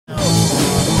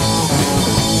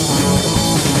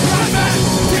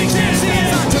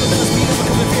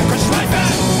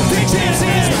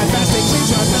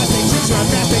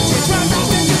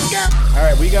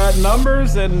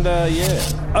guys, and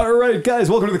yeah. All right, guys,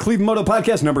 welcome to the Cleveland Moto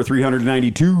Podcast, number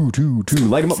 392.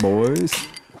 Light them up, boys.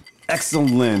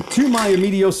 Excellent. To my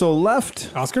immedioso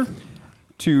left, Oscar.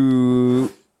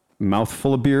 To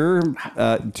mouthful of beer,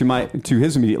 to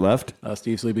his immediate left.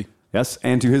 Steve Sleepy. Yes,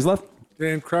 and to his left.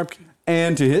 Dan Krupke.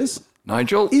 And to his.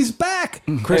 Nigel. He's back.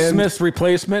 Christmas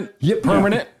replacement. Yep.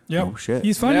 Permanent. Yep. Oh, shit.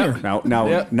 He's funnier. Yep. Now,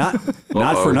 Yep. not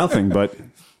for nothing, but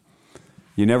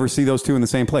you never see those two in the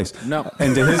same place. No.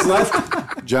 And to his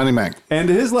left. Johnny Mac. And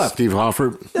to his left. Steve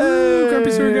Hofford.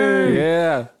 Grumpy Sergey.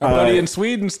 Yeah. Our buddy in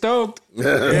Sweden, stoked.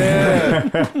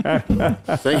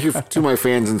 Thank you to my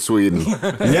fans in Sweden.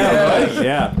 Yeah, right.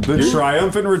 Yeah. The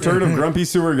triumphant return of Grumpy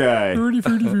Sewer Guy.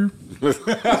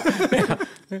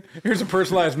 Here's a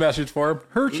personalized message for him.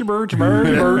 Hurt your bird,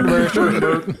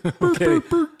 bird. Okay.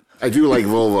 I do like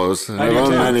Volvos. I've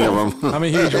owned many of them. I'm a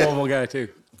huge Volvo guy, too.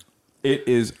 It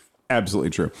is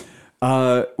absolutely true.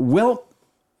 Well,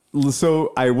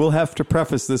 so I will have to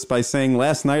preface this by saying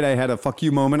last night I had a fuck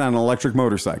you moment on an electric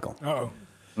motorcycle. Uh-oh.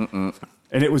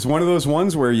 And it was one of those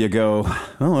ones where you go,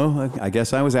 oh, I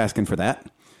guess I was asking for that.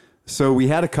 So we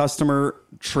had a customer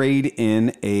trade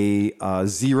in a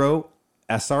Zero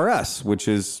SRS, which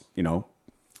is,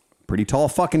 pretty tall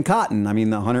fucking cotton. I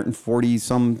mean, the 140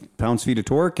 some pounds-feet of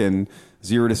torque and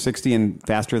 0 to 60 and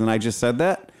faster than I just said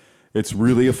that. It's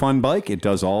really a fun bike. It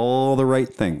does all the right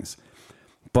things.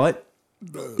 But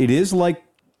it is like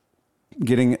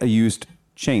getting a used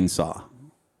chainsaw.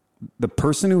 The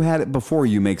person who had it before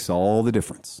you makes all the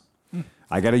difference.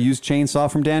 I got a used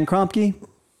chainsaw from Dan Krupke.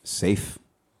 Safe.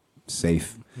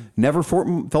 Never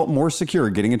felt more secure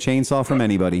getting a chainsaw from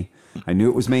anybody. I knew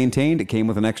it was maintained. It came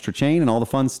with an extra chain and all the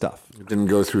fun stuff. It didn't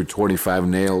go through 25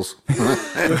 nails.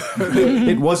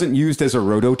 It wasn't used as a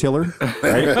rototiller,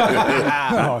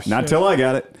 right? Not till I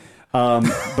got it.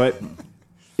 But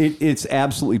it's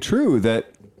absolutely true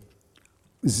that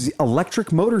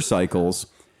electric motorcycles,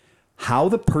 how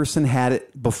the person had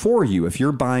it before you, if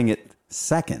you're buying it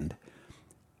second,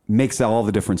 makes all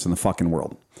the difference in the fucking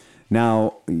world.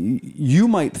 Now, you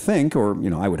might think, or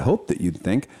I would hope that you'd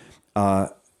think,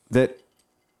 that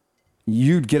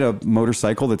you'd get a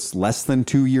motorcycle that's less than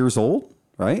 2 years old,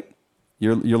 right?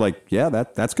 You're like, yeah,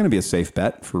 that's going to be a safe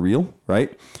bet for real,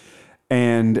 right?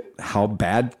 And how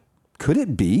bad could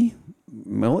it be?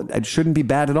 Well, it shouldn't be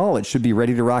bad at all. It should be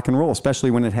ready to rock and roll,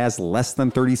 especially when it has less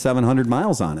than 3,700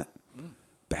 miles on it.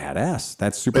 Badass.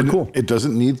 That's super cool. It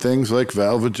doesn't need things like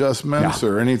valve adjustments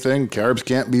or anything. Carbs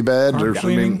can't be bad. Carb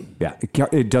cleaning. Yeah,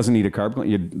 it doesn't need a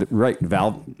carb. Right,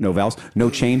 no valves, no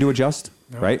chain to adjust,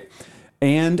 right?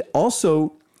 And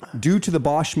also, due to the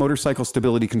Bosch motorcycle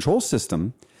stability control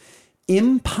system,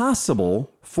 impossible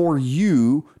for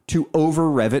you to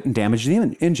over-rev it and damage the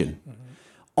engine. Mm-hmm.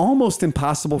 Almost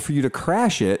impossible for you to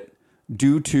crash it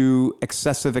due to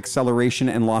excessive acceleration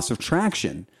and loss of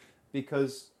traction.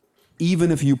 Because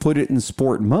even if you put it in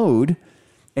sport mode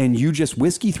and you just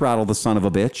whiskey throttle the son of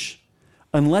a bitch,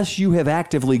 unless you have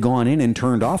actively gone in and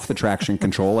turned off the traction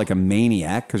control like a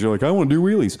maniac, because you're like, I want to do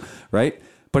wheelies, right?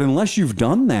 But unless you've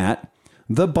done that,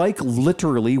 the bike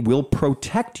literally will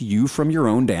protect you from your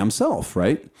own damn self,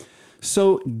 right?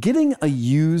 So getting a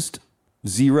used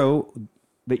Zero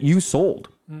that you sold,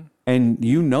 and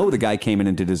the guy came in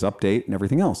and did his update and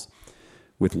everything else,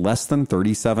 with less than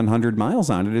 3,700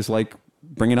 miles on it is like,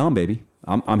 bring it on, baby.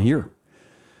 I'm here.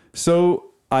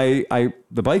 So the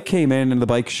bike came in and the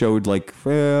bike showed like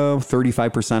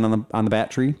 35% on the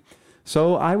battery.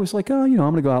 So I was like, I'm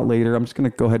going to go out later. I'm just going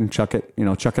to go ahead and chuck it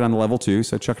on the level 2.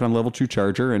 So I chuck it on level 2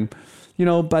 charger. And,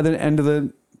 by the end of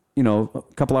the, a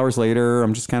couple hours later,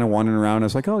 I'm just kind of wandering around. I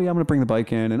was like, oh yeah, I'm going to bring the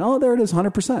bike in. And there it is,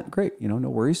 100%. Great. No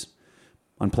worries.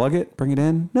 Unplug it, bring it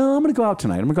in. No, I'm going to go out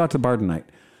tonight. I'm going to go out to the bar tonight.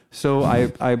 So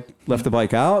I left the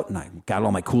bike out and I got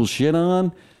all my cool shit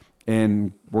on,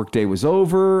 and workday was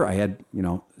over. I had,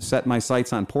 set my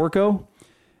sights on Porco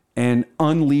and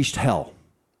unleashed hell.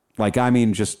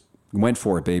 Just went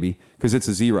for it, baby, because it's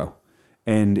a Zero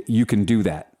and you can do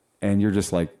that. And you're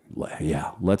just like,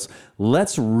 yeah, let's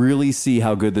really see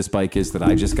how good this bike is that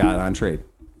I just got on trade.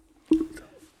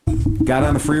 Got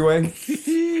on the freeway.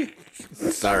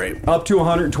 Sorry. Up to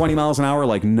 120 miles an hour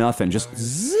like nothing. Just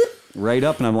zip. Right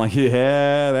up, and I'm like,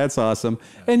 yeah, that's awesome.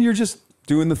 And you're just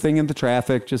doing the thing in the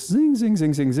traffic, just zing, zing,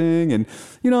 zing, zing, zing. And,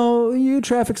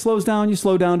 traffic slows down, you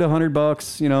slow down to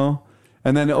 $100,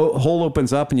 and then a hole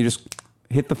opens up and you just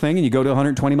hit the thing and you go to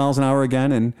 120 miles an hour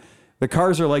again. And the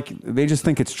cars are like, they just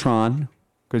think it's Tron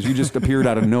because you just appeared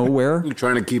out of nowhere. You're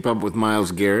trying to keep up with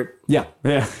Myles Garrett. Yeah.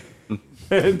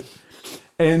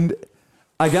 and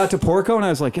I got to Porco and I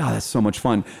was like, that's so much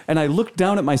fun. And I looked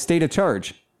down at my state of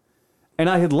charge. And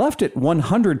I had left it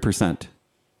 100%.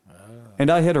 And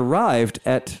I had arrived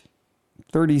at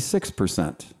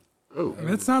 36%.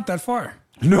 It's not that far.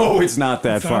 No, it's not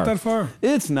that It's far. not that far.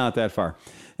 It's not that far.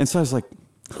 And so I was like,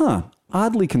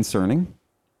 oddly concerning.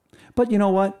 But you know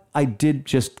what? I did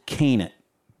just cane it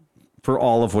for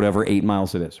all of whatever 8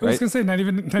 miles it is, I was right? going to say, not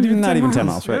even 10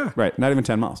 miles, right? Yeah. Right, not even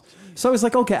 10 miles. So I was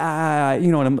like, okay,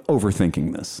 you know what? I'm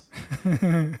overthinking this.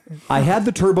 I had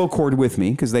the turbo cord with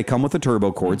me because they come with a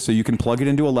turbo cord, so you can plug it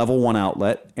into a level 1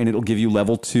 outlet, and it'll give you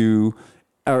level 2,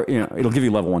 or it'll give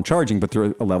you level 1 charging, but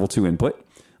through a level 2 input.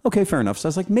 Okay, fair enough. So I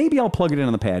was like, maybe I'll plug it in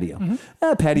on the patio.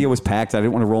 The patio was packed. I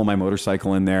didn't want to roll my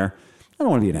motorcycle in there. I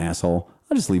don't want to be an asshole.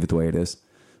 I'll just leave it the way it is.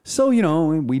 So,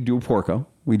 we do Porco.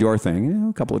 We do our thing,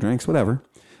 a couple of drinks, whatever.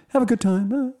 Have a good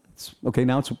time. It's okay,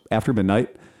 now it's after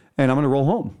midnight, and I'm going to roll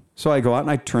home. So I go out and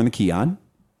I turn the key on,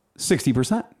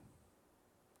 60%.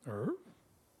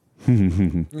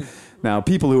 Now,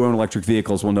 people who own electric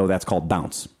vehicles will know that's called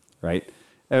bounce, right?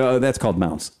 That's called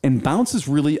bounce. And bounce is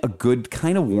really a good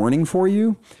kind of warning for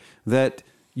you that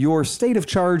your state of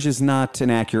charge is not an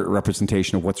accurate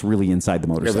representation of what's really inside the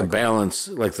Yeah, motorcycle. the balance,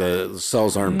 like the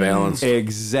cells aren't balanced.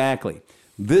 Exactly.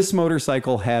 This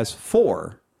motorcycle has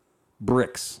 4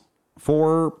 bricks,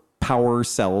 4 power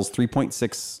cells,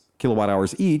 3.6 kilowatt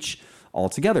hours each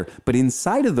altogether. But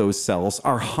inside of those cells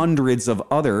are hundreds of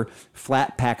other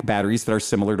flat pack batteries that are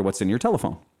similar to what's in your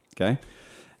telephone. Okay.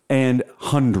 And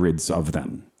hundreds of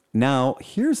them. Now,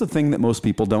 here's the thing that most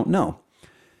people don't know.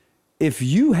 If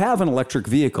you have an electric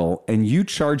vehicle and you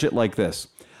charge it like this,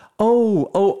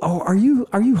 are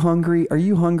you hungry? Are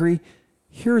you hungry?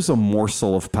 Here's a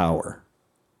morsel of power.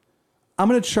 I'm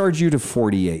going to charge you to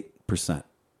 48%.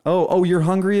 Oh, you're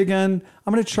hungry again?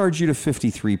 I'm going to charge you to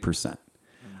 53%.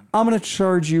 I'm going to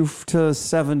charge you to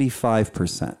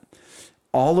 75%.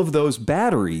 All of those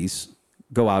batteries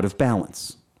go out of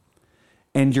balance.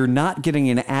 And you're not getting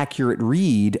an accurate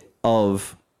read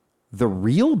of the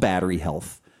real battery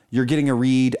health. You're getting a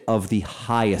read of the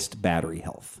highest battery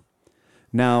health.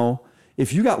 Now,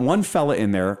 if you got one fella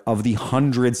in there of the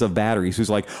hundreds of batteries who's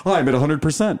like, I'm at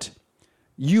 100%,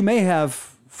 you may have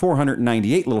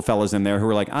 498 little fellas in there who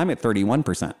are like, I'm at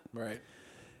 31%. Right.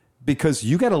 Because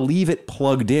you got to leave it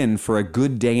plugged in for a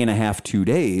good day and a half, 2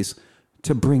 days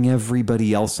to bring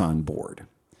everybody else on board.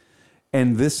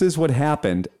 And this is what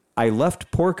happened. I left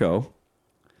Porco,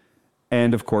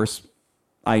 and of course,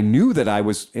 I knew that I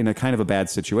was in a kind of a bad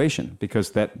situation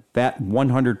because that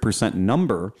 100%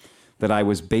 number that I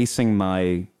was basing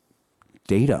my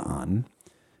data on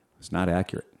was not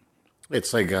accurate.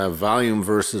 It's like volume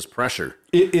versus pressure.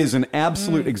 It is an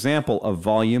absolute example of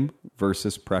volume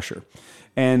versus pressure.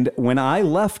 And when I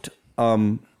left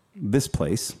this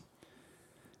place,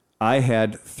 I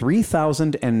had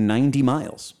 3,090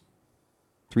 miles.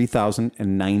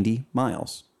 3,090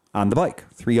 miles on the bike,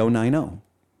 3090.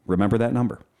 Remember that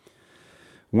number.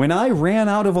 When I ran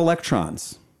out of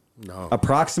electrons,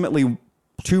 approximately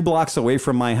 2 blocks away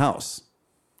from my house,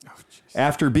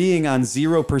 after being on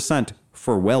 0%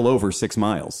 for well over 6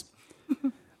 miles,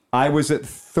 I was at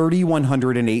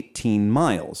 3,118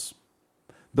 miles.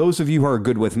 Those of you who are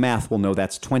good with math will know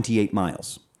that's 28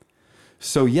 miles.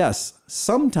 So yes,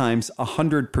 sometimes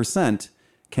 100%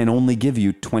 can only give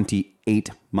you 28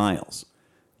 miles.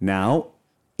 Now,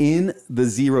 in the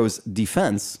Zero's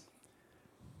defense,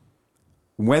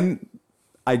 when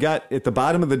I got at the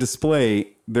bottom of the display,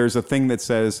 there's a thing that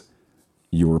says,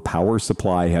 your power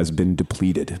supply has been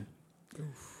depleted.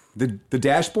 The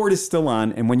dashboard is still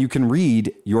on, and when you can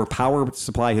read your power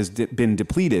supply has been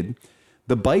depleted,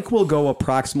 the bike will go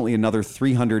approximately another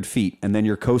 300 feet, and then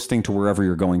you're coasting to wherever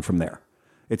you're going from there.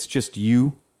 It's just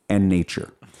you and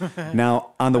nature.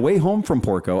 Now, on the way home from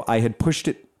Porco, I had pushed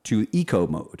it to eco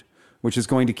mode, which is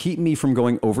going to keep me from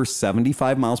going over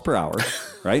 75 miles per hour,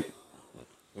 right?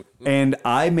 And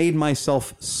I made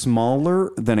myself smaller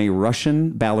than a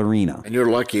Russian ballerina. And you're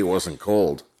lucky it wasn't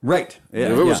cold. Right.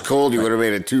 If it was cold, you would have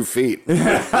made it 2 feet.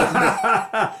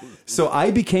 So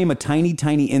I became a tiny,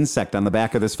 tiny insect on the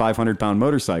back of this 500-pound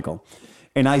motorcycle.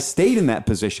 And I stayed in that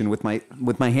position with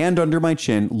my hand under my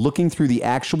chin, looking through the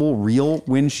actual real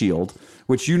windshield,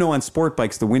 which on sport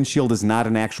bikes, the windshield is not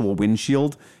an actual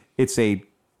windshield. It's a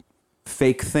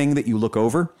fake thing that you look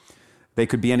over. They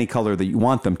could be any color that you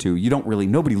want them to.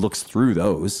 Nobody looks through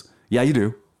those. Yeah, you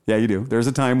do. Yeah, you do. There's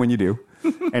a time when you do.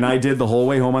 And I did the whole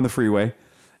way home on the freeway.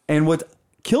 And what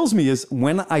kills me is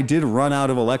when I did run out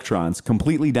of electrons,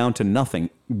 completely down to nothing,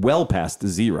 well past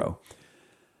 0,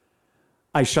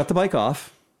 I shut the bike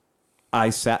off. I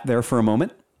sat there for a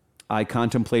moment. I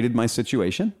contemplated my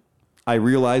situation. I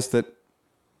realized that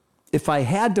if I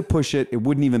had to push it, it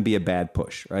wouldn't even be a bad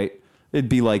push, right? It'd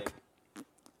be like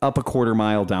up a quarter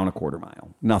mile, down a quarter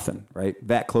mile. Nothing, right?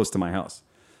 That close to my house.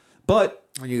 But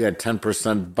You got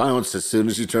 10% bounce as soon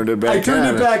as you turned it back on. I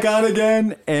turned it back on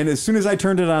again, and as soon as I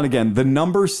turned it on again, the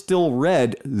number still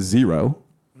read 0.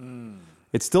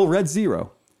 It still read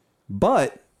 0,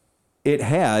 but it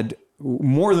had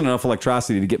more than enough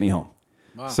electricity to get me home.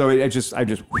 Wow. So I just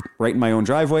right in my own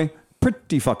driveway.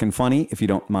 Pretty fucking funny, if you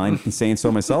don't mind saying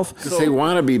so myself. Because they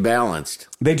want to be balanced.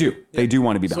 They do. They do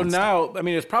want to be So balanced. now, I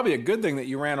mean, it's probably a good thing that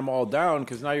you ran them all down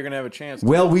because now you're going to have a chance.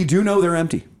 Well, we do know they're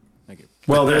empty. Thank you.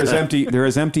 Well, they're as empty. They're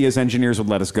as empty as engineers would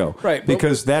let us go. Right, but-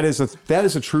 Because that is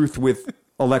a truth with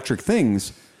electric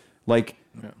things. Like,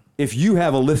 if you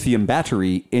have a lithium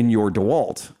battery in your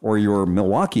DeWalt or your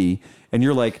Milwaukee, and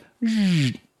you're like,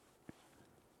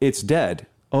 it's dead.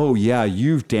 Oh yeah,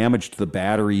 you've damaged the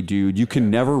battery, dude. You can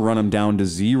never run them down to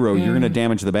 0. You're going to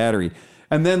damage the battery.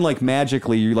 And then like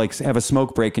magically you like have a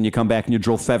smoke break and you come back and you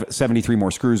drill 73 more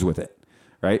screws with it.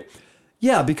 Right?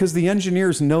 Yeah, because the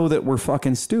engineers know that we're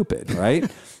fucking stupid,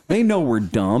 right? They know we're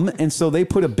dumb. And so they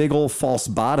put a big old false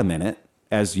bottom in it,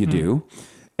 as you do.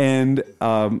 And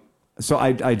so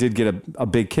I did get a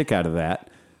big kick out of that.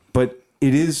 But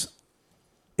it is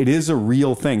a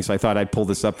real thing. So I thought I'd pull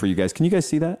this up for you guys. Can you guys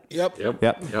see that?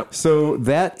 Yep. So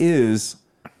that is,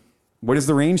 what does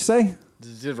the range say?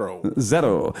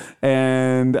 0.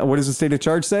 And what does the state of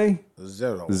charge say?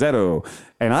 0.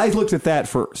 And I looked at that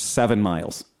for 7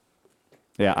 miles.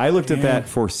 Yeah, I looked at that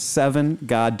for 7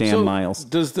 goddamn miles.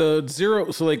 Does the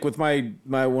 0? So like with my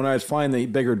when I was flying the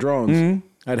bigger drones,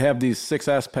 I'd have these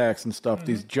 6S packs and stuff.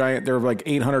 These giant. They're like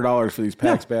 $800 for these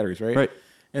packs batteries, right? Right.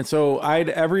 And so I'd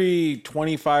every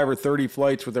 25 or 30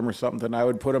 flights with them or something, I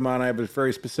would put them on. I have a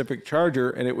very specific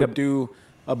charger, and it would do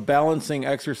a balancing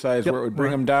exercise where it would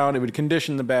bring them down. It would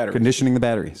condition the battery. Conditioning the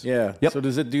batteries. Yeah. Yep. So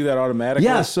does it do that automatically?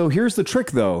 Yeah, so here's the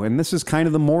trick, though, and this is kind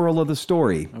of the moral of the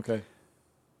story. Okay.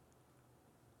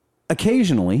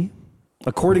 Occasionally,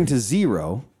 according to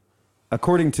Zero's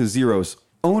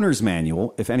owner's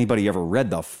manual, if anybody ever read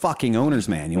the fucking owner's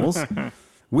manuals,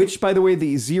 which, by the way,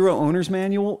 the Zero owner's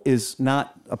manual is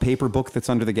not a paper book that's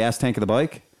under the gas tank of the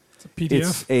bike. It's a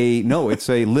PDF.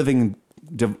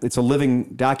 It's a living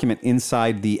document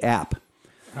inside the app.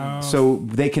 So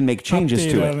they can make changes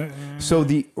to Update it. on it, yeah. So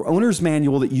the owner's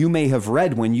manual that you may have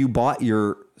read when you bought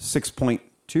your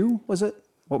 6.2, was it?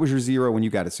 What was your Zero when you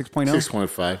got it? 6.0?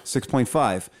 6.5.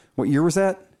 6.5. What year was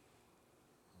that?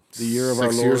 The year of our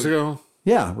 6 Lord. years ago?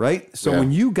 Yeah, right? So Yeah.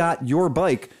 when you got your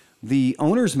bike, the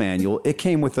owner's manual, it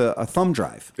came with a thumb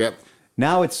drive. Yep.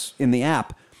 Now it's in the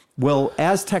app. Well,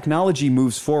 as technology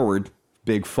moves forward,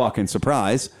 big fucking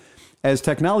surprise, as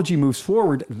technology moves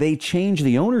forward, they change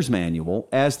the owner's manual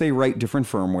as they write different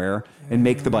firmware and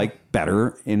make the bike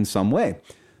better in some way.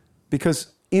 Because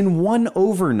in one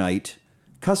overnight,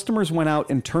 customers went out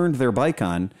and turned their bike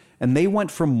on, and they went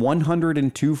from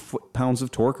 102 pounds of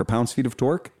torque or pounds-feet of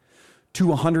torque to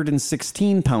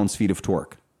 116 pounds-feet of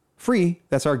torque. Free.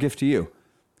 That's our gift to you.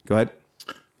 Go ahead.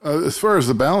 As far as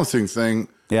the balancing thing,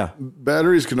 Yeah.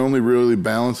 batteries can only really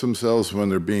balance themselves when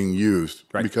they're being used.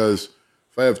 Right. Because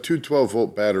if I have two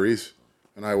 12-volt batteries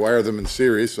and I wire them in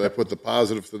series, so I put the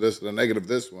positive to this and the negative to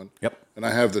this one, Yep. and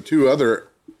I have the two other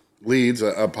leads,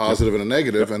 a positive and a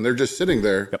negative, and they're just sitting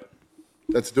there,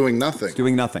 that's doing nothing. It's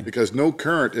doing nothing. Because no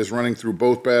current is running through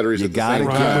both batteries You at the got to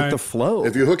same keep time. with the flow.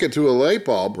 If you hook it to a light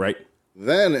bulb, Right.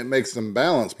 then it makes them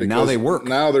balance. Because now they work.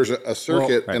 Now there's a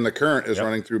circuit, Right. and the current is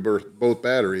running through both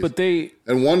batteries. But they...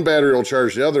 And one battery will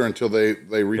charge the other until they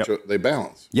reach they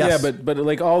balance. Yes. Yeah, but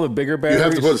like all the bigger batteries... You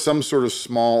have to put some sort of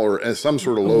small or some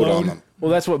sort of load on them. Well,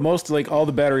 that's what most, like all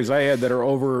the batteries I had that are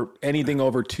over anything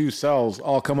over 2 cells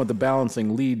all come with the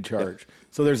balancing lead charge.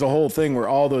 So there's a whole thing where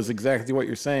all those exactly what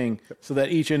you're saying, so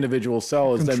that each individual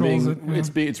cell is then Controls being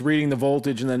it, yeah. it's reading the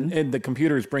voltage and the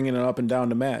computer is bringing it up and down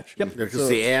to match. Yep. Because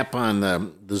the app on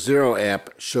the Zero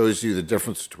app shows you the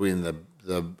difference between the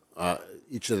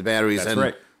each of the batteries, and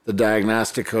right. the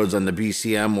diagnostic codes on the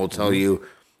BCM will tell you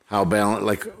how balanced.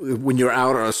 Like when you're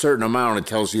out a certain amount, it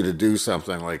tells you to do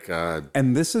something like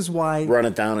And this is why run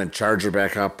it down and charge it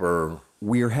back up, or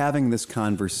we're having this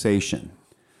conversation.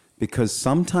 Because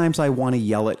sometimes I want to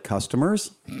yell at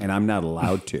customers, and I'm not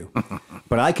allowed to.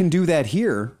 But I can do that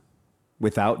here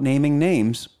without naming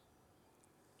names.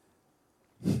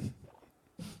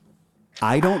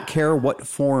 I don't care what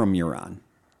forum you're on,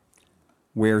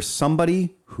 where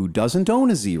somebody who doesn't own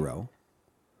a Zero,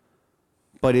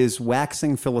 but is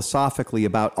waxing philosophically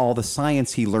about all the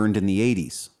science he learned in the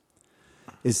 80s,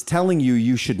 is telling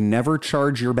you should never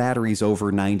charge your batteries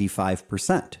over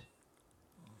 95%.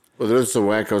 well, there's the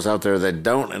wackos out there that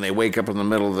don't, and they wake up in the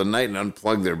middle of the night and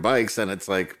unplug their bikes, and it's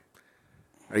like,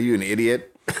 are you an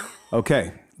idiot?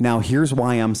 Okay, Now, here's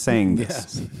why I'm saying this.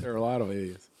 Yes, there are a lot of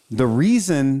idiots. The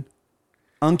reason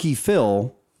Unky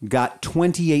Phil got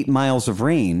 28 miles of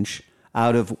range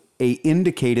out of a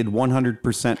indicated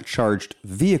 100% charged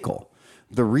vehicle,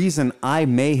 the reason I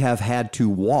may have had to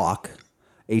walk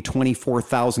a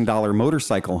 $24,000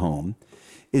 motorcycle home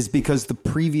is because the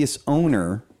previous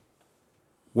owner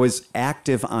was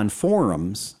active on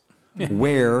forums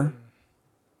where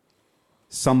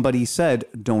somebody said,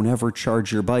 don't ever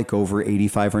charge your bike over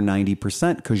 85 or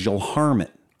 90% because you'll harm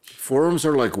it. Forums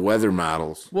are like weather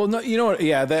models. Well, no, you know what?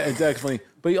 Yeah, that definitely.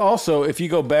 But also, if you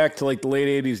go back to like the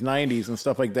late 80s, 90s and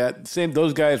stuff like that,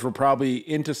 those guys were probably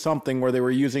into something where they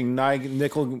were using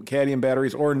nickel cadmium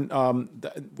batteries or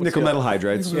Nickel metal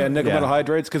hydrides. Yeah, nickel metal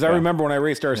hydrides. Because I remember when I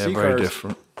raced RC very cars,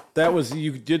 different. that was,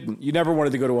 you never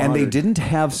wanted to go to 100. And they didn't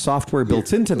have software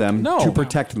built into them to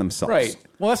protect themselves. Right.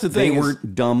 Well, that's the thing. They were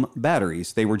dumb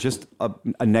batteries. They were just a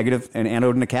negative, an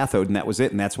anode and a cathode, and that was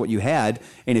it. And that's what you had.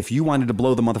 And if you wanted to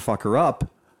blow the motherfucker up,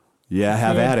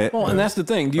 have at it. Well, and that's the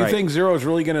thing. Do you think Zero is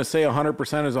really going to say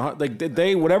 100% is like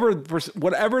they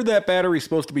whatever that battery's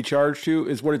supposed to be charged to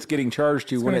is what it's getting charged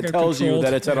to when it tells you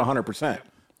that it's at 100%.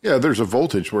 Yeah, there's a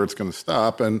voltage where it's going to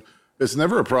stop, and it's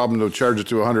never a problem to charge it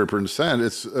to 100%.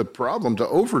 It's a problem to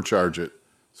overcharge it.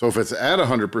 So if it's at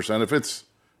 100%, if it's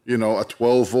a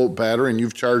 12-volt battery and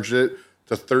you've charged it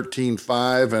to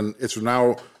 13.5 and it's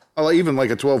now even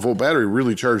like a 12-volt battery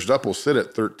really charged up will sit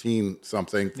at 13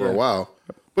 something for a while.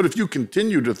 But if you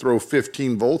continue to throw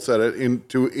 15 volts at it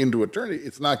into eternity,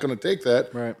 it's not going to take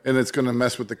that, and it's going to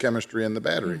mess with the chemistry in the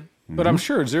battery. Mm-hmm. But I'm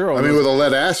sure Zero. I mean, with a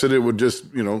lead acid, it would just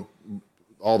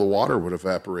all the water would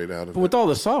evaporate out of it. But with all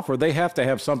the software, they have to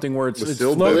have something where it's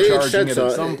still flow charging it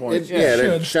at some point.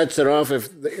 It shuts it off.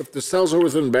 If the cells are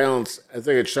within balance, I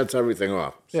think it shuts everything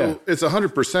off. So it's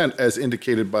 100% as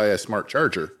indicated by a smart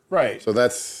charger. Right. So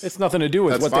it's nothing to do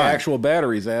with what the actual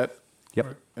battery's at. Yep.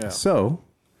 Right. Yeah. So,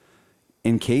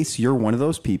 in case you're one of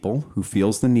those people who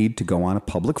feels the need to go on a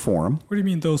public forum. What do you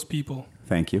mean, those people?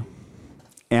 Thank you.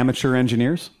 Amateur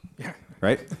engineers. Yeah.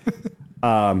 Right?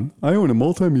 I own a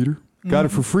multimeter. Got it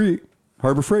for free.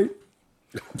 Harbor Freight.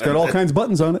 It's got all kinds of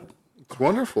buttons on it. It's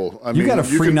wonderful. You got a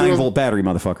free 9-volt battery,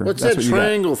 motherfucker. What's that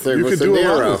triangle thing? You with can the do a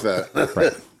lot arrow? with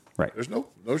that. Right. There's no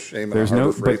shame in There's a Harbor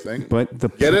no Freight thing. But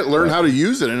get it, learn how to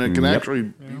use it, and it can actually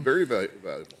be very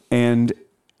valuable. And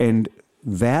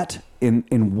that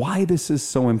and why this is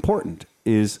so important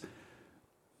is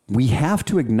we have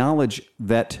to acknowledge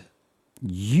that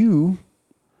you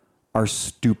are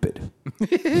stupid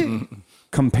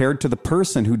compared to the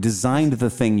person who designed the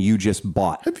thing you just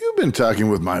bought. Have you been talking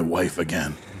with my wife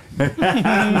again?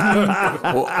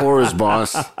 or his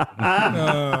boss?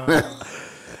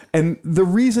 And the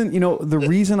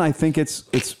reason I think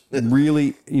it's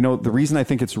really, the reason I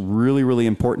think it's really, really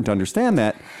important to understand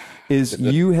that is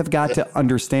you have got to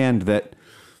understand that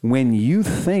when you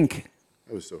think.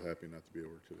 I was so happy not to be at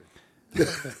work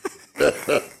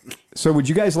today. So would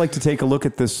you guys like to take a look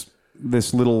at this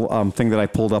little thing that I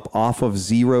pulled up off of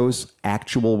Zero's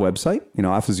actual website,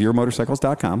 off of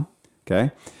zeromotorcycles.com.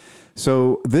 Okay.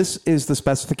 So this is the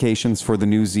specifications for the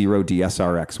new Zero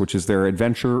DSRX, which is their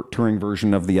adventure touring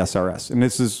version of the SRS. And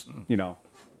this is,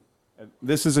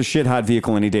 this is a shit hot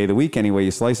vehicle any day of the week. Any way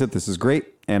you slice it, this is great.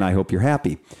 And I hope you're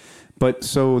happy. But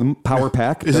so the power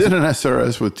pack. Is it an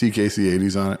SRS with TKC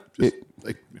 80s on it?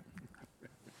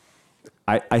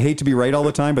 I hate to be right all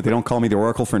the time, but they don't call me the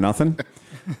Oracle for nothing.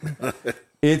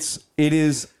 It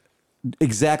is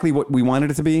exactly what we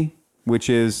wanted it to be, which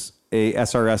is a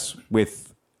SRS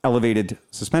with elevated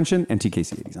suspension and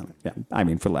TKC 80s on it. Yeah, I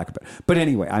mean, for lack of better. But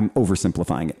anyway, I'm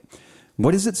oversimplifying it.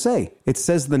 What does it say? It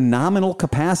says the nominal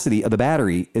capacity of the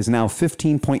battery is now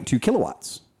 15.2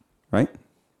 kilowatts, right?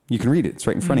 You can read it. It's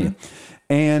right in front of you.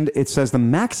 And it says the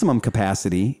maximum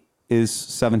capacity is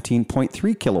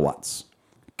 17.3 kilowatts.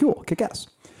 Cool. Kick ass.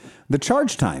 The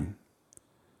charge time,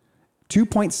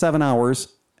 2.7 hours.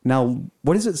 Now,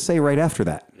 what does it say right after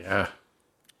that? Yeah.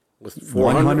 With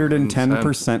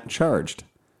 110% charged.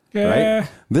 Yeah. Right?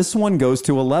 This one goes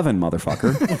to 11,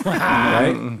 motherfucker.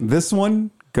 Right? This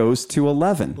one goes to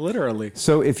 11. Literally.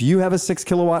 So if you have a 6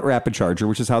 kilowatt rapid charger,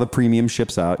 which is how the premium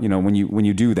ships out, when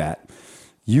you do that,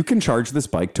 you can charge this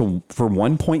bike for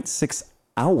 1.6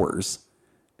 hours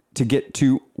to get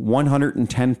to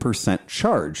 110%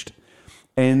 charged.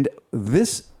 And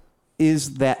this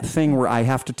is that thing where I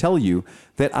have to tell you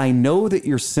that I know that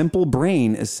your simple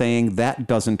brain is saying that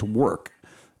doesn't work.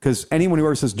 Because anyone who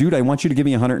ever says, dude, I want you to give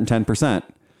me 110%,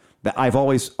 that I've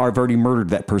already murdered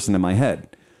that person in my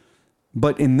head.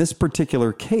 But in this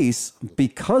particular case,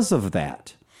 because of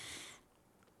that,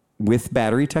 with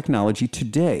battery technology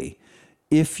today,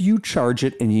 if you charge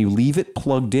it and you leave it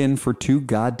plugged in for 2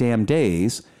 goddamn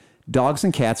days, dogs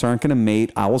and cats aren't going to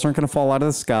mate. Owls aren't going to fall out of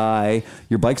the sky.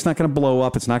 Your bike's not going to blow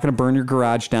up. It's not going to burn your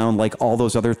garage down like all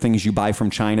those other things you buy from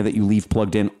China that you leave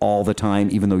plugged in all the time,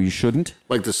 even though you shouldn't.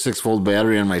 Like the 6-volt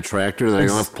battery on my tractor that I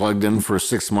left plugged in for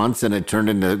 6 months, and it turned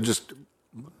into just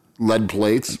lead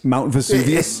plates. Mount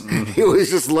Vesuvius. It was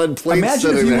just lead plates.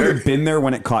 Imagine if sitting you would there. have been there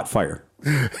when it caught fire.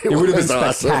 It would have been was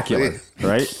awesome. spectacular,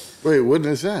 right? Wait, when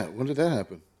is that? When did that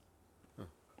happen?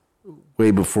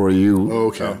 Way before you.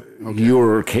 Okay. You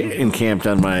were encamped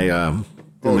on my.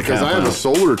 Because I have a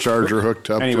solar charger hooked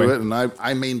up Anyway. to it, and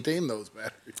I maintain those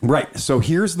batteries. Right. So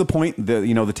here's the point. The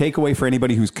takeaway for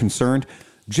anybody who's concerned: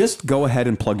 just go ahead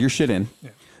and plug your shit in. Yeah.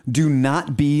 Do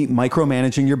not be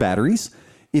micromanaging your batteries.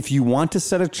 If you want to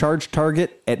set a charge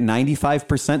target at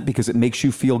 95% because it makes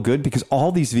you feel good, because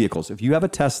all these vehicles, if you have a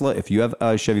Tesla, if you have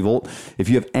a Chevy Volt, if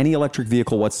you have any electric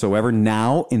vehicle whatsoever,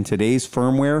 now in today's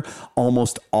firmware,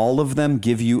 almost all of them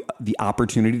give you the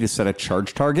opportunity to set a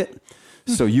charge target.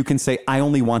 So you can say, I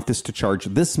only want this to charge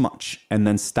this much, and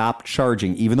then stop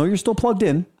charging. Even though you're still plugged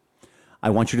in, I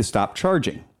want you to stop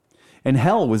charging. And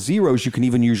hell, with zeros, you can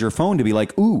even use your phone to be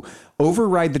like, ooh,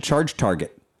 override the charge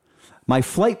target. My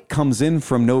flight comes in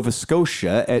from Nova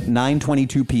Scotia at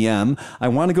 9:22 p.m. I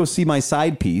want to go see my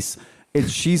side piece.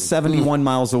 She's 71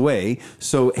 miles away.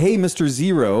 So, hey, Mr.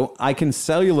 Zero, I can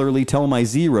cellularly tell my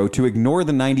Zero to ignore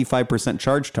the 95%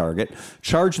 charge target,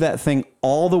 charge that thing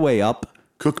all the way up.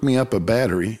 Cook me up a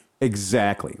battery.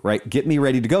 Exactly, right? Get me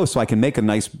ready to go so I can make a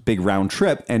nice big round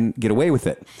trip and get away with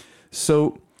it.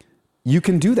 So you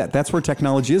can do that. That's where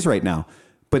technology is right now.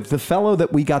 But the fellow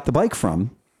that we got the bike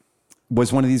from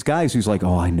was one of these guys who's like,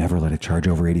 oh, I never let it charge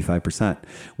over 85%.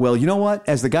 Well, you know what?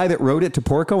 As the guy that rode it to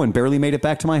Porco and barely made it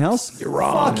back to my house, You're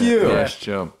wrong. fuck you. Yes,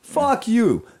 Jim. Fuck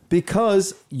you.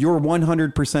 Because your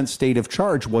 100% state of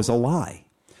charge was a lie.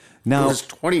 It Now, was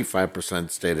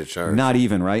 25% state of charge. not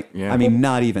even, right? Yeah. I mean,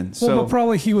 not even. Well, So, but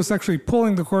probably he was actually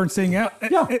pulling the cord and saying, Yeah.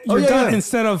 you're Oh, yeah, done, yeah.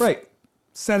 instead of Right.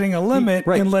 setting a limit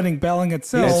Right. and letting Belling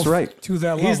itself That's right. to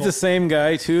that He's level. the same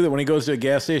guy too that when he goes to a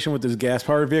gas station with his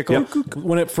gas-powered vehicle, Yep.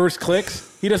 when it first clicks,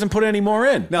 he doesn't put any more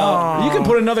in. No, you can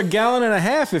put another gallon and a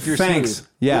half if you're thanks. smooth.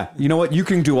 Yeah. You know what? You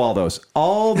can do all those.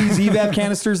 All these evap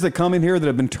canisters that come in here that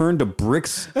have been turned to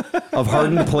bricks of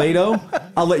hardened Play-Doh,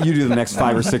 I'll let you do the next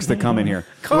 5 or 6 that come in here.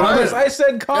 Cars, I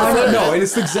said cars. No,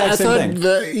 it's the I exact same thought thing.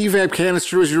 the evap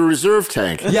canister was your reserve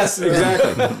tank. Yes,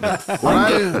 exactly. When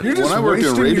I worked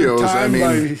in radios, I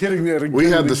mean, we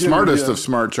had the smartest of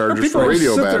smart chargers for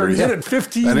radio batteries.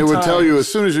 And it would tell you as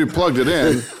soon as you plugged it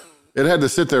in, it had to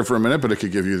sit there for a minute, but it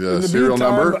could give you the serial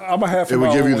meantime, number. I'm a half it would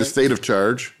mile give you away. the state of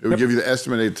charge. It would give you the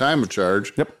estimated time of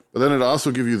charge. Yep. But then it also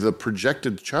give you the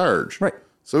projected charge. Right.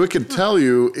 So it could tell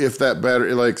you if that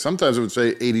battery, like sometimes it would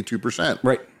say 82%.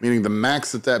 Right. Meaning the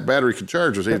max that battery could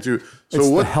charge was 82. So It's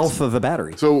what the health of the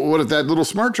battery. So what that little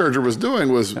smart charger was doing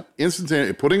was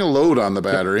instantaneously putting a load on the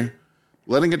battery,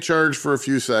 letting it charge for a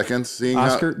few seconds, seeing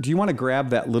Oscar, do you want to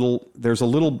grab that little, there's a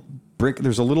little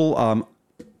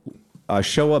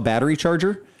Showa battery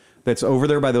charger that's over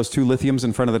there by those 2 lithiums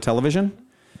in front of the television.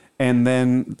 And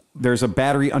then there's a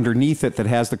battery underneath it that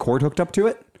has the cord hooked up to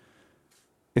it.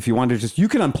 If you want to you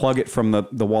can unplug it from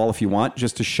the wall if you want,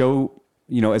 just to show,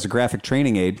 as a graphic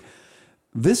training aid.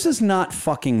 This is not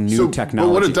fucking new technology.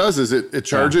 But what it does is it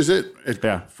charges it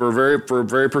Yeah. for a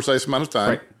very precise amount of time.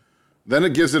 Right. Then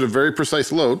it gives it a very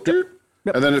precise load.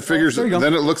 Yep. And then it figures, There you go.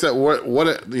 then it looks at what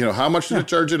it, how much did it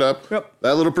charge it up? Yep.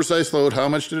 That little precise load, how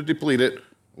much did it deplete it?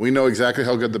 We know exactly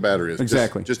how good the battery is.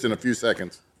 Exactly. Just in a few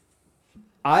seconds.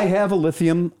 I have a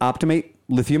lithium Optimate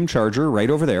lithium charger right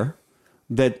over there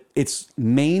that its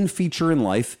main feature in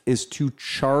life is to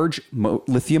charge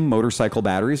lithium motorcycle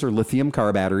batteries or lithium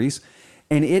car batteries.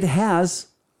 And it has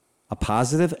a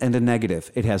positive and a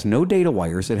negative. It has no data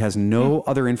wires. It has no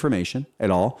other information at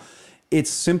all. It's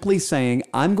simply saying,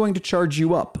 I'm going to charge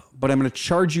you up, but I'm going to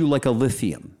charge you like a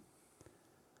lithium.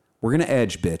 We're going to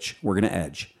edge, bitch. We're going to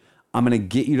edge. I'm going to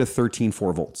get you to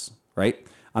 13.4 volts, right?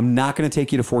 I'm not going to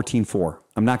take you to 14.4.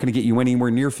 I'm not going to get you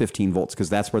anywhere near 15 volts because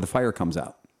that's where the fire comes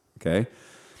out, okay?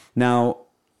 Now,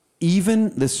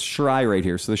 even this Shirai right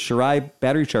here, so the Shirai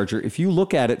battery charger, if you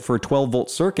look at it for a 12-volt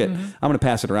circuit, I'm going to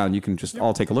pass it around. You can just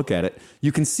all take a look at it.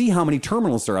 You can see how many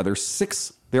terminals there are.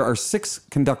 There are 6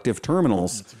 conductive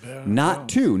terminals, not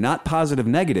 2, not positive,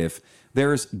 negative.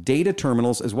 There's data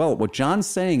terminals as well. What John's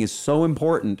saying is so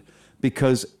important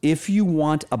because if you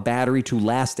want a battery to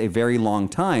last a very long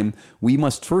time, we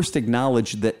must first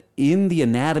acknowledge that in the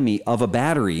anatomy of a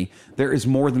battery, there is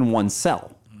more than one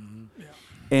cell.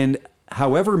 And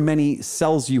however many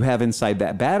cells you have inside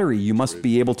that battery, you must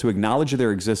be able to acknowledge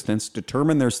their existence,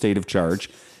 determine their state of charge,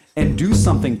 and do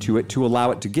something to it to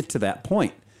allow it to get to that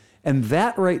point. And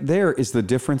that right there is the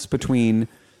difference between,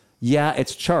 yeah,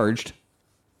 it's charged,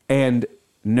 and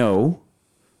no,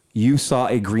 you saw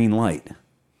a green light.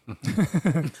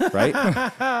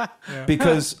 Right?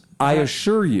 Because I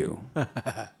assure you,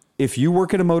 if you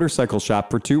work at a motorcycle shop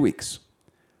for 2 weeks,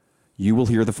 you will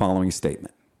hear the following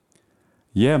statement.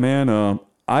 Yeah, man,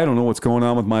 I don't know what's going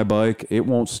on with my bike. It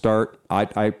won't start.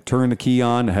 I turn the key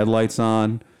on, the headlight's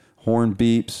on, horn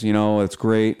beeps, it's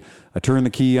great. I turn the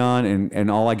key on, and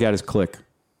all I got is click.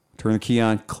 Turn the key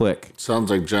on, click. Sounds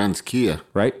like John's Kia.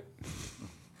 Right?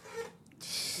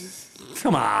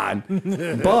 Come on.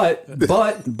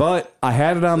 But I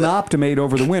had it on the Optimate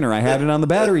over the winter. I had it on the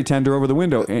battery tender over the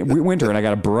winter, and I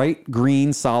got a bright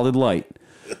green solid light.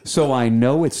 So I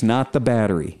know it's not the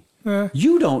battery.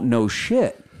 You don't know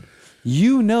shit.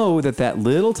 You know that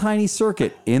little tiny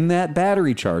circuit in that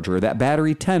battery charger, that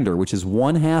battery tender, which is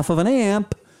 1/2 of an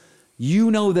amp, you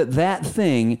know that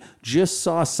thing just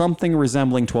saw something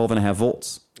resembling 12.5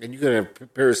 volts. And you could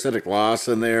have parasitic loss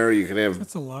in there. You could have...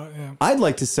 That's a lot, yeah. I'd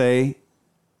like to say,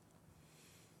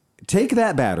 take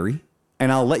that battery,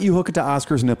 and I'll let you hook it to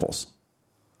Oscar's nipples.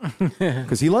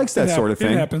 Because he likes that sort of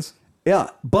thing. It happens. Yeah,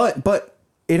 but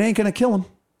it ain't going to kill him.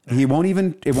 It won't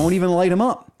even light him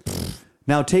up.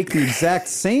 Now take the exact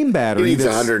same battery. He needs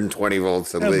 120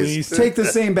 volts at least. Take the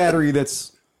same battery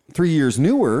that's 3 years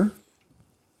newer,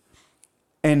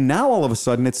 and now all of a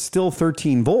sudden it's still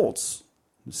 13 volts,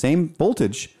 same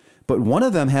voltage, but one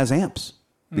of them has amps.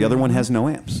 The other one has no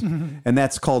amps. And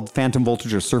that's called phantom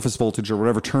voltage or surface voltage or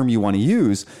whatever term you want to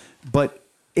use. But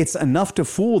it's enough to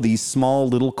fool these small,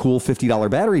 little, cool $50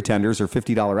 battery tenders or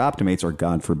 $50 Optimates or,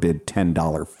 God forbid,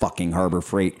 $10 fucking Harbor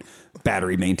Freight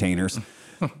battery maintainers.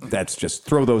 That's just,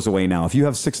 throw those away now. If you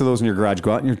have 6 of those in your garage,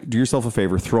 go out and do yourself a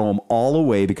favor, throw them all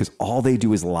away because all they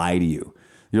do is lie to you.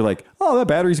 You're like, oh, that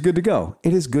battery's good to go.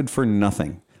 It is good for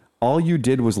nothing. All you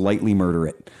did was lightly murder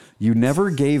it. You never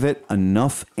gave it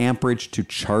enough amperage to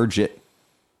charge it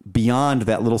beyond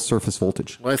that little surface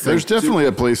voltage. Well, There's definitely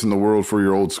a place in the world for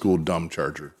your old school dumb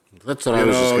charger. That's what I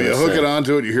was just going to You say. hook it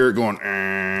onto it, you hear it going.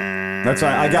 That's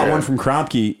right. I got one from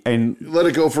Kromke, and Let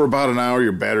it go for about an hour.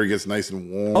 Your battery gets nice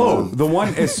and warm. oh, the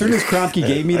one as soon as Kromke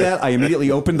gave me that, I immediately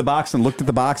opened the box and looked at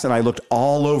the box, and I looked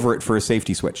all over it for a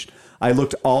safety switch. I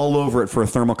looked all over it for a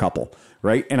thermocouple,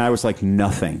 right? And I was like,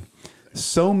 nothing.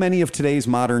 So many of today's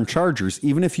modern chargers,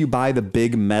 even if you buy the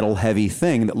big metal heavy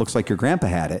thing that looks like your grandpa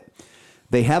had it,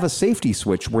 they have a safety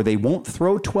switch where they won't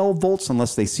throw 12 volts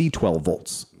unless they see 12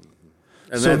 volts.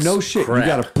 And So that's no shit, crap. you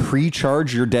got to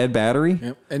pre-charge your dead battery.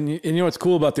 Yep. And you know what's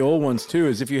cool about the old ones too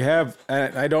is if you have,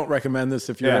 and I don't recommend this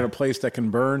if you're Yeah. in a place that can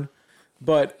burn,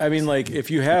 but I mean like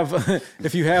if you have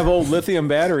if you have old lithium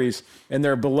batteries and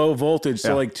they're below voltage, so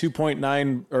Yeah. like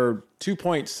 2.9 or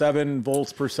 2.7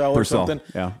 volts per cell Per or cell, something,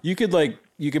 yeah.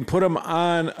 you can put them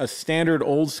on a standard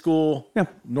old school Yeah.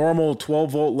 normal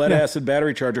 12 volt lead Yeah. acid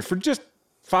battery charger for just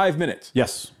 5 minutes.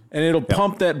 Yes. And it'll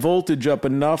pump that voltage up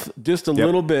enough, just a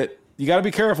little bit. You got to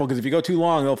be careful because if you go too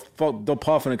long, they'll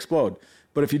puff and explode.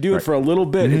 But if you do it for a little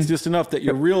bit, it's just enough that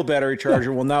your real battery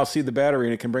charger will now see the battery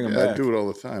and it can bring them I back. do it all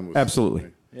the time. with- Absolutely.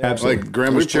 Absolutely. Like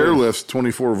grandma's chair lifts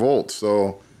 24 volts.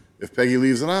 So if Peggy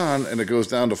leaves it on and it goes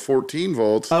down to 14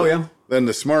 volts, Oh, yeah. then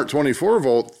the smart 24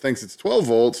 volt thinks it's 12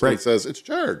 volts Right. and it says it's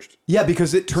charged. Yeah,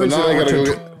 because it turns now it I over gotta to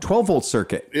go a 12 volt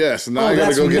circuit. Yes, and now Oh, I got to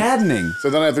that's go get maddening. So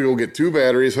then I have to go get 2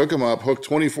 batteries, hook them up, hook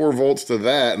 24 volts to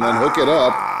that, and then hook it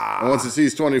up. And once it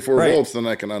sees 24 Right. volts, then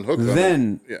I can unhook them.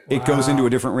 Then Yeah. it goes into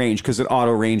a different range because it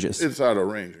auto ranges. It's auto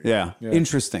ranging. Yeah.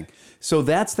 Interesting. So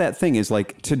that's that thing is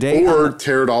like today. Or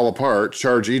tear it all apart,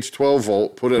 charge each 12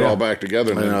 volt, put it all back together.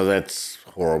 And I then know that's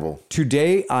horrible.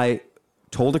 Today I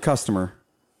told a customer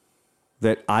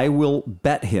that I will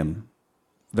bet him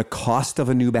the cost of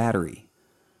a new battery.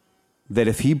 That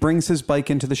if he brings his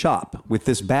bike into the shop with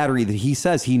this battery that he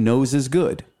says he knows is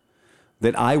good,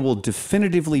 that I will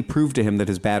definitively prove to him that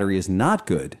his battery is not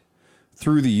good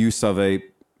through the use of a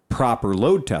proper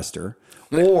load tester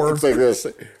or It's like this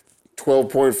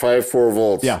 12.54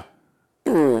 volts. yeah.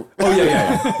 Oh,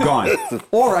 yeah. Gone.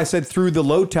 Or I said through the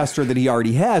load tester that he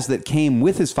already has that came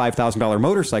with his $5,000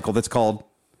 motorcycle that's called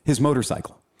his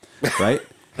motorcycle, right?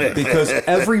 Because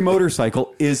every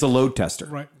motorcycle is a load tester,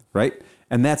 Right. right?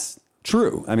 And that's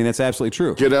true. I mean, that's absolutely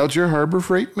true. get out your Harbor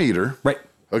Freight meter, Right.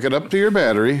 hook it up to your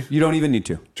battery, You don't even need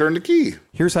to. turn the key,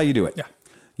 Here's how you do it. Yeah.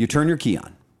 You turn your key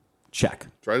on. Check.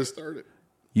 try to start it.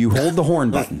 You hold the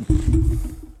horn button,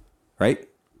 right?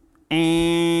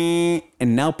 And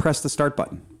now press the start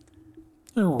button.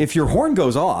 If your horn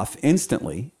goes off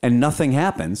instantly and nothing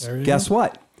happens, guess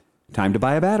what? Time to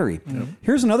buy a battery.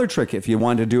 Here's another trick. If you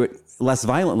want to do it less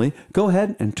violently, go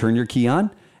ahead and turn your key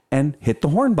on and hit the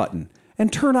horn button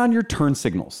and turn on your turn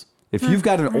signals. If you've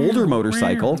got an older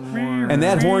motorcycle and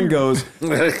that horn goes,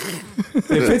 if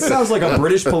it sounds like a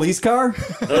British police car,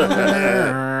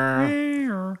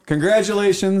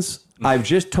 congratulations. I've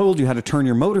just told you how to turn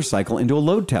your motorcycle into a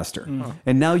load tester.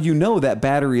 And now you know that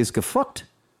battery is gefucked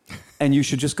and you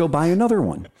should just go buy another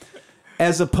one.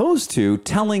 As opposed to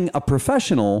telling a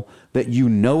professional that you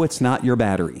know it's not your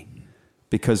battery.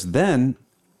 Because then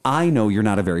I know you're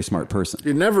not a very smart person.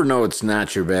 You never know it's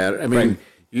not your battery. I mean,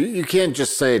 you can't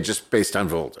just say it just based on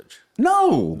voltage.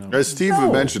 No. As Steve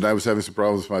had mentioned, I was having some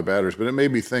problems with my batteries, but it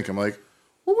made me think. I'm like,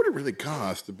 what would it really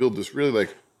cost to build this really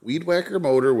like weed whacker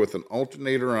motor with an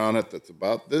alternator on it that's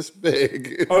about this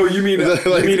big? Oh, you mean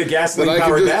a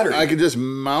gasoline-powered battery? I could just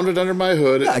mount it under my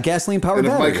hood. Yeah, a gasoline-powered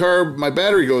battery. And if my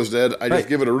battery goes dead, I just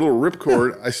give it a little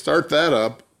ripcord. I start that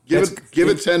up. Give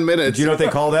it 10 minutes. Do you know what they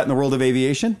call that in the world of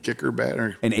aviation? Kicker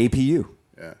battery. An APU.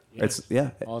 Yeah.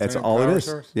 That's all it is.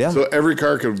 Source. Yeah. So every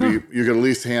car could be, you could at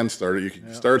least hand start it. You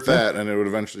could start that and it would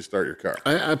eventually start your car.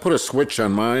 I put a switch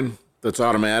on mine that's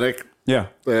automatic. Yeah.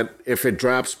 That if it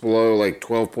drops below like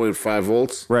 12.5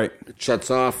 volts, Right. it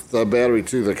shuts off the battery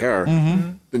to the car.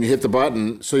 Then you hit the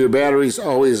button, so your battery's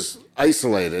always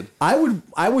isolated. I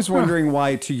was wondering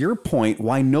why, to your point,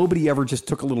 why nobody ever just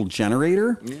took a little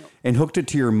generator and hooked it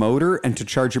to your motor and to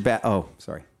charge your Oh,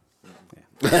 sorry.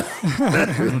 Yeah.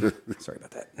 Sorry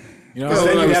about that. You know, Because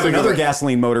then I you was have thinking another like-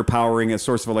 gasoline motor powering a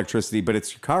source of electricity, but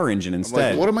it's your car engine Like,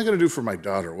 instead. what am I going to do for my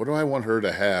daughter? What do I want her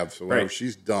to have? So whenever Right.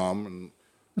 she's dumb and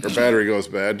her battery goes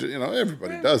bad,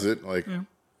 everybody does it. Like,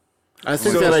 I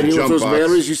think So that it's a idea with jump those box.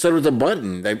 batteries, you said with the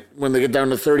button. When they get down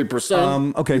to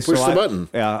 30%, Okay, you push so the button.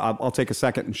 I'll take a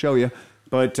second and show you,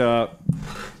 but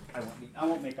I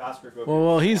won't make Oscar go. Well,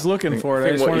 while he's looking for it, I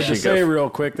think just what wanted you to should say go- real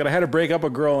quick that I had to break up a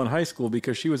girl in high school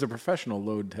because she was a professional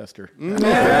load tester.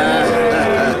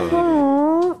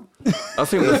 I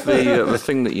think the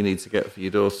thing that you need to get for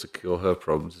your daughter to cure her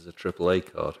problems is a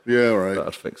AAA card. yeah, right.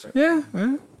 That'd fix it. Yeah.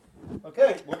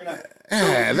 Okay, we're gonna.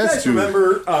 Ah, You that's guys too.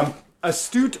 remember,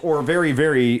 astute or very,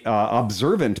 very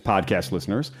observant podcast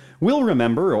listeners will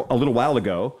remember a little while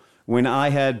ago when I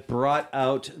had brought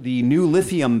out the new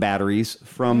lithium batteries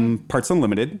from Parts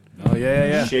Unlimited. Oh,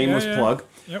 yeah. Shameless plug.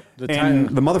 Yep. And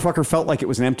the motherfucker felt like it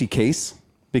was an empty case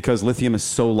because lithium is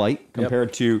so light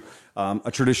compared to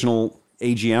a traditional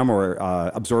AGM or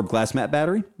absorbed glass mat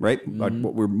battery, right? Like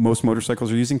what most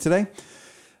motorcycles are using today.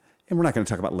 And we're not going to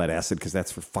talk about lead acid because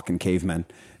that's for fucking cavemen.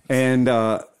 And,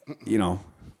 oh,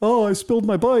 I spilled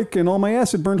my bike and all my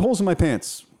acid burned holes in my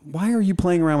pants. Why are you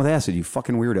playing around with acid, you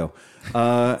fucking weirdo?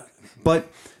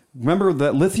 But remember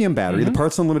the lithium battery, the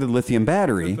Parts Unlimited lithium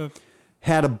battery,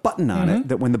 had a button on it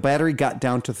that when the battery got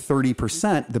down to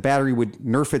 30%, the battery would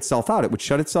nerf itself out. It would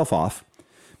shut itself off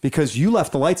because you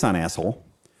left the lights on, asshole.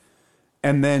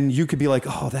 And then you could be like,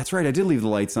 oh, that's right, I did leave the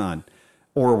lights on.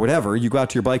 Or whatever. You go out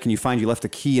to your bike and you find you left a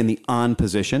key in the on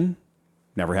position.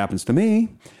 Never happens to me.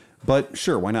 But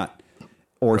sure, why not?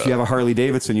 Or if you have a Harley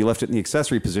Davidson, you left it in the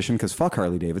accessory position because fuck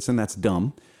Harley Davidson, that's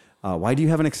dumb. Why do you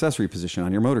have an accessory position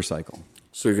on your motorcycle?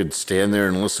 So you could stand there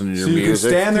and listen to your So you music.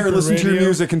 can stand there and listen to your radio.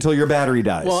 music until your battery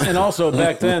dies. Well, and also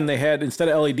back then they had, instead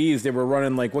of LEDs, they were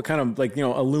running like what kind of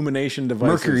illumination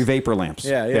devices? Mercury vapor lamps.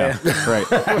 Yeah.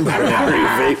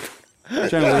 Right.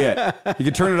 Generally it. You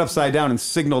could turn it upside down and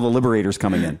signal the liberators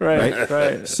coming in.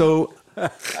 Right. So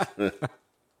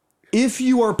if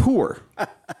you are poor,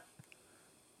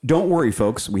 don't worry,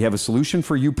 folks. We have a solution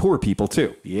for you poor people,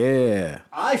 too. Yeah.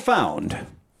 I found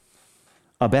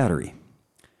a battery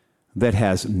that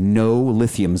has no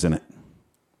lithiums in it.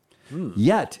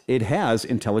 Yet it has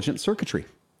intelligent circuitry.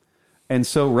 And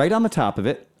so right on the top of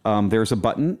it, there's a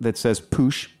button that says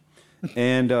push.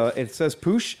 And it says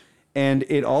push. And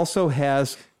it also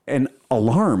has an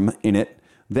alarm in it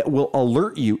that will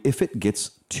alert you if it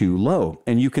gets too low.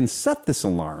 And you can set this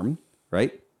alarm,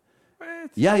 right?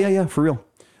 Yeah, for real.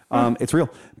 It's real.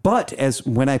 But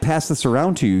when I pass this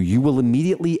around to you, you will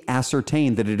immediately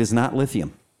ascertain that it is not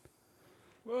lithium.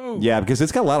 Whoa. Yeah, because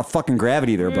it's got a lot of fucking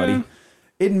gravity there, buddy.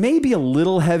 It may be a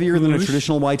little heavier than a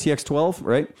traditional YTX-12,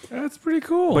 right? That's pretty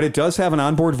cool. But it does have an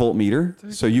onboard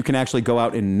voltmeter, so you can actually go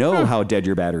out and know how dead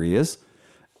your battery is.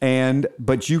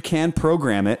 But you can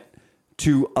program it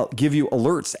to give you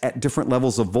alerts at different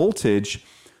levels of voltage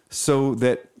so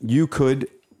that you could,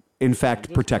 in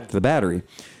fact, protect the battery.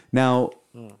 Now,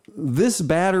 this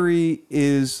battery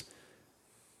is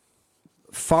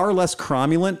far less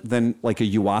cromulent than like a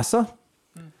Yuasa,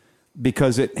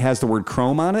 because it has the word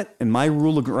chrome on it. And my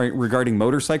rule regarding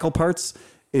motorcycle parts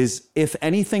is if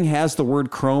anything has the word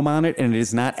chrome on it and it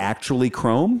is not actually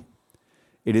chrome,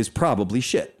 it is probably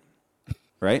shit,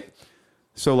 right?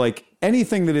 So like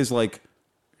anything that is like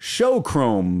show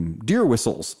chrome deer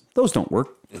whistles, those don't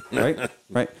work, right?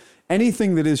 Right.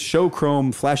 Anything that is show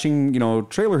chrome flashing,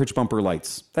 trailer hitch bumper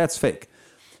lights, that's fake.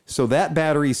 So that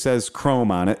battery says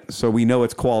chrome on it, so we know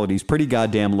its quality is pretty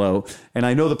goddamn low. And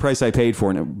I know the price I paid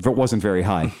for it, and it wasn't very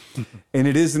high. And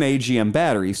it is an AGM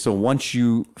battery, so once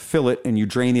you fill it and you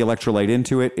drain the electrolyte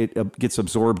into it, it gets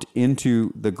absorbed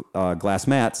into the glass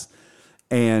mats,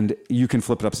 and you can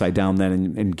flip it upside down then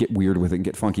and get weird with it and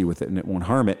get funky with it, and it won't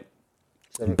harm it.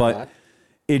 But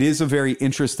it is a very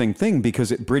interesting thing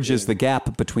because it bridges the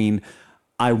gap between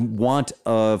I want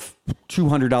a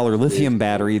 $200 lithium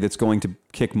battery that's going to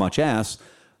kick much ass,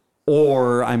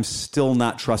 or I'm still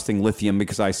not trusting lithium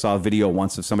because I saw a video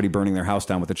once of somebody burning their house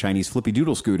down with a Chinese flippy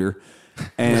doodle scooter.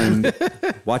 And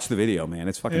watch the video, man.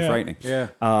 It's fucking frightening. Yeah.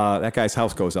 That guy's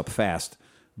house goes up fast.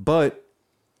 But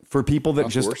for people that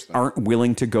just aren't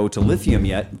willing to go to lithium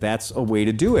yet, that's a way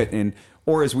to do it.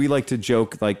 Or as we like to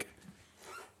joke, like,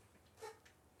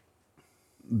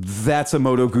 that's a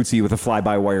Moto Guzzi with a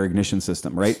fly-by-wire ignition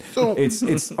system, right? So,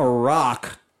 it's a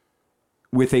rock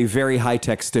with a very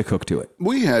high-tech stick hook to it.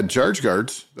 We had charge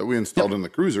guards that we installed in the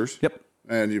cruisers. Yep.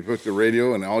 And you put the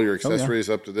radio and all your accessories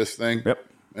up to this thing. Yep.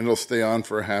 And it'll stay on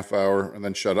for a half hour and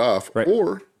then shut off. Right.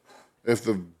 Or if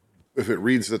it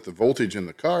reads that the voltage in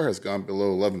the car has gone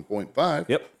below 11.5,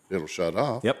 Yep. it'll shut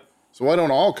off. Yep. So why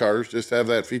don't all cars just have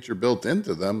that feature built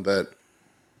into them that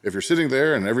if you're sitting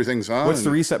there and everything's on. What's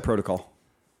the reset protocol?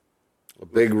 A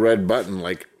big red button,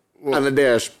 like on the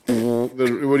dash. What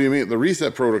do you mean? The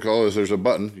reset protocol is there's a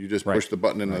button. You just push the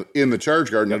button in the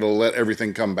charge guard, and it'll let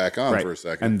everything come back on for a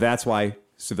second. And that's why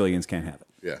civilians can't have it.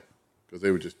 Yeah, because they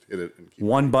would just hit it and keep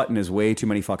One button is way too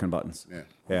many fucking buttons. Yeah.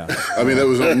 Yeah. I mean, that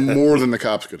was more than the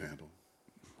cops could handle.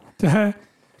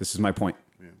 This is my point.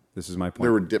 This is my point.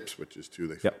 There were dip switches, too.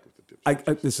 They fucked with the dip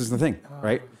switches. This is the thing,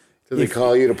 right? Did they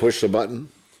call you to push the button?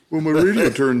 Well, my radio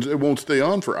turns, it won't stay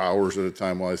on for hours at a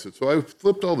time. Well, I said, so I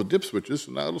flipped all the dip switches,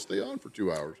 so now it'll stay on for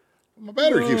 2 hours. My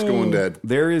battery keeps going dead.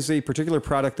 There is a particular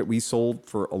product that we sold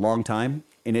for a long time,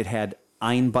 and it had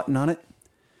ein button on it.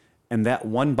 And that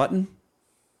one button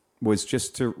was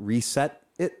just to reset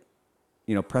it.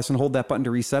 Press and hold that button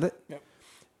to reset it. Yep.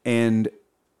 And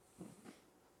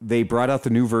they brought out the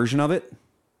new version of it.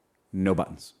 No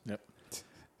buttons. Yep.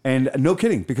 And no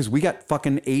kidding, because we got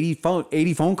fucking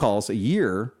 80 phone calls a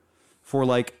year for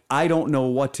like, I don't know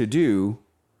what to do.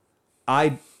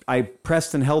 I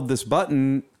pressed and held this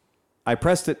button. I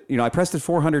pressed it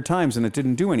 400 times and it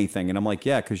didn't do anything. And I'm like,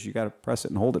 yeah, because you got to press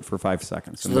it and hold it for 5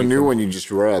 seconds. So the new one you just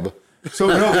rub. So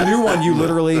no, the new one, you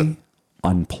literally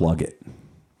unplug it.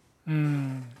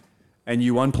 And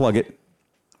you unplug it.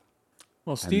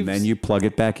 Well, Steve, and then you plug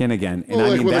it back in again. And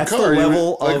Well, I mean, with that's a car, the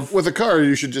level of... with a car,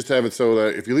 you should just have it so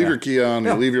that if you leave your key on,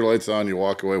 you leave your lights on, you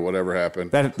walk away, whatever happened.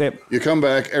 That You come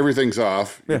back, everything's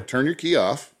off. You Yeah. turn your key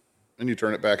off, and you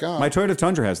turn it back on. My Toyota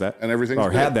Tundra has that. And everything's Or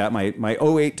good. had that. My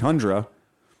 08 Tundra.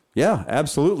 Yeah,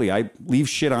 absolutely. I leave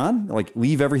shit on, like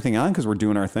leave everything on because we're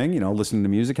doing our thing, listening to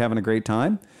music, having a great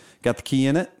time. Got the key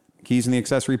in it, keys in the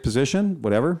accessory position,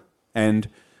 whatever. And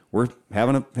we're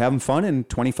having fun, and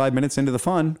 25 minutes into the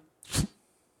fun...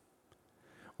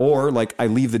 Or like I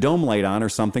leave the dome light on or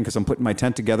something because I'm putting my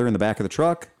tent together in the back of the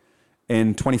truck,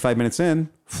 and 25 minutes in,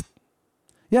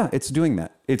 yeah, it's doing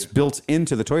that. It's built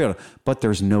into the Toyota, but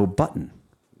there's no button.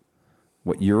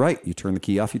 You're right. You turn the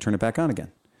key off, you turn it back on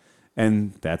again.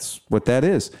 And that's what that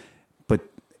is. But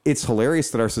it's hilarious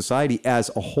that our society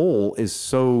as a whole is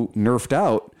so nerfed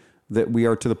out that we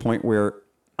are to the point where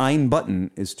ein button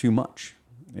is too much.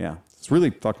 Yeah. It's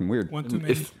really fucking weird. One too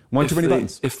many. One too many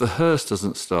buttons. If the hearse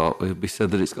doesn't start, it'll be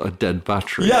said that it's got a dead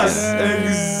battery. Yes,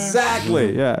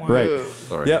 exactly. Yeah, right.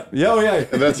 Sorry. Yeah, yeah, oh, yeah.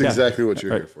 And that's exactly what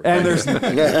you're here for. And there's,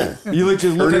 you look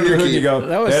just look at your hood and you go,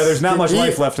 there's not much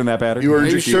life left in that battery. You Are earned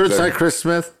you your sure keep it's there. not Chris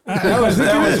Smith? that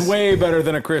was way better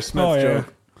than a Chris Smith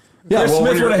joke. Yeah, Chris well,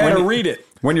 when Smith would you're- have had to when- read it.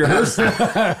 When your hearse,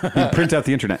 you print out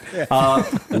the internet.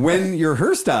 When your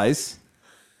hearse dies,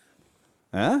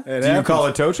 do you happens. call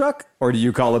a tow truck or do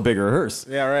you call a bigger hearse?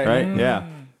 Yeah, right. Right? Yeah.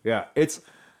 Yeah.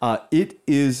 It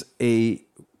is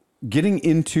getting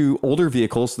into older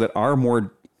vehicles that are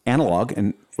more analog,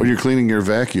 and When you're cleaning your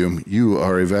vacuum, you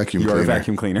are a vacuum you are cleaner. a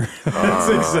vacuum cleaner. That's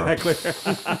exactly.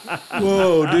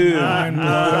 Whoa, dude. Mind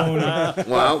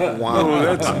blown.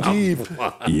 Wow. That's deep.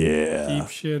 Yeah. Deep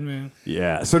shit, man.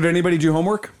 Yeah. So did anybody do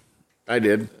homework? I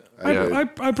did.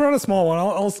 I brought a small one.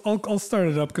 I'll start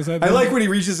it up because I like when he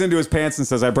reaches into his pants and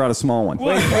says, "I brought a small one."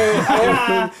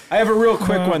 I have a real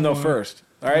quick one though. First,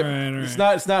 all right.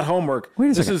 Right. It's not homework. Wait a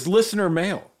This second. is listener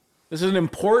mail. This is an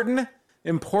important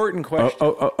question.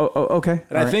 Okay.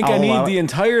 And I think I need the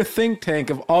entire think tank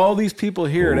of all these people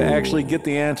here to actually get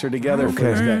the answer together for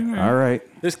this guy. All right.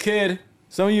 This kid,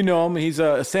 some of you know him. He's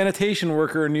a sanitation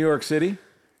worker in New York City.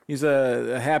 He's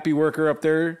a happy worker up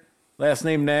there. Last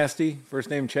name Nasty. First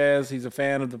name Chaz. He's a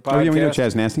fan of the podcast. Oh, yeah, we know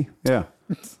Chaz Nasty. Yeah.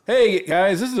 Hey,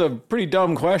 guys, this is a pretty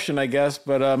dumb question, I guess,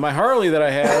 but my Harley that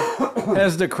I have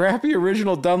has the crappy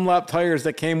original Dunlop tires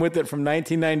that came with it from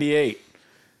 1998.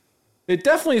 It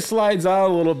definitely slides out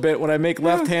a little bit when I make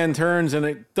left-hand turns, and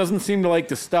it doesn't seem to like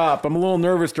to stop. I'm a little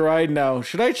nervous to ride now.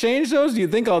 Should I change those? Do you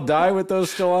think I'll die with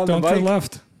those still on Don't the bike? turn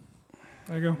left.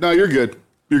 There you go. No, you're good.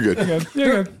 You're good.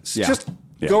 You're good. Just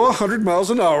go 100 miles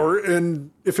an hour,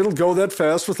 and if it'll go that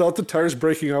fast without the tires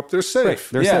breaking up, they're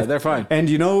safe. They're fine. And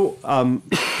you know,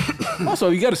 Also,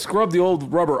 you got to scrub the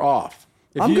old rubber off.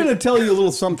 I'm going to tell you a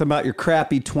little something about your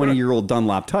crappy 20-year-old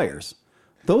Dunlop tires.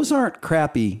 Those aren't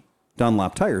crappy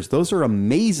Dunlop tires. Those are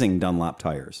amazing Dunlop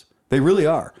tires. They really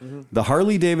are. Mm-hmm. The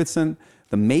Harley-Davidson,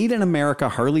 the made in America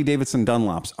Harley-Davidson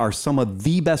Dunlops are some of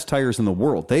the best tires in the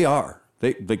world. They are.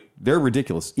 They're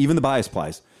ridiculous. Even the bias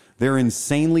plies. They're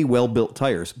insanely well-built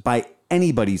tires by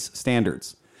anybody's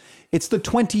standards. It's the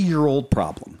 20-year-old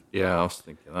problem. Yeah, I was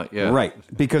thinking that. Yeah. Right.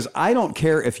 Because I don't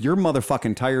care if your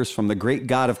motherfucking tires from the great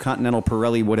god of Continental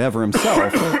Pirelli, whatever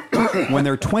himself, when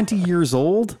they're 20 years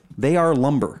old, they are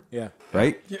lumber. Yeah.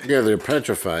 Right? Yeah, they're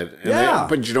petrified. And Yeah.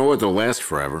 but you know what? They'll last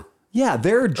forever. Yeah,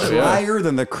 they're drier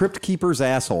than the Crypt Keeper's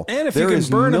asshole. And if There you can is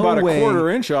burn no about a way- quarter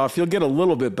inch off, you'll get a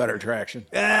little bit better traction.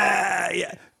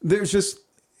 Yeah. There's just,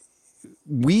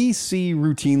 we see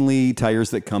routinely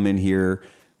tires that come in here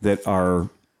that are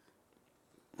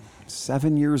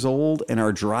 7 years old and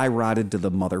are dry rotted to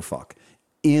the motherfuck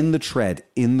in the tread,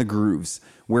 in the grooves,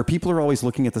 where people are always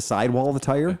looking at the sidewall of the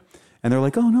tire and they're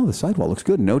like, oh no, the sidewall looks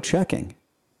good. No checking.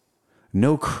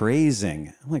 No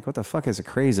crazing. I'm like, what the fuck is a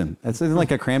crazing? That's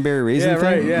like a cranberry raisin thing.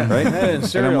 Right, yeah. Right? That is And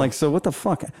cereal. I'm like, so what the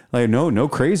fuck? Like, no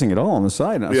crazing at all on the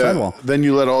sidewall. Then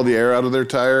you let all the air out of their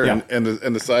tire, Yeah. and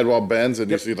the sidewall bends, and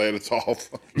you see that it's all.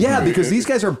 Yeah, because these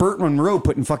guys are Burt Monroe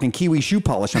putting fucking kiwi shoe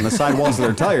polish on the sidewalls of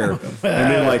their tire. And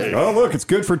they're like, oh, look, it's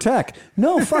good for tech.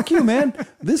 No, fuck you, man.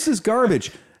 This is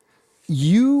garbage.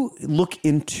 You look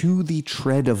into the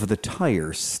tread of the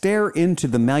tire, stare into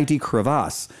the mighty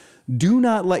crevasse. Do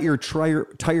not let your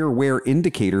tire wear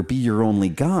indicator be your only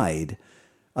guide.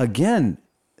 Again,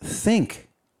 think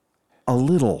a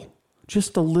little,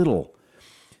 just a little.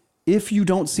 If you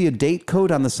don't see a date code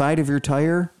on the side of your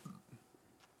tire,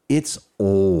 it's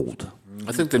old.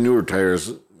 I think the newer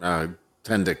tires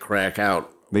tend to crack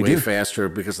out They way do. faster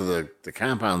because of the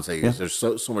compounds they use. Yeah.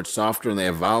 They're so much softer, and they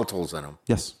have volatiles in them.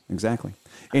 Yes, exactly.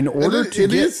 In order to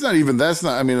get... It's not even. That's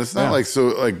not. I mean, it's not Yeah. like so.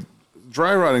 Like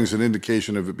dry rotting is an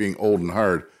indication of it being old and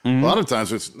hard. Mm-hmm. A lot of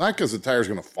times, it's not because the tire's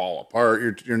going to fall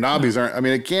apart. Your knobbies aren't. I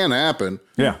mean, it can happen.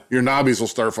 Yeah. Your knobbies will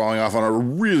start falling off on a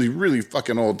really, really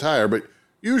fucking old tire, but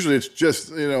usually it's just,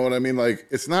 you know what I mean. Like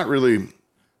it's not really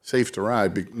safe to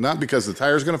ride. Not because the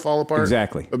tire's going to fall apart.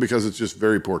 Exactly. But because it's just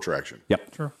very poor traction.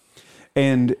 Yep. Sure.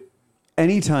 And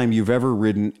anytime you've ever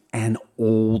ridden an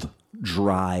old,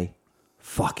 dry,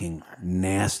 fucking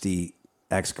nasty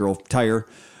ex-girl tire,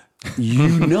 you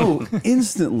know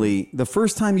instantly the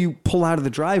first time you pull out of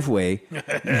the driveway,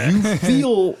 you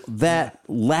feel that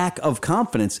lack of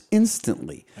confidence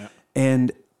instantly. Yeah.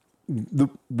 And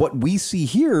what we see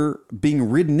here being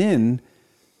ridden in,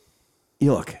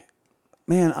 look,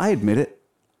 man, I admit it.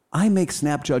 I make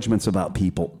snap judgments about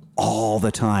people all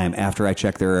the time after I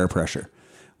check their air pressure.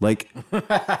 Like,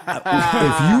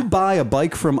 if you buy a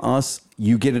bike from us,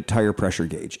 you get a tire pressure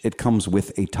gauge. It comes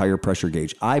with a tire pressure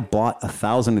gauge. I bought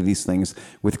 1,000 of these things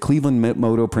with Cleveland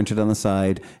Moto printed on the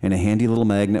side and a handy little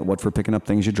magnet, what for picking up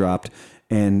things you dropped.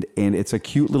 And it's a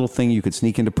cute little thing you could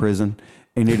sneak into prison.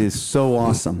 And it is so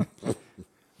awesome.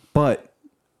 But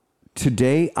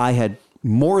today I had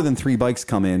more than 3 bikes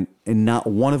come in, and not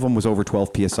one of them was over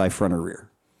 12 PSI front or rear.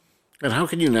 And how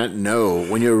can you not know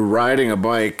when you're riding a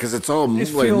bike? Because it's all It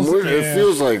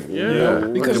feels like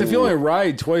Because if you only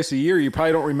ride twice a year, you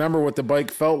probably don't remember what the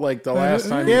bike felt like the last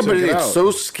time you yeah, took but it it's out.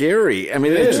 so scary. I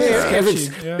mean,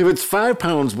 if it's 5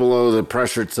 pounds below the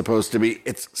pressure it's supposed to be,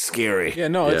 it's scary. Yeah,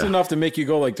 no, it's enough to make you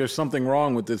go like, there's something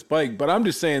wrong with this bike. But I'm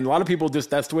just saying, a lot of people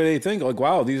that's the way they think. Like,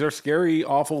 wow, these are scary,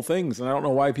 awful things. And I don't know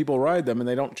why people ride them and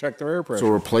they don't check their air pressure.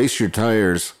 So replace your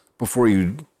tires before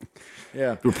you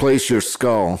Yeah. replace your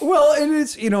skull. Well, and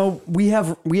it's, we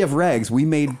have rags. We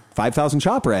made 5,000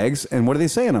 chop rags, and what do they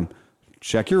say in them?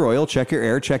 check your oil, check your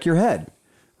air, check your head,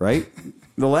 right?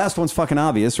 The last one's fucking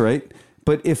obvious, right?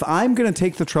 But if I'm going to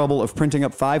take the trouble of printing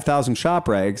up 5,000 shop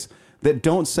rags that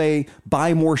don't say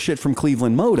buy more shit from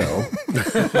Cleveland Moto,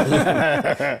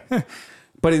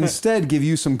 but instead give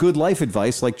you some good life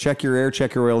advice like check your air,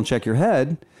 check your oil, and check your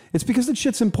head, it's because that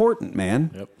shit's important,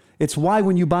 man. Yep. It's why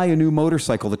when you buy a new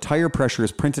motorcycle, the tire pressure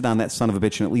is printed on that son of a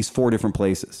bitch in at least 4 different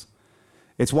places.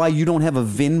 It's why you don't have a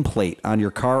VIN plate on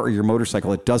your car or your motorcycle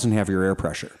that doesn't have your air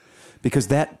pressure, because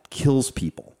that kills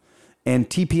people. And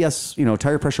TPS,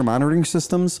 tire pressure monitoring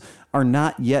systems are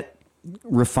not yet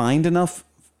refined enough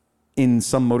in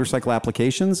some motorcycle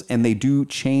applications, and they do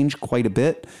change quite a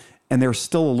bit, and they're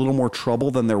still a little more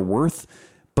trouble than they're worth.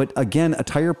 But again, a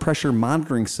tire pressure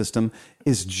monitoring system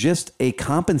is just a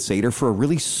compensator for a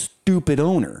really stupid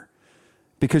owner,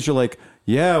 because you're like,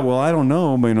 yeah, well, I don't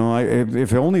know,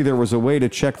 if only there was a way to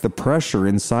check the pressure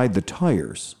inside the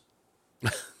tires.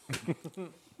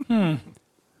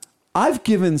 I've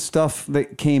given stuff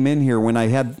that came in here when I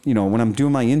had, when I'm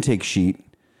doing my intake sheet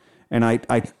and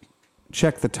I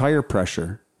check the tire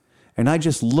pressure and I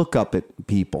just look up at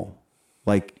people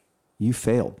like, you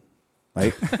failed,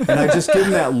 right? And I just give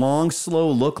them that long,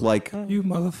 slow look like, you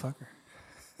motherfucker.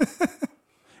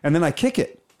 And then I kick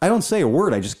it. I don't say a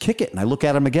word. I just kick it and I look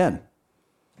at them again.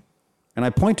 And I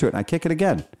point to it and I kick it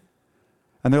again.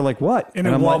 And they're like, what? And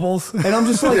it wobbles. And I'm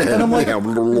just like, I'm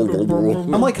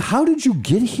like, how did you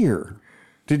get here?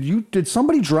 Did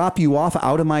somebody drop you off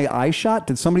out of my eye shot?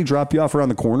 Did somebody drop you off around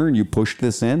the corner and you pushed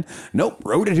this in? Nope.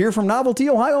 Rode it here from Novelty,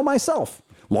 Ohio myself.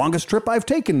 Longest trip I've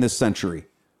taken this century.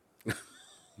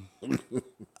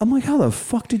 I'm like, how the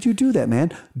fuck did you do that,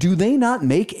 man? Do they not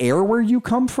make air where you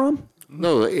come from?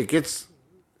 No, it gets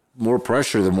more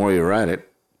pressure the more you ride it.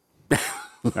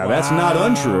 Now, that's not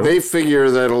untrue. They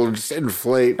figure that it'll just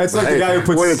inflate. That's like the guy who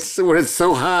puts... When it's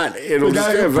so hot, it'll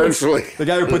just eventually... The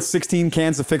guy who puts 16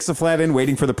 cans of Fix-A-Flat in,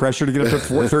 waiting for the pressure to get up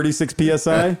to 36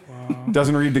 PSI,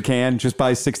 doesn't read the can, just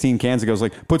buys 16 cans and goes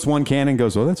like, puts one can in and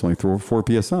goes, oh, that's only 4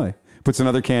 PSI. Puts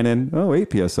another can in, oh,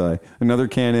 8 PSI. Another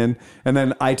can in, and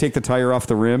then I take the tire off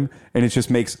the rim, and it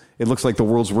just makes... It looks like the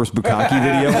world's worst Bukkake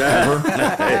video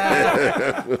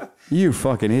ever. You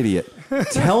fucking idiot.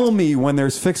 Tell me when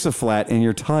there's Fix-A-Flat in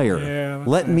your tire. Yeah,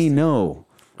 let me know.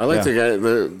 I like the guy.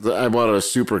 I bought a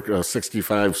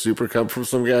 65 Super Cup from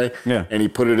some guy, and he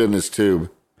put it in his tube.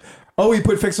 Oh, he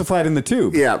put Fix-A-Flat in the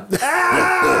tube. Yeah.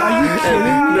 Are you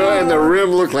kidding? No, and the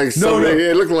rim looked like something.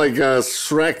 It looked like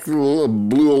Shrek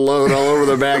blew a load all over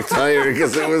the back tire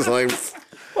because it was like.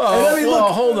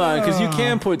 Well, hold on, because you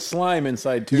can put slime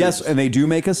inside tubes. Yes, and they do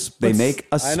make a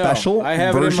special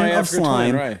version of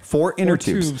slime for inner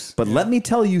tubes. But let me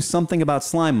tell you something about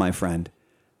slime, my friend.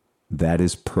 That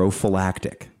is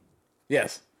prophylactic.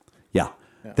 Yes. Yeah.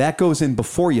 That goes in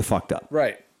before you fucked up.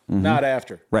 Right. Mm-hmm. Not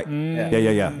after. Right.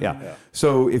 Yeah.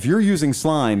 So if you're using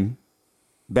slime,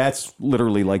 that's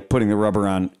literally like putting the rubber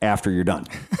on after you're done.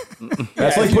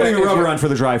 That's like putting the rubber on for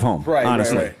the drive home. Right.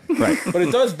 Honestly. Right. But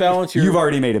it does balance your... You've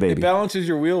already made a baby. It balances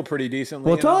your wheel pretty decently.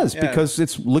 Well, it does because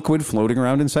it's liquid floating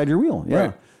around inside your wheel. Yeah.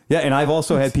 Right. Yeah. And I've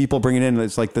also had people bring it in.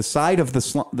 It's like the side of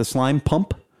the slime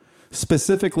pump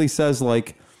specifically says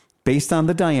like based on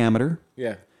the diameter.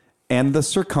 Yeah. And the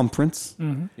circumference,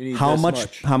 how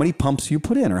many pumps you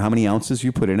put in or how many ounces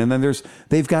you put in. And then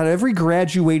they've got every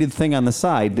graduated thing on the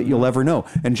side that you'll ever know.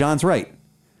 And John's right.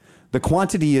 The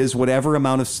quantity is whatever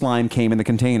amount of slime came in the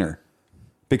container.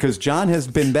 Because John has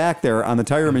been back there on the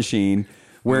tire machine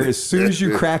where as soon as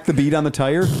you crack the bead on the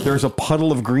tire, there's a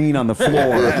puddle of green on the floor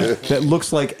that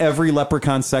looks like every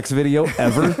Leprechaun sex video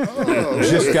ever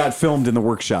just got filmed in the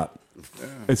workshop.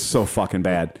 It's so fucking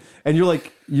bad. And you're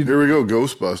like... Here we go,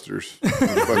 Ghostbusters.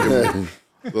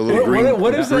 The little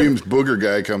Dreams booger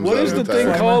guy comes out. What is the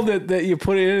thing called that you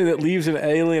put it in that leaves an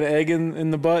alien egg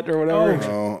in the butt or whatever?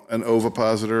 Oh, an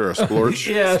ovipositor or a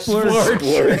splorch? Yeah,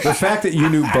 splorch. The fact that you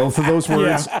knew both of those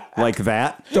words like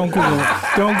that. Don't Google it.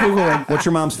 Don't Google it. What's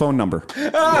your mom's phone number?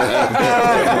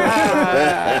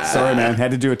 Sorry, man. Had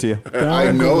to do it to you.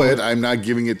 I know it. I'm not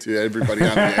giving it to everybody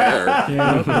on the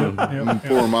air.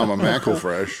 Poor Mama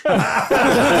Macklefresh.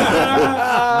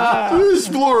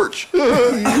 Splorch.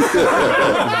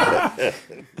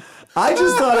 I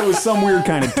just thought it was some weird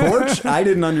kind of torch. I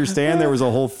didn't understand there was a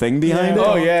whole thing behind it.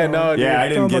 Oh yeah, no, yeah, I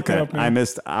didn't get that. I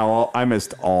missed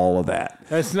all of that.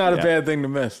 That's not a bad thing to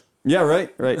miss. Yeah,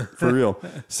 right, for real.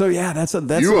 So yeah, that's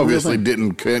you obviously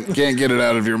can't get it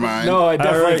out of your mind. No, I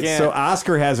definitely can't. So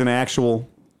Oscar has an actual.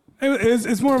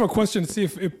 It's more of a question to see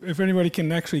if anybody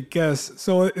can actually guess.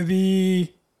 So in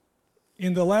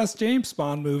the last James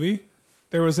Bond movie,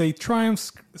 there was a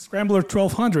Triumph Scrambler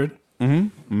 1200.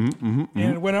 And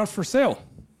it went out for sale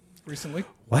recently.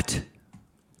 What?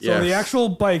 So the actual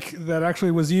bike that actually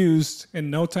was used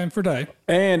in No Time for Die.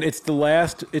 And it's the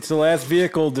last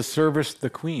vehicle to service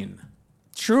the Queen.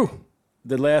 True.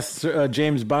 The last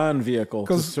James Bond vehicle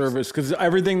to 'Cause- service, because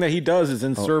everything that he does is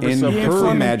in service In of Ian Her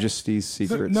Fleming- Majesty's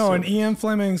Secret No, and Service. Ian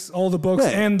Fleming's all the books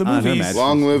Right. and the On Her movies Majesty.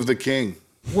 Long live the king.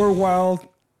 were while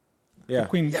Yeah.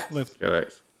 Queen lived.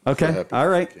 Correct. Okay. All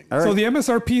right. All right. So the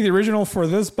MSRP, the original for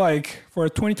this bike, for a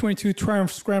 2022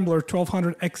 Triumph Scrambler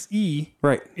 1200 XE,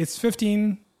 right. it's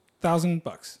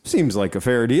 $15,000. Seems like a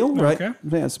fair deal, right? Okay.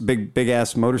 Yeah, it's a big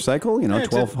ass motorcycle. You know, Yeah,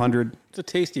 it's a- 1,200. It's a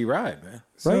tasty ride, man.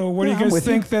 So Right. what do Yeah, you I'm guys with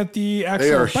think you. that the are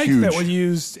actual bike that huge. was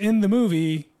used in the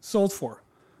movie sold for?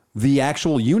 The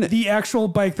actual unit The actual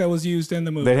bike that was used in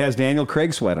the movie. that has Daniel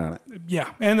Craig sweat on it. Yeah,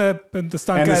 and the stunt And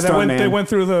guy the that stunt went, man. they went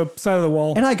through the side of the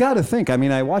wall. And I got to think. I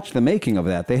mean, I watched the making of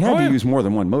that. They had Oh, to yeah. use more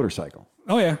than one motorcycle.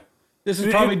 Oh yeah, This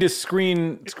is probably just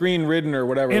screen ridden or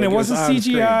whatever. and like it wasn't on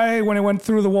screen. CGI when it went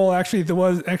through the wall. Actually, there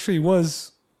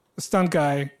was a stunt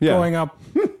guy Yeah. going up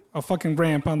a fucking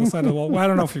ramp on the side of the wall. Well, I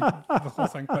don't know if you the whole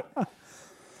thing, but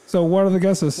so what are the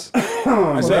guesses?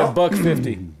 I say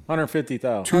 $150,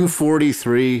 150,000.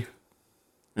 243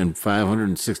 and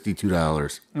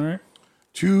 $562. All right,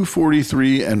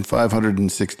 $243 and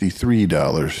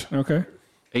 $563. okay,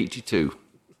 82.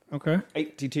 okay.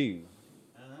 82.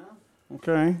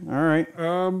 Okay. All right. I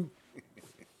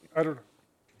don't know.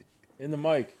 In the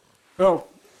mic. Oh,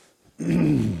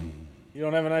 You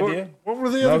don't have an idea? what were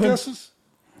the other Nothing? guesses?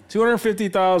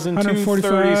 250,000,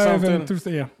 145 230 something. and through,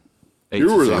 yeah. You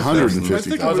were 86,000. I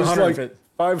think 150,000. it I was was like 150.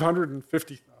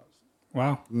 550,000.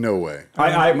 Wow. No way.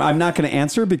 I'm not going to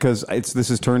answer because this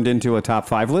has turned into a top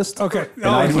 5 list. Okay. And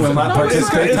I will not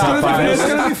participate. It's Top 5 it's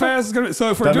list. gonna be fast. It's gonna, so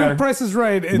if we're Doesn't doing matter. prices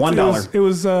right, $1. it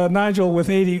was Nigel with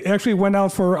 80. It actually went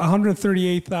out for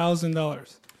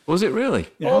 $138,000. Was it really?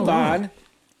 Hold on.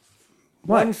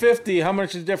 150, how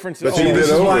much is the difference? But Oh, you bid This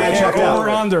is over. why I checked out. Over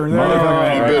under. There you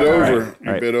go. You bid over.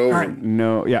 You right. bid over.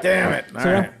 No. Yeah. damn it. All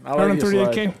So, right. I'll let you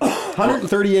slide. 138K.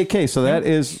 138K. So that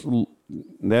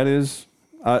is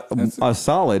a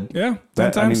solid. Yeah. 10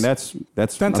 That, I mean, times.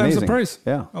 that's 10 times the amazing. price.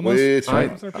 Yeah. Almost. Wait, I,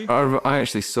 MSRP. I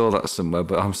actually saw that somewhere,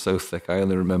 but I'm so thick. I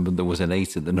only remembered there was an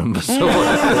 8 in the number. So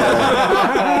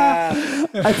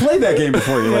I played that game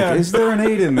before. You're Yeah. like, is there an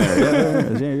 8 in there? Yeah,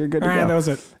 there is. Yeah, you're good to All right, go. that was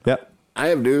it. Yep. I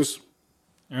have news.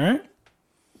 All right.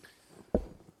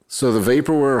 So the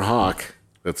Vaporware Hawk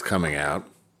that's coming out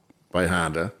by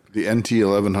Honda The NT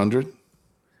 1100.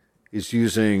 is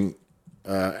using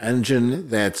engine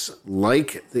that's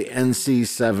like the NC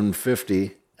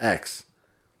 750X,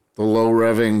 the low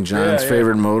revving John's Yeah, yeah.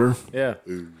 favorite motor. Yeah.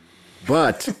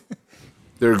 But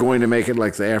they're going to make it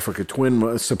like the Africa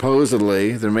Twin.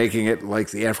 Supposedly, they're making it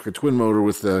like the Africa Twin motor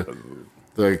with the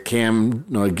cam,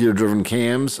 gear driven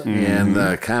cams and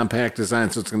the compact design.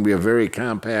 So it's going to be a very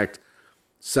compact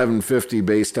 750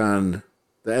 based on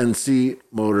the NC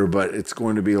motor, but it's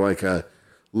going to be like a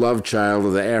love child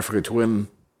of the Africa Twin.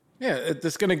 Yeah,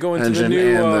 it's going to go into the Engine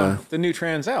new and the new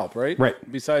Transalp, right? Right.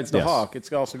 Besides the Yes. Hawk,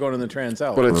 it's also going in the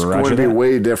Transalp. But it's Roger going to be that.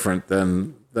 way different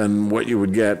than what you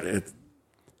would get at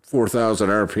 4,000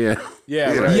 RPM.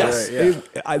 yeah, right, Yes. right,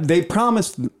 yeah. They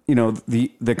promised,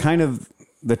 the kind of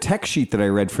the tech sheet that I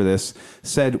read for this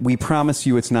said, we promise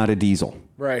you it's not a diesel.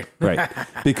 Right. Right.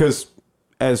 Because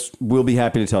as we'll be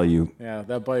happy to tell you, Yeah,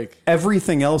 that bike.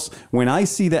 everything else, when I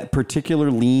see that particular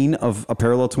lean of a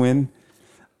parallel twin,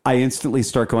 I instantly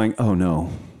start going, oh no,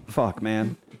 fuck,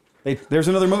 man. There's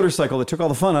another motorcycle that took all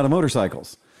the fun out of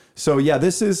motorcycles. So yeah,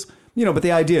 this is, but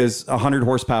the idea is 100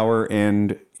 horsepower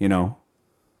and,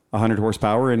 100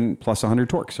 horsepower and plus 100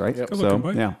 torques, right? Yep. Good So looking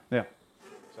bike. yeah.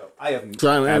 So I have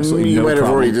So absolutely you no might have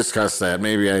problem. already discussed that.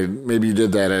 Maybe you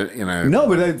did that at, No,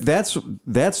 but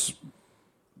that's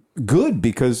good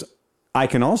because I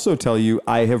can also tell you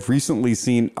I have recently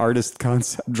seen artist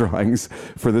concept drawings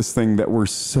for this thing that were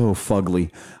so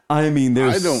fugly. I mean, they're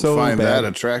I don't so find that that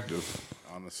attractive,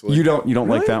 honestly. You don't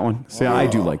like that one? See, I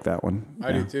do like that one.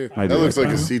 I do too. I do That looks like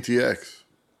a one. CTX.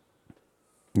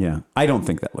 Yeah, I don't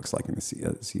think that looks like a C.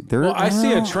 Well, I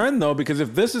see a trend though, because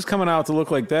if this is coming out to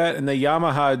look like that, and the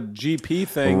Yamaha GP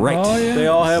thing, Right. Oh, yeah. they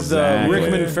all have Exactly. the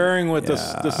Rickman fairing with the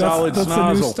solid That's the new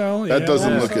nozzle. style. That yeah.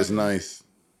 doesn't Yeah. look as nice.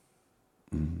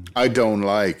 I don't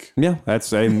like. Yeah,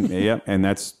 that's yeah, and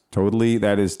that is totally.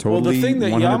 Well, the thing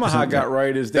that 100% Yamaha got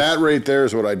right is That right there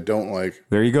is what I don't like.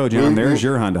 There you go, John. Move- There's move-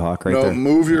 your Honda Hawk right No, there.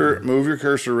 move your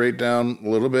cursor right down a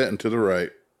little bit and to the right.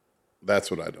 That's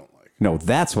what I don't like. No,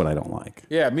 that's what I don't like.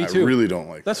 Yeah, me I too. really don't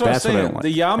like. That's what That's I'm what I saying. don't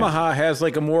The Yamaha has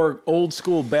like a more old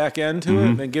school back end to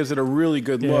it, and gives it a really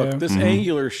good look. Yeah. This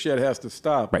angular shit has to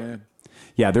stop, Right. man.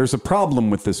 Yeah, there's a problem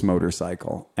with this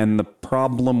motorcycle, and the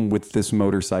problem with this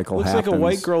motorcycle Looks happens. like a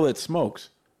white girl that smokes.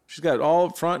 She's got all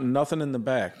up front and nothing in the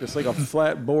back. Just like a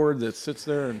flat board that sits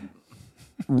there. And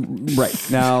Right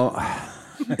now,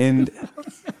 and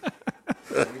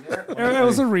It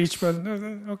was a reach, but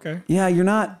okay. yeah, you're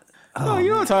not. oh, you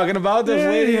know what I'm talking about? Those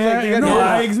ladies like, yeah,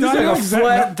 no, it's like a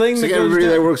flat thing It's that like goes everybody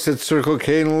down. that works at Circle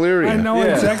K in Elyria. I know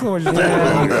Yeah. exactly what you're talking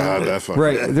Oh about. God, that fucking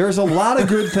Right, there's a lot of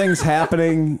good things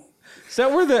happening. Is that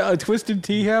where the Twisted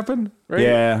Tea happened? Right?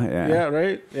 Yeah.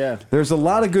 right? Yeah. There's a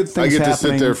lot of good I things get to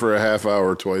happening. sit there for a half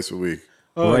hour twice a week.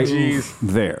 Oh, right jeez.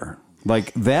 there,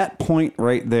 like that point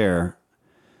right there.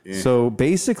 So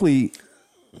basically,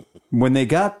 when they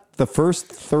got the first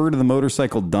third of the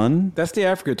motorcycle done, That's the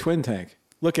Africa Twin Tank.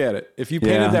 Look at it. If you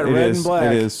painted that it red is, and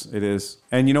black. It is.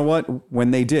 And you know what?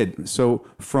 When they did, so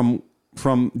from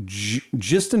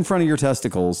just in front of your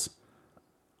testicles,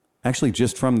 actually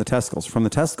just from the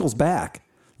testicles back,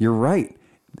 you're right.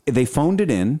 They phoned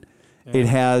it in. Yeah.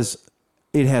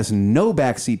 It has no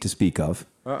back seat to speak of.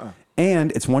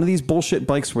 And it's one of these bullshit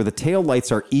bikes where the tail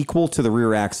lights are equal to the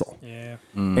rear axle. Yeah.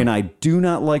 And I do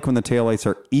not like when the taillights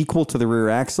are equal to the rear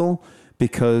axle,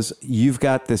 because you've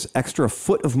got this extra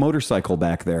foot of motorcycle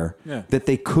back there that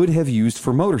they could have used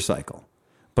for motorcycle.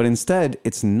 But instead,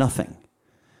 it's nothing.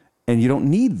 And you don't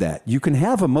need that. You can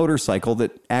have a motorcycle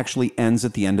that actually ends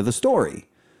at the end of the story.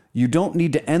 You don't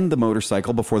need to end the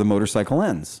motorcycle before the motorcycle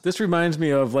ends. This reminds me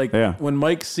of when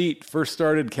Mike Seat first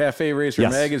started Cafe Racer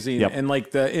magazine, and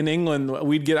like in England,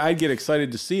 I'd get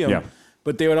excited to see them,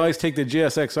 but they would always take the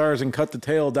GSXRs and cut the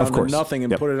tail down to nothing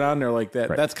and put it on there like that.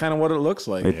 Right. That's kind of what it looks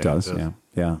like. It does.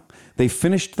 Yeah. They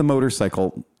finished the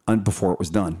motorcycle before it was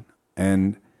done,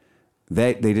 and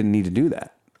they didn't need to do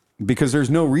that because there's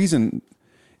no reason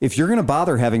if you're going to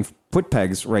bother having foot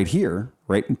pegs right here,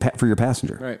 right, for your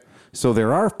passenger. Right. So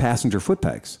there are passenger foot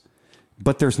pegs,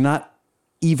 but there's not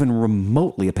even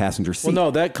remotely a passenger seat. Well,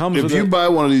 no, that comes If with you buy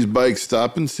one of these bikes,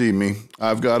 stop and see me.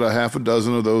 I've got a half a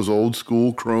dozen of those old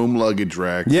school chrome luggage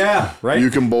racks. Yeah, right. You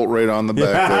can bolt right on the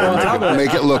back there.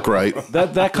 Make it look right.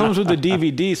 That comes with the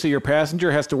DVD, so your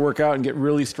passenger has to work out and get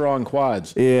really strong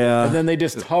quads. Yeah. And then they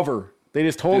just hover. They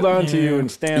just hold on to you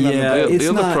and stand on the Yeah. back. The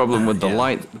other problem with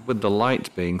the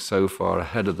light being so far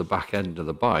ahead of the back end of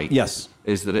the bike,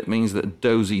 is that it means that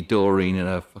Dozy Doreen in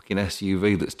a fucking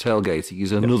SUV that's tailgating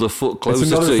is another foot closer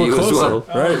to you as well.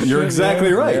 Right, you're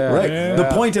exactly right. Yeah. Right, Yeah. the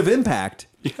point of impact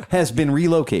has been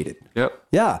relocated. Yep.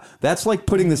 Yeah, that's like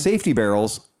putting the safety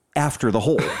barrels after the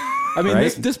hole. I mean,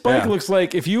 right? this bike looks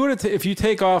like if you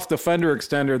take off the fender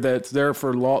extender that's there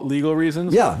for legal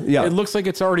reasons, it looks like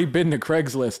it's already been to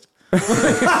Craigslist.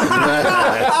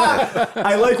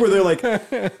 I like where they're like,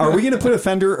 are we going to put a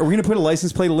fender? Are we going to put a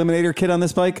license plate eliminator kit on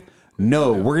this bike?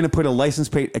 No, we're going to put a license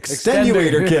plate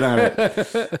extenuator kit on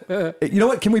it. You know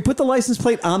what? Can we put the license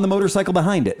plate on the motorcycle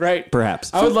behind it? Right.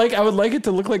 Perhaps. I would like it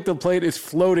to look like the plate is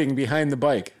floating behind the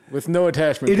bike with no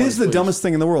attachment. It is the please. dumbest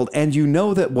thing in the world, and you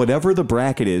know that whatever the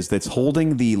bracket is that's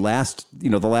holding the last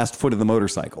foot of the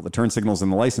motorcycle, the turn signals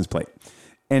and the license plate,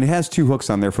 and it has two hooks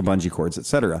on there for bungee cords,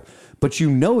 etc. But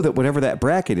you know that whatever that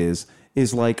bracket is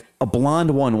like a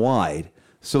blonde one wide,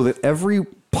 so that every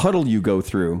puddle you go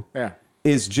through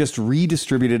is just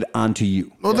redistributed onto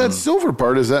you. Well, that silver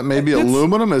part, is that maybe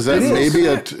aluminum? Is that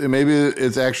maybe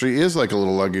it actually is like a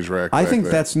little luggage rack? I think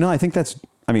that's,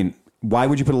 I mean, why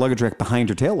would you put a luggage rack behind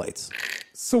your taillights?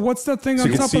 So what's that thing So on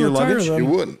you can top of see the your tire luggage? then? You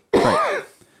wouldn't. Right.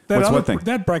 That What's other, what thing?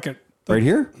 That bracket. Right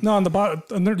here? No, on the bottom,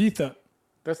 underneath that.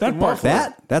 That's that the part.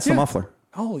 muffler. That's the muffler.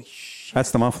 Holy shit. That's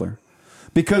the muffler.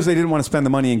 Because they didn't want to spend the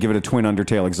money and give it a twin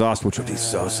undertail exhaust, which would be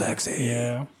so sexy.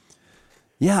 Yeah.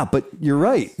 Yeah, but you're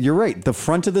right. You're right. The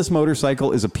front of this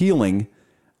motorcycle is appealing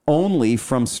only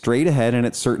from straight ahead and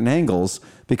at certain angles,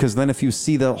 because then if you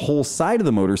see the whole side of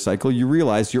the motorcycle, you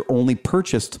realize you only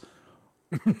purchased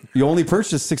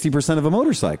 60% of a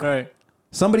motorcycle. Right.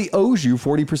 Somebody owes you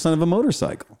 40% of a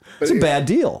motorcycle. It's a bad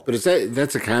deal. But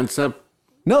that's a concept?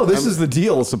 No, this is the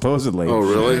deal, supposedly. Oh,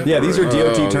 really? Yeah, these are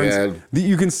DOT Oh, turns. yeah.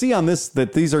 You can see on this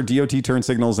that these are DOT turn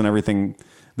signals and everything.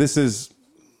 This is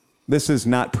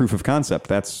not proof of concept.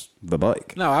 That's the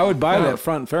bike. No, I would buy that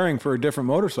front fairing for a different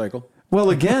motorcycle.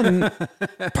 Well, again,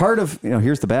 part of,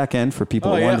 here's the back end for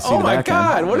people that want to see the back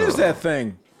God, end. what is that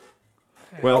thing?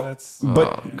 Well,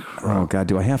 oh God,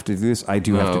 do I have to do this? I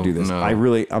do have to do this. No.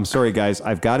 I'm sorry, guys.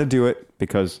 I've got to do it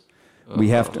because we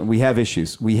have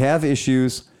issues. We have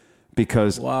issues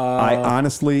because I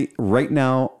honestly, right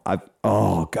now,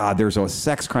 there's a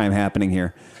sex crime happening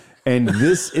here. And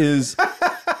this is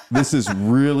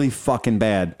really fucking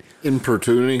bad.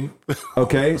 Importuning.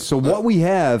 Okay, so what we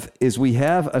have is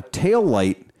a tail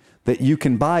light that you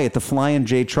can buy at the Flying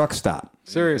J truck stop.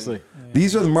 Seriously.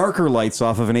 These are the marker lights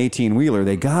off of an 18-wheeler.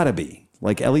 They gotta be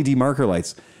like LED marker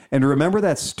lights. And remember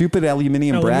that stupid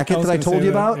aluminum bracket that I told you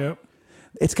about? Yep.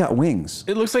 It's got wings.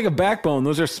 It looks like a backbone.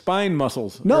 Those are spine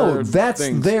muscles. No, that's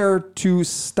there to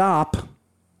stop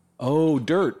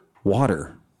dirt.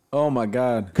 Water. Oh my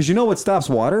God. Because you know what stops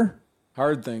water?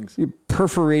 Hard things.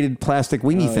 Perforated plastic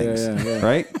wingy things, yeah.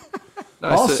 right?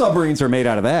 All submarines are made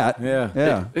out of that.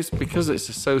 Yeah. It's because it's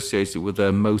associated with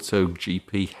their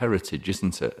MotoGP heritage,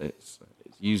 isn't it? It's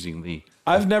using the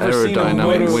I've never seen a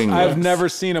aerodynamic I've never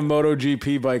seen a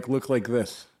MotoGP bike look like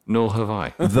this. Nor have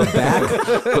I. The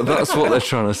back, But that's what they're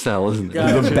trying to sell, isn't it?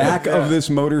 Gotcha. the back of this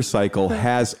motorcycle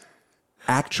has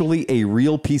actually a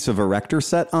real piece of erector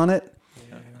set on it.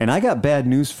 And I got bad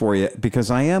news for you because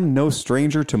I am no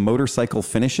stranger to motorcycle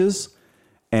finishes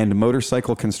and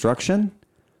motorcycle construction.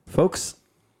 Folks,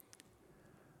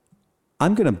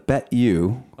 I'm going to bet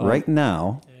you right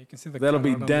now. Yeah, you can see the That'll be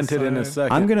cutout on the dented in a side.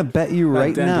 second. I'm going to bet you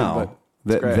right dented, now but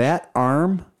that scratched. that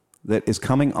arm that is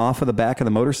coming off of the back of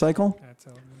the motorcycle That's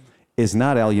aluminum. is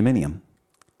not aluminium.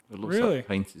 It looks Really? like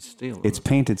painted steel. It's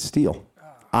painted steel.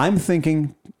 I'm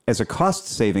thinking as a cost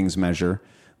savings measure,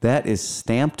 that is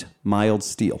stamped mild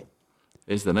steel.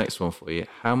 Here's the next one for you.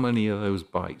 How many of those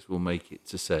bikes will make it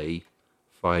to, say,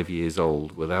 5 years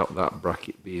old without that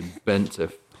bracket being bent to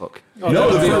fuck?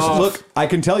 No, the first look, I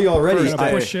can tell you already. First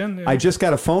push in, yeah. I just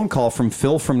got a phone call from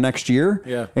Phil from next year,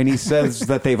 Yeah. and he says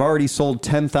that they've already sold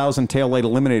 10,000 taillight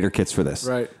eliminator kits for this.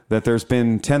 Right. That there's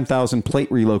been 10,000 plate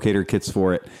relocator kits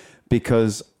for it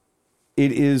because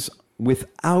it is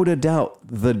without a doubt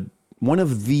one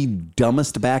of the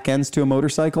dumbest back ends to a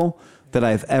motorcycle that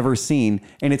I've ever seen,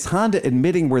 and it's Honda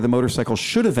admitting where the motorcycle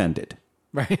should have ended.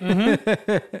 Right.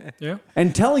 Yeah.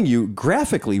 And telling you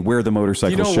graphically where the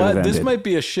motorcycle You know should have what? ended. This might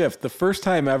be a shift. The first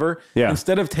time ever, Yeah.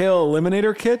 instead of tail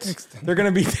eliminator kits, they're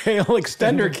going to be tail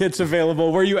extender kits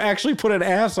available where you actually put an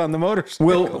ass on the motorcycle.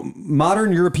 Well,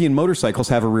 modern European motorcycles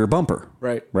have a rear bumper.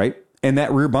 Right. Right? And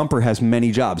that rear bumper has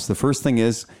many jobs. The first thing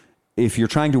is, if you're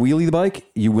trying to wheelie the bike,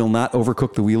 you will not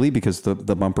overcook the wheelie because the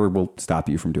bumper will stop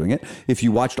you from doing it. If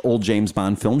you watched old James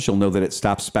Bond films, you'll know that it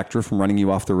stops Spectre from running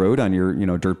you off the road on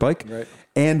your dirt bike.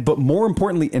 Right. But more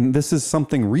importantly, and this is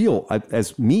something real,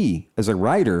 as a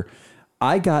rider,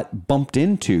 I got bumped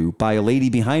into by a lady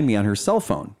behind me on her cell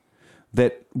phone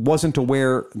that wasn't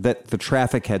aware that the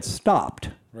traffic had stopped.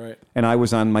 Right. And I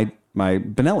was on my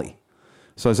Benelli.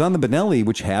 So I was on the Benelli,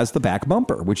 which has the back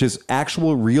bumper, which is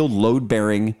actual real load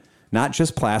bearing, not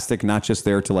just plastic, not just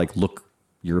there to like look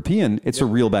European. It's a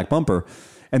real back bumper.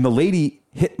 And the lady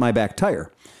hit my back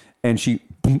tire and she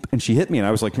hit me and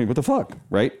I was like, what the fuck?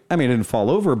 Right. I mean, I didn't fall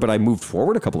over, but I moved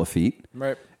forward a couple of feet.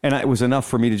 Right. And it was enough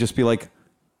for me to just be like,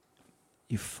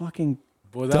 you fucking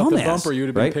Without the dumbass, bumper, you'd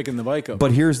have been right? picking the bike up.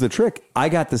 But here's the trick. I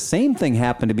got the same thing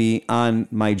happen to me on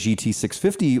my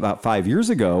GT650 about 5 years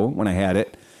ago when I had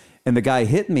it. And the guy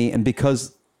hit me. And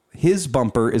because his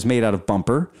bumper is made out of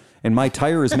bumper and my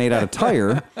tire is made out of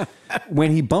tire,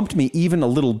 when he bumped me even a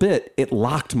little bit, it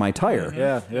locked my tire.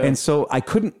 Yeah. And so I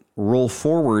couldn't roll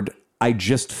forward. I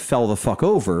just fell the fuck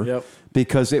over. Yep.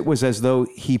 Because it was as though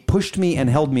he pushed me and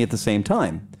held me at the same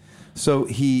time. So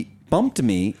he bumped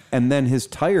me, and then his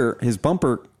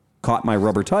bumper caught my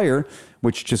rubber tire,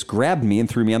 which just grabbed me and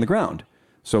threw me on the ground.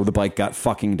 So the bike got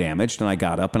fucking damaged, and I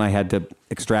got up, and I had to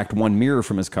extract one mirror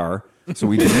from his car so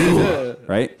we didn't move it,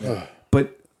 right?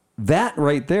 But that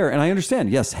right there, and I understand,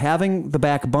 yes, having the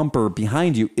back bumper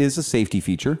behind you is a safety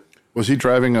feature. Was he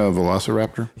driving a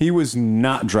Velociraptor? He was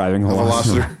not driving a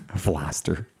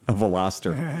Veloster? A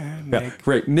Veloster. Yeah,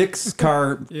 right. Nick's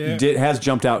car has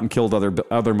jumped out and killed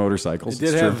other motorcycles.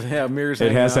 It did have mirrors.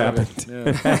 It has hanging out of happened. it. Yeah.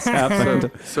 It has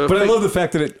happened. So but if I they- love the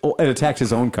fact that it attacked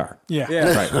his own car. Yeah.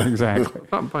 Yeah. Right. Exactly.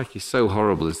 That bike is so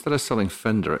horrible. Instead of selling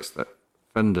Fender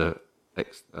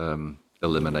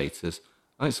eliminators,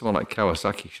 I think someone like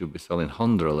Kawasaki should be selling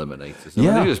Honda eliminators. I mean,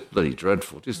 Yeah. they're just bloody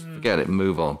dreadful. Just forget it,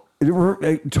 move on.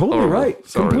 Totally Horrible. right.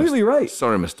 Sorry, Completely Mr. right.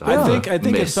 Sorry, Mr. I Honda. think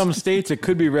in Miss. some states it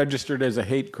could be registered as a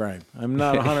hate crime. I'm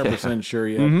not 100% sure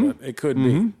yet, but it could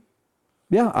Mm-hmm. be.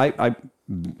 Yeah, I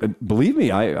believe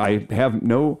me, I have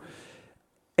no.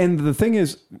 And the thing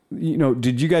is,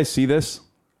 did you guys see this?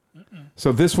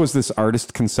 So this was this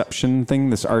artist conception thing,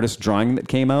 this artist drawing that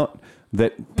came out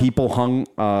that people hung.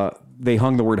 They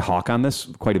hung the word hawk on this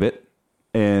quite a bit,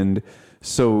 and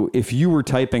so if you were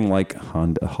typing like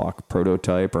Honda Hawk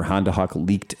prototype or Honda Hawk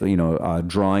leaked,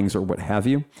 drawings or what have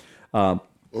you. Oh,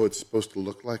 it's supposed to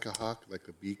look like a hawk, like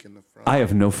a beak in the front. I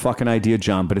have no fucking idea,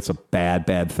 John, but it's a bad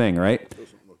thing, right? Doesn't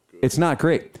look good. It's not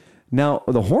great. Now,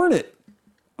 the Hornet,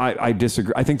 I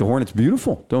disagree. I think the Hornet's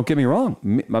beautiful. Don't get me wrong.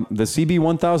 The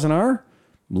CB1000R,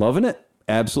 loving it.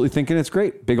 absolutely thinking it's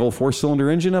great. Big old 4-cylinder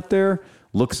engine up there.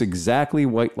 Looks exactly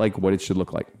like what it should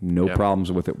look like. No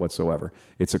problems with it whatsoever.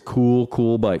 It's a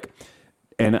cool bike.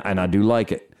 And I do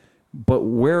like it. But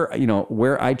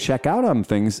where I check out on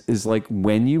things is like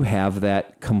when you have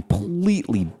that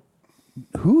completely,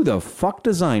 who the fuck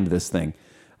designed this thing?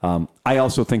 I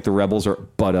also think the Rebels are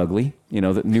butt ugly.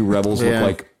 The new Rebels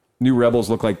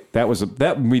look like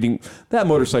that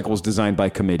motorcycle was designed by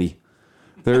committee.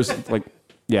 There's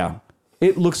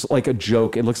it looks like a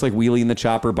joke. It looks like Wheelie and the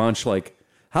Chopper Bunch. Like,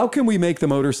 how can we make the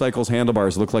motorcycle's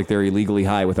handlebars look like they're illegally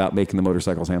high without making the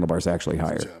motorcycle's handlebars actually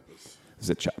higher?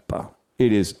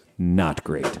 It is not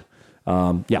great.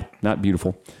 Not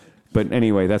beautiful. But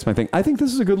anyway, that's my thing. I think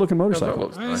this is a good looking motorcycle.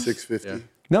 Nice. 650. Yeah.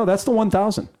 No, that's the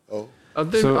 1000. Oh. Are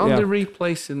they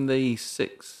replacing the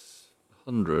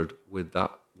 600 with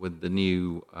the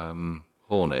new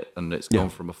Hornet, and it's gone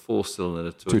from a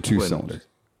 4-cylinder to a 2-cylinder,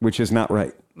 which is not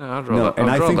right. No, I'd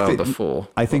rather have the 4.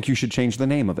 I think you should change the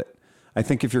name of it. I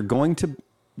think if you're going to,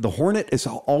 the Hornet has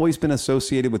always been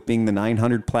associated with being the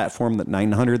 900 platform, the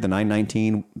 900, the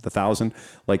 919, the 1000.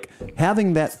 Like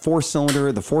having that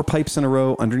 4-cylinder, the 4 pipes in a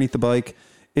row underneath the bike.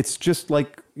 It's just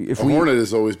like Hornet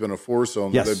has always been a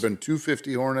 4-cylinder. Yes. There've been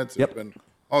 250 Hornets. There've been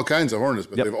all kinds of Hornets,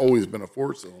 but they've always been a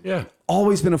 4-cylinder. Yeah,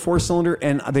 always been a 4-cylinder,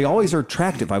 and they always are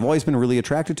attractive. I've always been really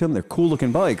attracted to them. They're cool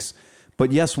looking bikes.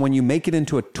 But yes, when you make it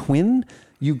into a twin,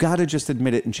 you got to just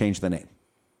admit it and change the name.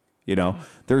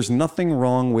 There's nothing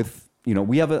wrong with.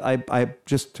 We have I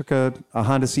just took a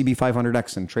Honda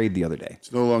CB500X in trade the other day.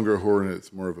 It's no longer a Hornet.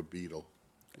 It's more of a Beetle.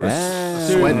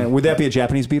 Would that be a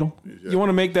Japanese Beetle? You want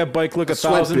to make that bike look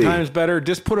 1,000 times better?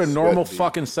 Just put a normal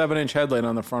fucking 7-inch headlight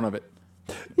on the front of it.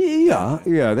 Yeah.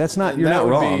 That's not. You're not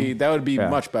wrong. That would be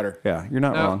much better. Yeah, you're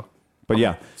not wrong.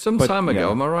 But some time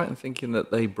ago, am I right in thinking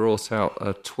that they brought out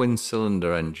a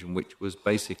twin-cylinder engine, which was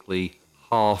basically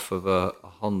half of a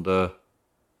Honda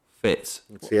Fit?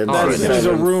 It was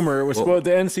a rumor. It was the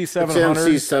NC700.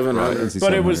 NC700.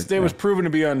 But it was proven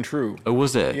to be untrue. Oh,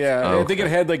 was it? Yeah, I think it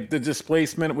had like the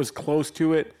displacement. It was close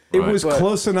to it. It was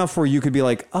close enough where you could be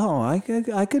like, oh, I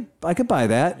could buy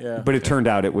that. Yeah. But it turned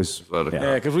out it was.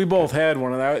 Yeah, because we both had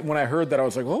one. And when I heard that, I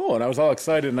was like, oh, and I was all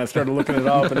excited. And I started looking it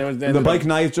up. And the bike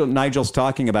Nigel's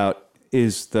talking about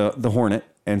is the Hornet.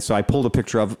 And so I pulled a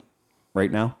picture of it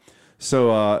right now.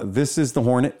 So this is the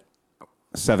Hornet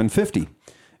 750.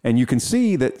 And you can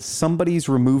see that somebody's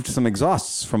removed some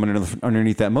exhausts from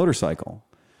underneath that motorcycle.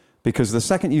 Because the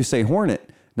second you say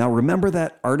Hornet, now remember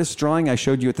that artist drawing I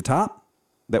showed you at the top?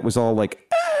 That was all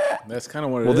like, That's kind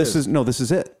of what it is. Well, this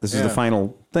is it. This is the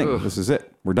final thing. Ugh. This is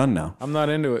it. We're done now. I'm not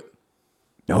into it.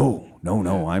 No.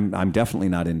 I'm definitely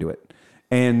not into it.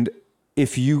 And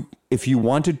if you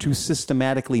wanted to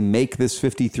systematically make this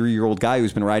 53-year-old guy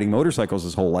who's been riding motorcycles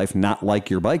his whole life not like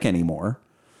your bike anymore,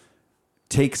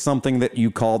 take something that you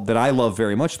called, that I love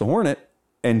very much, the Hornet,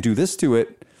 and do this to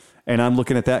it. And I'm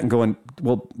looking at that and going,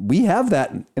 well, we have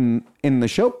that in the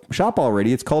shop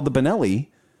already. It's called the Benelli.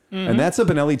 Mm-hmm. And that's a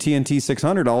Benelli TNT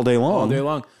 600 all day long. All day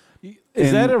long.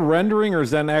 Is that a rendering or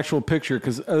is that an actual picture?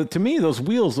 Because to me, those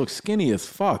wheels look skinny as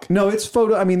fuck. No, it's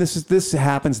photo. I mean, this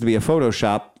happens to be a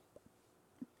Photoshop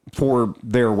for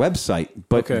their website,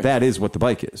 but that is what the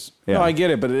bike is. Yeah. No, I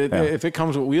get it, but if it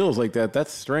comes with wheels like that,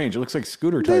 that's strange. It looks like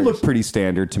scooter tires. They look pretty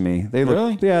standard to me. They look,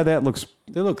 really? Yeah, they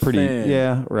look pretty thin.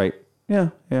 Yeah, right. Yeah.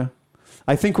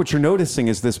 I think what you're noticing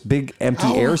is this big empty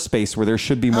airspace where there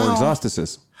should be more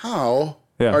exhaustuses. How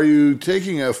are you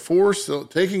taking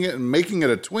taking it and making it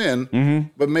a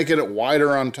twin, but making it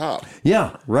wider on top?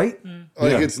 Yeah, right?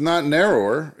 It's not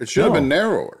narrower. It should have been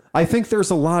narrower. I think there's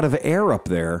a lot of air up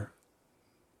there.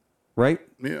 Right?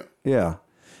 Yeah. Yeah.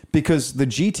 Because the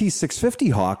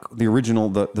GT650 Hawk, the original,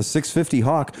 the 650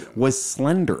 Hawk, was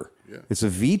slender. Yeah. It's a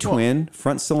V-twin,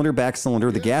 front cylinder, back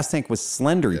cylinder. The gas tank was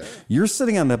slender. Yeah. You're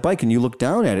sitting on that bike and you look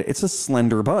down at it. It's a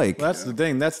slender bike. Well, that's the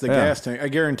thing. That's the gas tank. I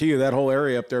guarantee you that whole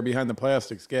area up there behind the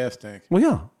plastic's gas tank.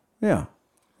 Well, yeah.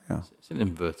 It's an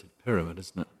inverted pyramid,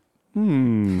 isn't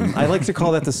it? I like to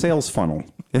call that the sales funnel.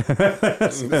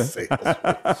 That's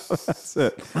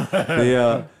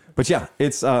it. But yeah,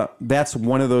 it's that's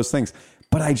one of those things.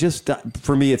 But I just,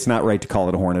 for me, it's not right to call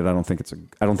it a Hornet. I don't think it's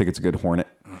a good Hornet.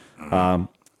 And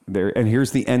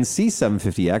here's the NC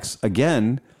 750X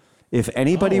again. If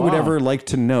anybody would ever like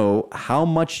to know how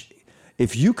much,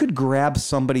 if you could grab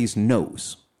somebody's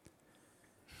nose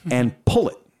and pull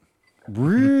it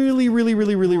really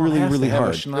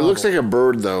hard. It looks like a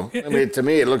bird, though. I mean, to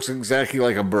me, it looks exactly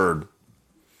like a bird.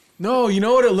 No, you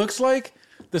know what it looks like?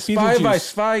 The Spy by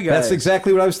Spy guys. That's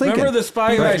exactly what I was thinking. Remember the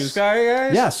Spy by Spy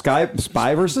guys? Yeah,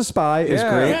 Spy versus Spy is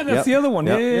great. Yeah, that's the other one.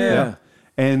 Yeah.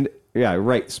 And Yeah,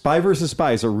 right. Spy versus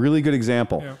Spy is a really good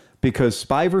example. Yeah. Because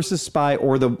Spy versus Spy,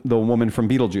 or the woman from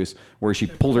Beetlejuice, where she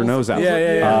pulled her nose out.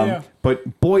 Yeah.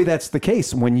 But boy, that's the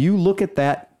case. When you look at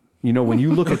that, when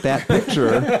you look at that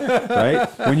picture, right?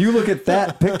 When you look at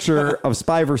that picture of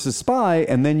Spy versus Spy,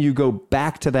 and then you go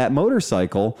back to that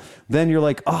motorcycle, then you're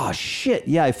like, oh shit,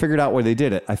 yeah, I figured out where they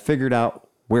did it. I figured out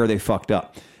where they fucked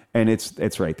up. And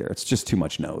it's right there. It's just too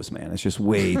much nose, man. It's just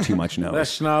way too much nose. That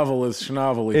schnovel is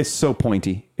schnovelly. It's so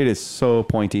pointy. It is so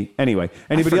pointy. Anyway,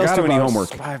 anybody else do any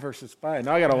homework? Spy versus Spy.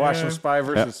 Now I got to watch some Spy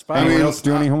versus Spy. Anyone else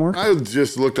do any homework? I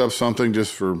just looked up something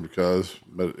just because,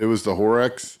 but it was the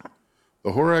Horex.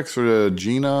 The Horex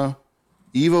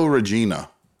Evo Regina.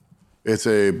 It's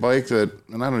a bike that,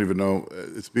 and I don't even know,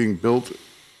 it's being built.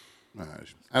 I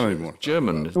don't even want to.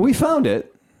 German. We found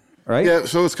it. Right? Yeah,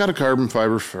 so it's got a carbon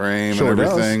fiber frame and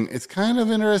everything. It's kind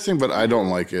of interesting, but I don't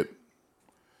like it.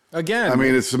 Again, I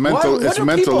mean, it's meant to. What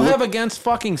do people have against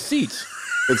fucking seats?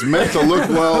 It's meant to look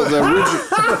well.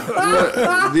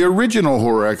 The original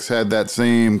Horex had that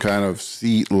same kind of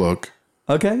seat look.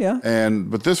 Okay, yeah.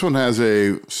 But this one has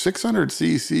a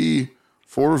 600cc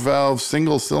 4-valve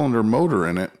single-cylinder motor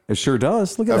in it. It sure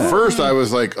does. Look at that. At first, I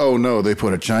was like, "Oh no, they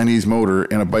put a Chinese motor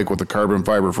in a bike with a carbon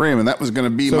fiber frame," and that was going to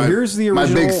be my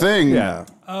big thing. Yeah.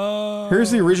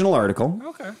 Here's the original article.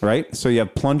 Okay. Right. So you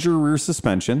have plunger rear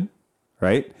suspension.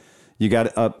 Right. You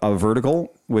got a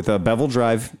vertical with a bevel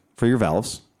drive for your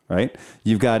valves. Right.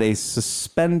 You've got a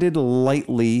suspended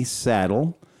lightly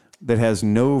saddle that has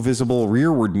no visible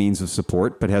rearward means of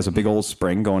support, but has a big old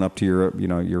spring going up to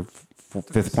your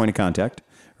fifth point of contact,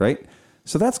 right?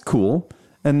 So that's cool.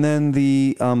 And then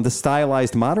the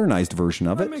stylized, modernized version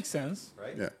of it. That makes sense.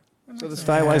 Right? Yeah. So the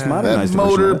stylized, modernized that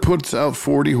motor version puts out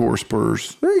 40 horsepower.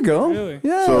 There you go. Really?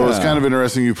 Yeah. So it's kind of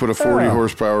interesting. You put a 40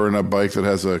 horsepower in a bike that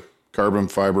has a carbon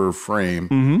fiber frame.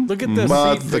 Mm-hmm. Look at this.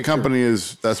 But the company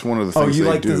that's one of the things you they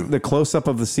like do. the close up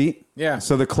of the seat? Yeah.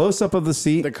 So the close up of the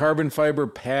seat. The carbon fiber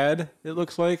pad, it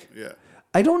looks like. Yeah.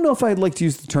 I don't know if I'd like to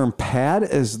use the term pad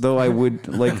as though I would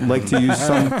like to use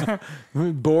some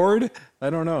board. I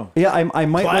don't know. Yeah, I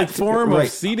might platform like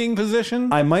of seating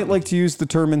position. I might like to use the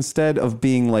term instead of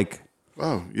being like.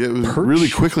 Oh, yeah, it was really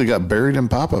quickly got buried in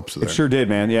pop-ups there. It sure did,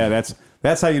 man. Yeah,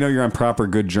 that's how you know you're on proper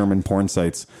good German porn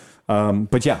sites.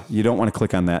 But yeah, you don't want to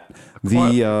click on that.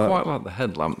 Quite like the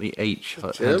headlamp. The H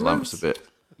headlamp's a bit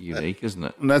unique, isn't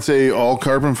it? And that's a all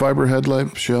carbon fiber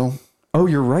headlamp shell. Oh,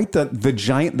 you're right.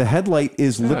 The headlight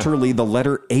is literally the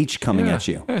letter H coming at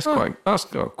you. Yeah, that's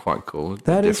quite cool.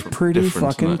 That is pretty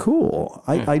fucking cool.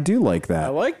 I do like that. I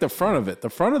like the front of it. The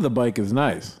front of the bike is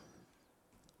nice.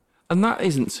 And that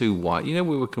isn't too wide. We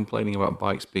were complaining about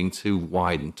bikes being too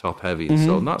wide and top heavy and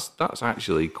so on. That's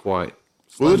actually quite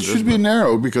slender, well, it should be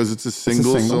narrow because it's a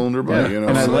single cylinder bike. Yeah.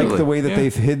 And I like the way that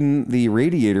they've hidden the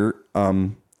radiator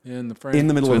in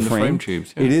the middle of the frame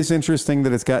tubes. Yeah. It is interesting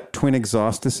that it's got twin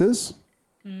exhaustuses.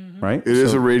 Right, it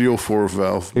is a radial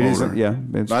 4-valve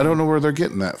motor. I don't know where they're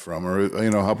getting that from, or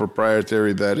how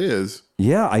proprietary that is.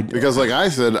 Yeah, because like I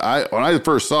said, when I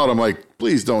first saw it, I'm like,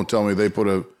 please don't tell me they put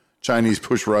a Chinese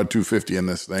pushrod 250 in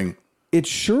this thing. It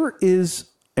sure is,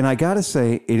 and I gotta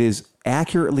say, it is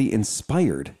accurately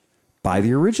inspired by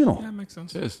the original. Yeah, that makes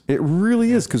sense. It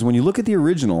really is, because when you look at the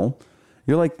original,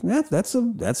 you're like, that's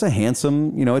a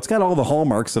handsome, it's got all the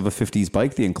hallmarks of a 50s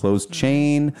bike, the enclosed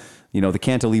chain, the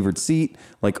cantilevered seat,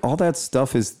 like all that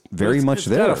stuff is very much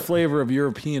there. It's got a flavor of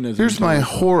Europeanism. Here's my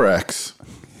Horex.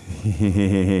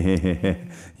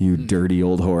 You dirty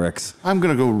old Horex. I'm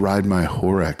going to go ride my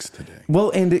Horex today. Well,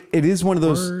 and it is one of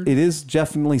those, it is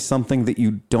definitely something that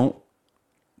you don't,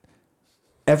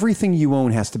 everything you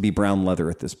own has to be brown leather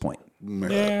at this point.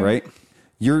 Yeah. Right?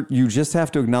 You just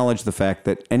have to acknowledge the fact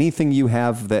that anything you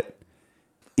have that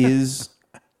is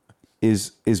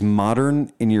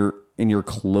modern in your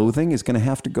clothing is going to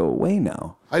have to go away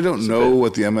now. I don't know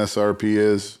what the MSRP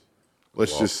is.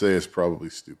 Let's just say it's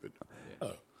probably stupid.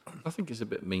 I think it's a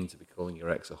bit mean to be calling your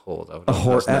ex a whore, though. A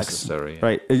whore That's ex, necessary.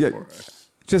 right?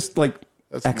 Just like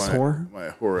that's ex whore. My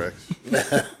Horex.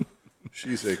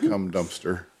 She's a cum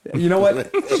dumpster. You know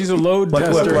what? She's a load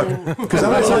tester. Because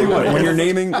I'm gonna tell you what, when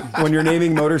you're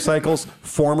naming motorcycles,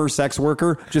 former sex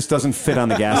worker just doesn't fit on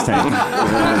the gas tank.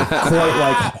 Quite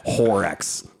like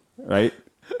Horex, right?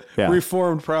 Yeah.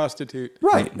 Reformed prostitute.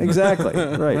 Right, exactly.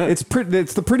 Right. It's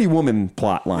the Pretty Woman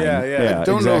plot line. Yeah. I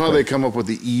don't know how they come up with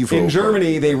the Evo. In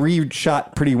Germany, they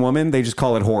reshot Pretty Woman. They just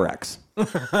call it Horex.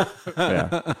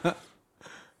 Yeah.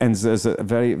 And there's a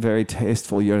very, very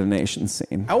tasteful urination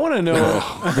scene. I want to know.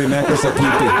 They make us a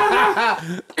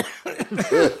pee-pee.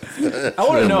 I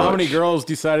want to know how many girls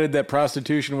decided that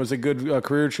prostitution was a good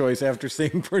career choice after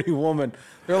seeing Pretty Woman.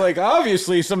 They're like,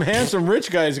 obviously, some handsome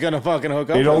rich guy is going to fucking hook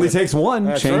up. It only takes one.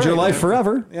 That's Change your right. life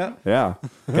forever. Yeah. Yeah.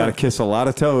 Got to kiss a lot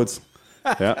of toads.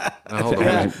 Yeah. Hold on.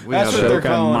 Yeah, We that's had what they're Choke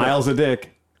on calling it. miles of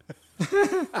dick.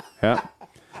 Yeah.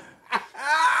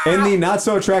 In the not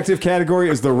so attractive category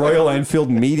is the Royal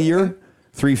Enfield Meteor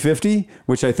 350,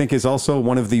 which I think is also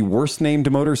one of the worst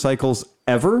named motorcycles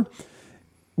ever.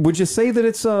 Would you say that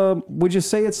it's would you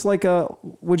say it's like a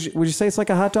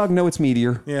hot dog? No, it's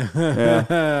Meteor.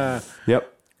 Yeah.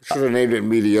 Yep. Should have named it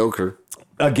mediocre.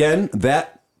 Again,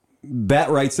 that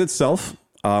writes itself.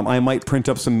 I might print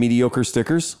up some mediocre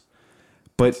stickers.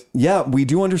 But yeah, we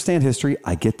do understand history.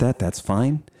 I get that. That's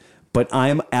fine. But I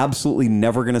am absolutely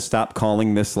never going to stop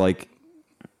calling this like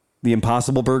the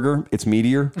Impossible Burger. It's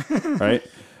Meteor, right?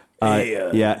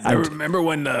 Yeah. I remember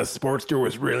when Sportster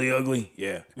was really ugly?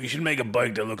 Yeah. We should make a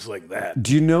bike that looks like that.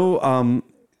 Do you know,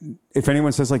 if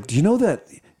anyone says like, do you know that,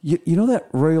 you know that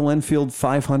Royal Enfield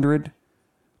 500?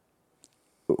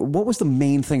 What was the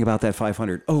main thing about that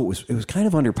 500? Oh, it was kind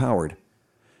of underpowered.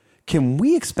 Can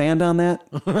we expand on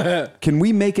that? Can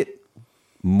we make it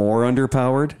more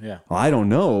underpowered? Yeah. I don't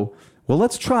know. Well,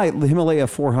 let's try the Himalaya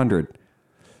 400.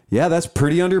 Yeah, that's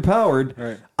pretty underpowered.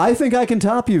 Right. I think I can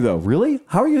top you, though. Really?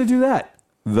 How are you going to do that?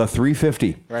 The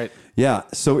 350. Right. Yeah.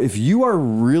 So if you are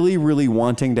really, really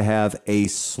wanting to have a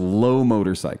slow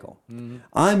motorcycle,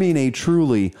 I mean a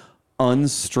truly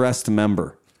unstressed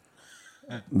member,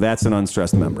 that's an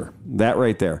unstressed member. That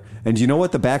right there. And do you know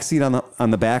what the back seat on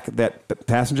the back, that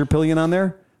passenger pillion on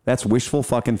there? That's wishful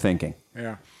fucking thinking.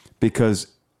 Yeah. Because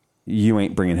you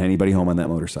ain't bringing anybody home on that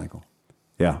motorcycle.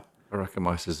 Yeah. I reckon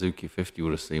my Suzuki 50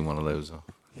 would have seen one of those off.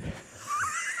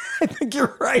 I think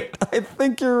you're right.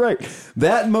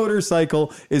 That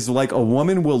motorcycle is like a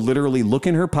woman will literally look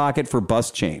in her pocket for bus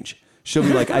change. She'll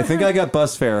be like, I think I got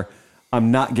bus fare.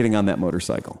 I'm not getting on that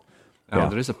motorcycle. Now,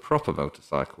 there is a proper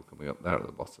motorcycle coming up there at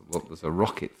the bottom. Look, there's a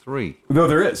Rocket 3. No,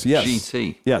 there is. Yes.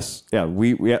 GT. Yes. Yeah.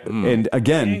 And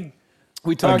again,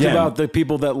 We talked about the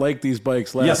people that like these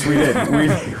bikes last yes, we did. We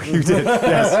did.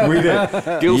 Yes, we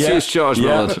did. Guilty as charged,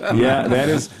 Millard. Yeah,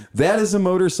 that is a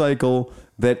motorcycle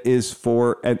that is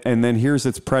for, and then here's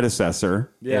its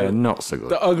predecessor. Yeah, not so good.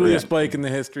 The ugliest bike in the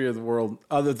history of the world,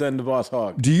 other than the Boss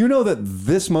Hog. Do you know that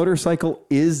this motorcycle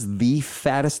is the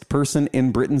fattest person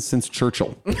in Britain since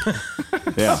Churchill?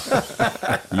 Yeah.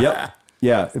 Yep.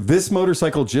 Yeah. This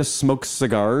motorcycle just smokes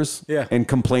cigars and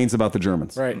complains about the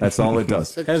Germans. Right. That's all it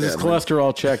does. Has his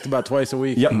cholesterol checked about twice a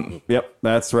week. Yep.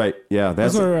 That's right. Yeah.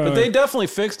 That's But they definitely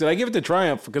fixed it. I give it to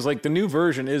Triumph because like the new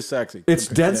version is sexy. It's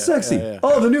dead sexy. yeah.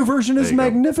 Oh, the new version is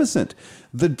magnificent.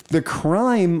 The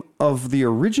crime of the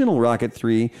original Rocket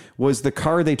 3 was the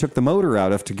car they took the motor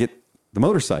out of to get the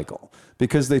motorcycle.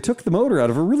 Because they took the motor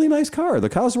out of a really nice car. The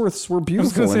Cosworths were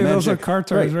beautiful. I was going to say, those are car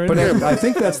tires, right? But I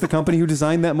think that's the company who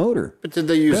designed that motor. But did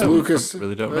they use Lucas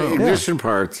really don't know. ignition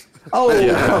parts? Oh,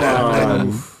 come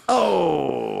on.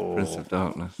 Oh. Prince of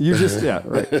Darkness. You just,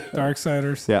 right.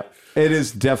 Darksiders. Yeah. It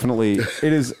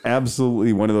is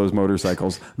absolutely one of those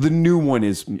motorcycles. The new one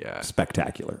is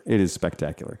spectacular. It is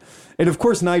spectacular. And of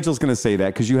course, Nigel's going to say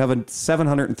that because you have a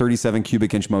 737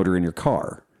 cubic inch motor in your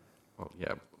car. Well,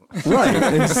 yeah.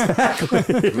 Right, exactly.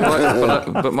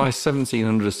 but my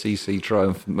 1700cc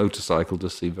Triumph motorcycle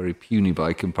does seem very puny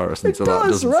by comparison to that,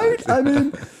 doesn't right? it? I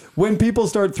mean, when people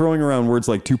start throwing around words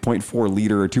like 2.4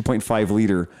 liter or 2.5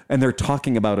 liter and they're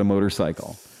talking about a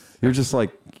motorcycle, you're just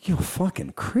like, you're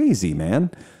fucking crazy,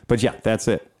 man. But yeah, that's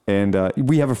it. And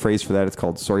we have a phrase for that. It's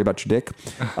called "sorry about your dick."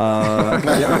 That's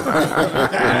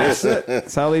it.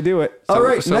 That's how they do it. All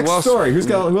right, next story.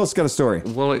 Who else got a story?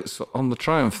 Well, it's on the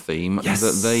Triumph theme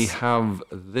that they have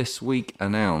this week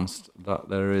announced that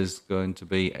there is going to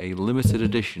be a limited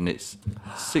edition. It's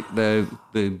sick. They're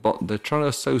trying to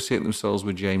associate themselves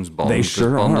with James Bond. They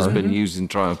sure Bond are. has been using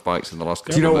Triumph bikes in the last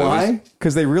couple Do you know of movies. why?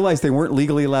 Because they realized they weren't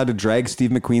legally allowed to drag Steve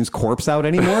McQueen's corpse out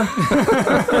anymore.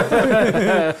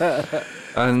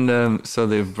 And so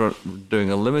they're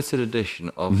doing a limited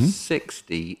edition of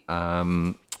 60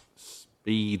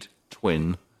 Speed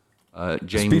Twin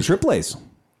James... Speed Triples.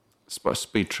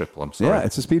 Speed Triple, I'm sorry. Yeah,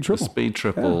 it's a Speed Triple. The Speed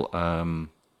Triple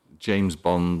James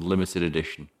Bond limited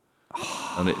edition.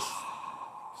 And it's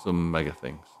some mega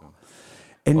thing. So.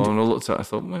 And when I looked at it, I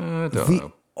thought, I don't know.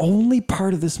 The only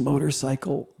part of this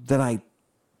motorcycle that I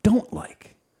don't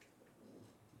like,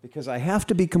 because I have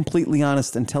to be completely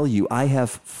honest and tell you, I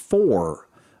have 4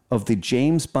 of the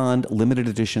James Bond limited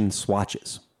edition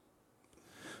swatches.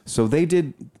 So they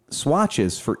did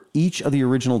swatches for each of the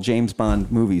original James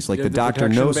Bond movies. Like the Dr.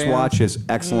 No swatch is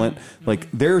excellent. Like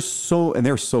they're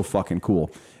so fucking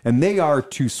cool. And they are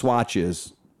two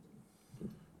swatches.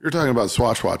 You're talking about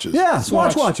swatch watches. Yeah,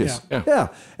 swatch watches. Yeah.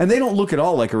 And they don't look at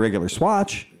all like a regular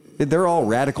swatch. They're all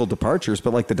radical departures,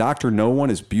 but like the Dr. No one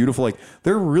is beautiful. Like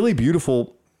they're really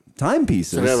beautiful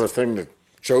timepieces. So they have a thing to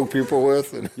choke people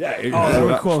with. And that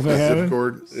would be cool if they had it.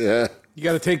 Yeah. You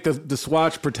got to take the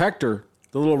swatch protector,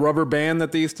 the little rubber band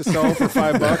that they used to sell for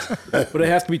 $5, but it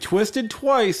has to be twisted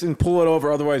twice and pull it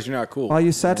over. Otherwise, you're not cool. Are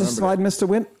you satisfied, Mr.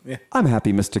 Wint? Yeah. I'm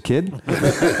happy, Mr. Kid.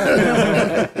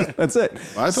 That's it.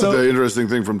 I thought the interesting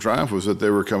thing from Triumph was that they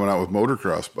were coming out with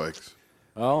motocross bikes.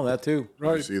 Oh, that too.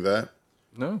 Right. You see that?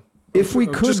 No. If we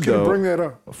could, just gonna though, bring that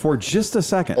up for just a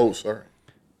second. Oh, sorry.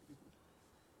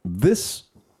 This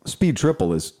Speed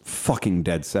Triple is fucking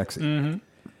dead sexy. They've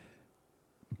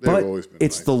But always been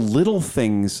it's nice. the little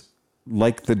things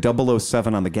like the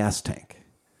 007 on the gas tank.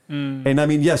 And I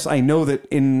mean, yes, I know that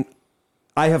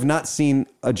I have not seen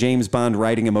a James Bond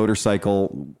riding a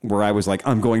motorcycle where I was like,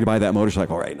 I'm going to buy that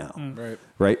motorcycle right now. Right.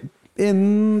 Right?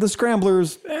 In the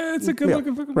Scramblers. It's a good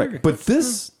looking fucking Right. bike. But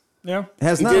this Yeah.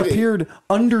 has not appeared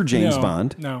under James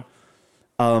Bond. No.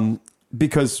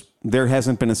 Because there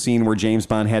hasn't been a scene where James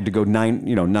Bond had to go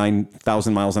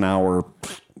 9,000 miles an hour,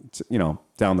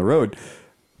 down the road.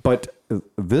 But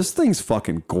this thing's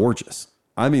fucking gorgeous.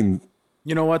 I mean,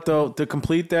 You know what though? To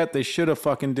complete that, they should have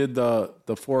fucking did the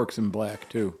forks in black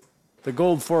too. The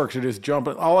gold forks are just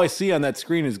jumping. All I see on that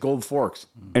screen is gold forks.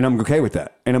 and I'm okay with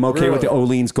that. And I'm okay with the Really?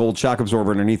 Olean's gold shock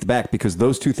absorber underneath the back because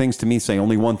those two things to me say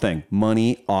only one thing: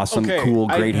 money, awesome, cool,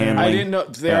 great handling. I didn't know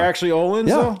they're actually Olin's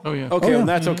Yeah. though. Oh, yeah. Okay, yeah. well,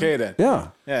 that's okay then. Yeah.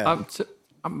 Yeah.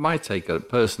 My take on it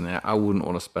personally, I wouldn't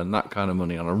want to spend that kind of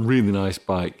money on a really nice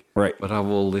bike, Right. But have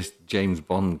all this James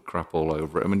Bond crap all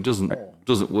over it. I mean, it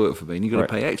doesn't work for me. And you're going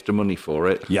to pay extra money for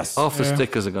it. Yes. Half the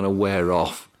stickers are going to wear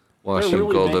off whilst They're you've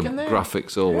really got the making that?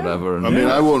 graphics or whatever. And I mean,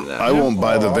 I won't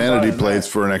buy the I'll vanity buy plates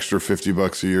for an extra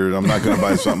 $50 a year. I'm not going to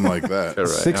buy something like that.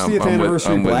 Correct. 60th I'm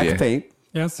anniversary with black you. paint.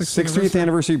 Yeah, 60th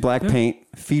anniversary black paint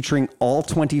featuring all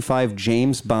 25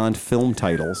 James Bond film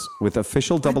titles with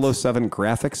official 007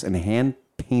 graphics and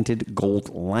hand-painted gold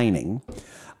lining.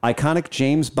 Iconic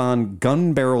James Bond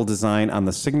gun barrel design on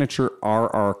the signature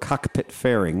RR cockpit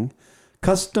fairing.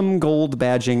 Custom gold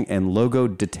badging and logo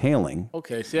detailing.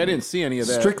 Okay, see, I didn't see any of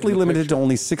that. Strictly in the limited picture. to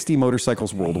only 60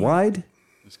 motorcycles worldwide.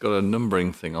 It's got a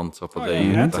numbering thing on top of the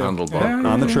That's handlebar.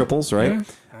 On the triples, right?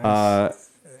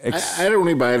 I'd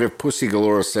only buy it if Pussy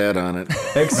Galore sat on it.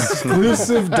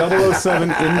 Exclusive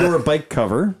 007 indoor bike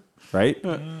cover, right?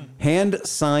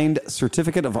 Hand-signed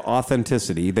certificate of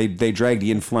authenticity. They dragged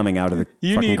Ian Fleming out of the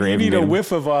fucking grave. You need and a made him-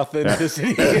 whiff of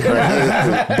authenticity.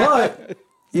 But,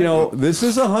 this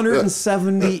is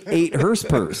 178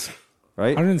 Hurstpurs,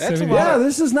 right? 170. Yeah,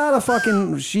 this is not a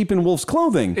fucking sheep in wolf's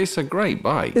clothing. It's a great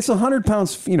bike. It's 100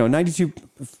 pounds, 92,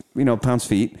 pounds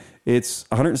feet. It's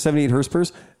 178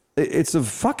 Hurstpurs. It's a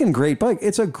fucking great bike.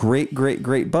 It's a great, great,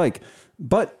 great bike.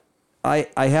 But I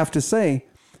have to say,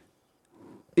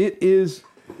 it is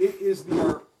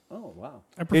the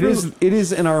it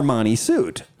is an Armani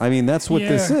suit. I mean, that's what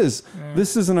this Yeah. is.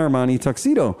 This is an Armani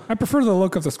tuxedo. I prefer the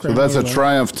look of the So screen. that's a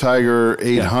Triumph Tiger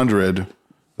 800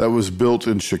 that was built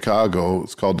in Chicago.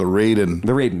 It's called the Raiden.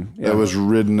 The Raiden. Yeah. That was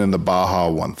ridden in the Baja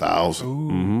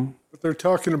 1000. But they're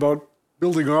talking about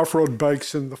building off-road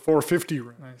bikes in the 450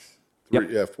 range.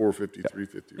 Yeah, 450,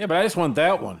 350. Yeah, but I just want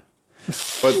that one.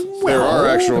 But there are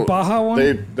actual the Baja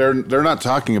one? They're not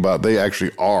talking about. They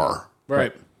actually are.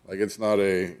 Right. Like it's not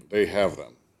a. They have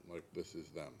them. Like this is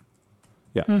them.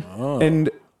 Yeah. And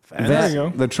There you go.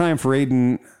 the Triumph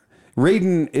Raiden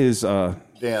is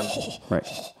Dan. right.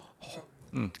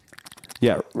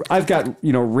 Yeah, I've got,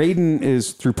 Raiden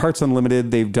is through Parts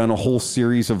Unlimited. They've done a whole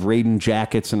series of Raiden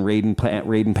jackets and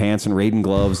Raiden pants and Raiden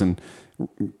gloves and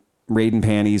Raiden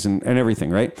panties and everything,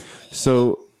 right?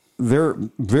 So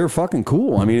they're fucking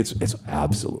cool. I mean, it's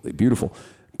absolutely beautiful.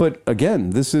 But again,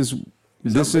 this is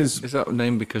Is that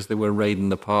named because they were raiding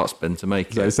the parts bin to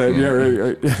make it? I said, yeah,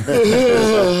 right.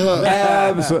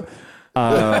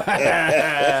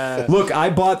 Look, I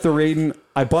bought the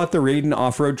Raiden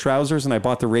off-road trousers and I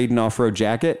bought the Raiden off-road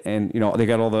jacket, and they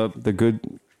got all the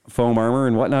good foam armor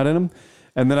and whatnot in them.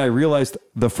 And then I realized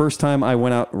the first time I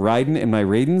went out riding in my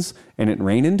Raidens and it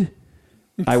rained,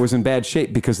 I was in bad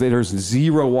shape because there's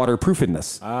zero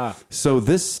waterproofedness. So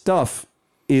this stuff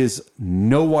is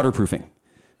no waterproofing.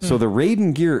 So the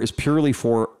Raiden gear is purely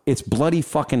for, it's bloody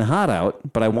fucking hot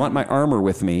out, but I want my armor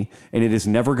with me, and it is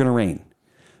never going to rain.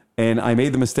 And I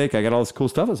made the mistake. I got all this cool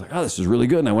stuff. I was like, oh, this is really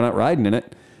good. And I went out riding in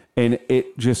it, and it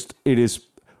is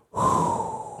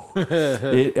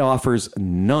It offers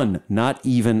none, not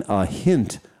even a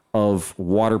hint of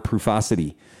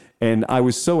waterproofosity. And I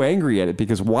was so angry at it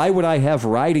because why would I have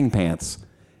riding pants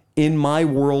in my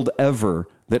world ever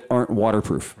that aren't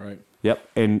waterproof? Right. Yep.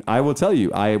 And I will tell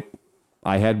you, I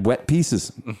had wet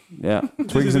pieces. Yeah.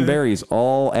 Twigs and berries,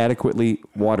 all adequately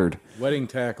watered. Wedding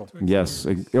tackle. Yes.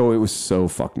 Oh, it was so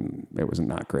fucking, it was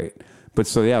not great. But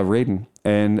so, yeah, Raiden.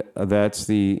 And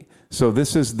so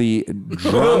this is the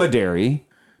dromedary.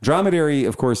 Dromedary,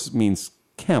 of course, means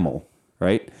camel,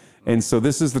 right? And so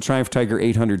this is the Triumph Tiger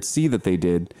 800C that they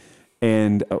did.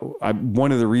 And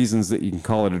one of the reasons that you can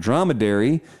call it a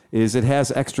dromedary is it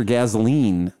has extra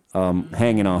gasoline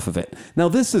hanging off of it. Now,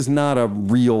 this is not a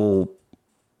real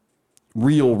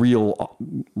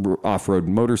off-road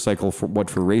motorcycle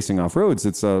for racing off-roads.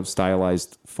 It's a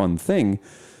stylized, fun thing,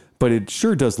 but it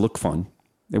sure does look fun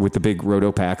with the big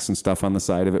roto packs and stuff on the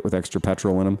side of it with extra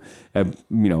petrol in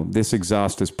them. This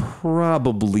exhaust is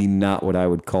probably not what I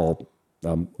would call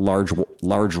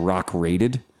large rock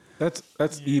rated. That's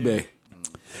eBay.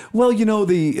 Well,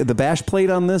 the bash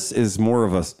plate on this is more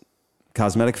of a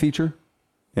cosmetic feature.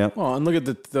 Yeah. Well, and look at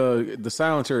the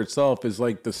silencer itself is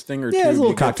like the Stinger. Yeah, there's a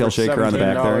little cocktail shaker on the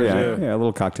back there. Yeah, a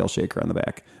little cocktail shaker on the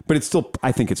back. But it's still,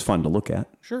 I think it's fun to look at.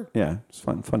 Sure. Yeah, it's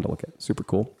fun to look at. Super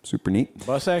cool, super neat.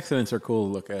 Bus accidents are cool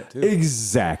to look at too.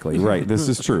 Exactly right. This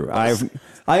is true. I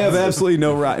have absolutely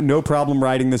no problem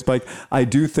riding this bike. I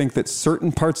do think that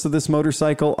certain parts of this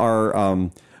motorcycle are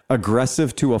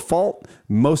aggressive to a fault,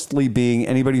 mostly being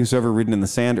anybody who's ever ridden in the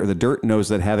sand or the dirt knows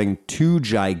that having two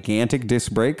gigantic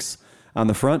disc brakes on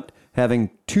the front, having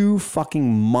two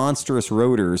fucking monstrous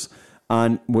rotors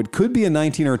on what could be a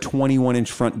 19 or 21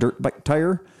 inch front dirt bike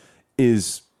tire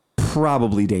is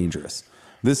probably dangerous.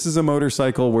 This is a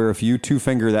motorcycle where if you two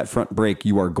finger that front brake,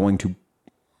 you are going to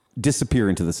disappear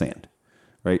into the sand,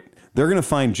 right? They're going to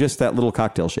find just that little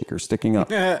cocktail shaker sticking up.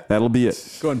 That'll be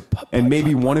it. Going and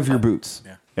maybe one of your boots.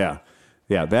 Yeah.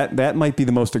 That might be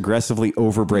the most aggressively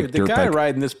overbrake dirt bike. The guy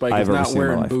riding this bike is not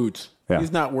wearing boots. Yeah.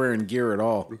 He's not wearing gear at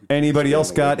all. Anybody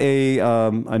else got a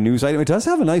news item? It does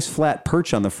have a nice flat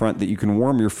perch on the front that you can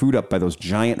warm your food up by those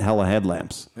giant hella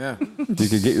headlamps. Yeah,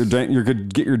 you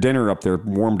could get your dinner up there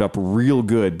warmed up real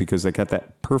good because they got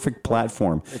that perfect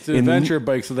platform. It's an adventure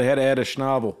bike, so they had to add a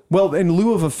schnabel. Well, in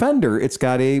lieu of a fender, it's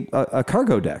got a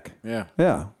cargo deck.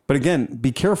 Yeah. But again,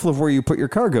 be careful of where you put your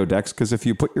cargo decks because if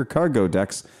you put your cargo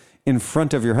decks in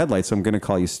front of your headlights, I'm going to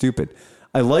call you stupid.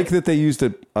 I like that they used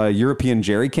a European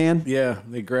jerry can. Yeah,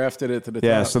 they grafted it to the top.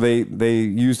 Yeah, so they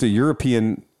used a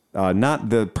European, not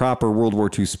the proper World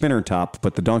War II spinner top,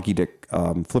 but the donkey dick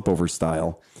flip over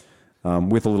style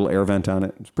with a little air vent on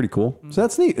it. It's pretty cool. So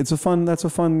that's neat. That's a fun,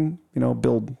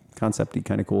 build concept-y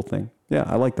kind of cool thing. Yeah,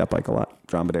 I like that bike a lot.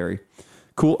 Dromedary.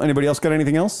 Cool. Anybody else got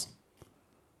anything else?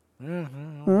 I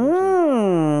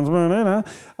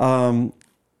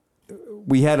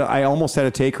almost had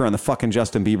to take her on the fucking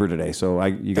Justin Bieber today. So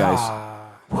you guys,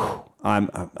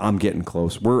 I'm getting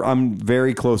close. I'm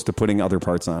very close to putting other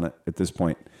parts on it at this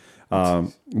point.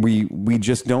 We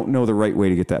just don't know the right way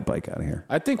to get that bike out of here.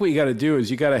 I think what you got to do is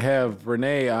you got to have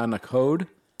Renee on a code.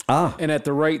 And at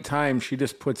the right time, she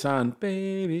just puts on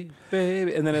baby,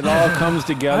 and then it all comes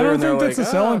together. I don't think that's the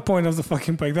selling point of the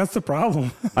fucking bike. That's the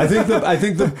problem. I think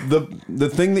the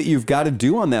thing that you've got to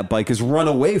do on that bike is run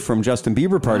away from Justin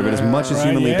Bieber part of it as much as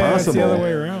humanly possible. It's the other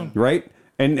way around, right?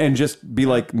 And just be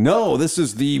like, no, this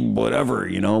is the whatever,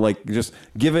 like just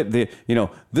give it the,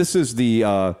 this is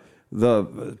the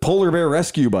polar bear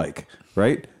rescue bike,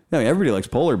 right? I mean, everybody likes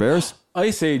polar bears.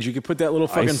 Ice Age, you could put that little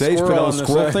fucking Ice Age, squirrel, put a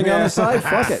squirrel thing on the side.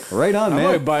 Fuck it, right on, man.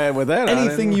 I might buy it with that.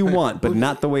 Anything you want, but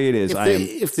not the way it is.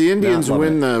 If the Indians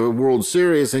win the World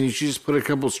Series, then you should just put a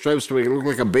couple stripes to make it look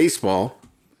like a baseball,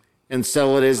 and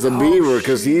sell it as the Bieber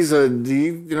because he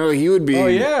would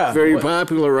be very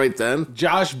popular right then.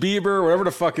 Josh Bieber, whatever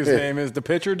the fuck his name is, the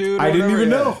pitcher dude. I didn't even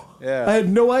know. Yeah, I had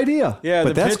no idea. Yeah,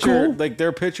 but that's pitcher, cool. like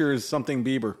their pitcher is something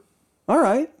Bieber. All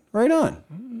right, right on,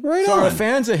 right so on. Are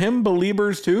fans of him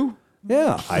believers too?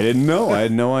 Yeah, I didn't know. I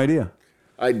had no idea.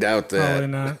 I doubt that. Probably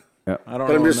not. Yeah. I don't know.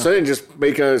 But I'm just saying, just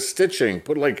make a stitching.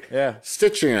 Put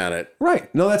stitching on it.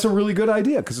 Right. No, that's a really good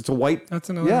idea because it's a white.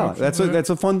 That's another option, that's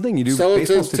a fun thing. You do sell it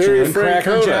to Terry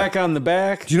Cracker Jack on the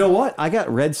back. Do you know what? I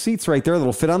got red seats right there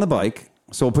that'll fit on the bike.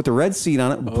 So we'll put the red seat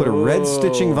on it. We'll put a red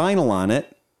stitching vinyl on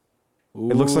it.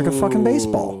 It looks like a fucking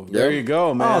baseball. There you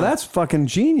go, man. Oh, that's fucking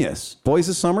genius. Boys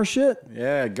of Summer shit.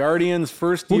 Yeah, Guardians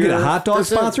first year. We'll get a hot dog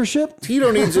sponsorship. Tito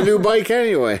needs a new bike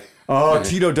anyway. Oh,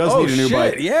 Tito does need a new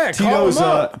bike. Yeah,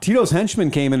 Tito's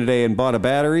henchman came in today and bought a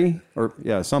battery or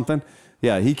something.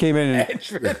 Yeah, he came in and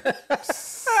henchman.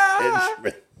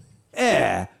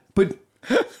 Yeah, but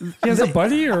He has a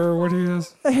buddy, or what he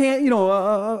has? A hand,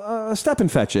 a step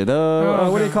and fetch it.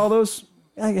 What do you call those?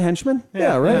 A henchman?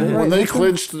 Yeah, right. When they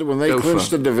clinched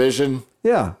the division,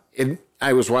 yeah.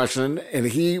 I was watching it, and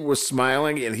he was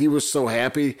smiling, and he was so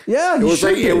happy. Yeah,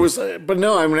 but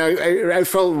no, I mean, I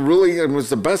felt really, it was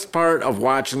the best part of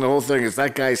watching the whole thing is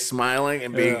that guy smiling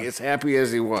and being as happy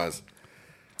as he was.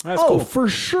 That's cool. For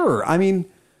sure. I mean,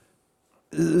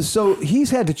 so he's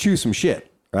had to chew some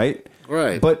shit, right?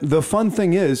 Right. But the fun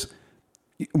thing is,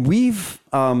 we've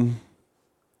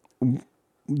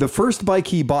the first bike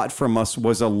he bought from us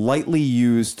was a lightly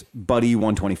used Buddy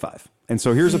 125. And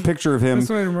so here's a picture of him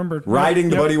riding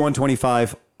the Buddy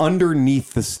 125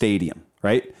 underneath the stadium,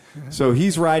 right? So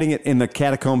he's riding it in the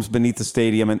catacombs beneath the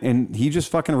stadium, and he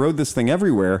just fucking rode this thing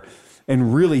everywhere.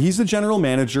 And really, he's the general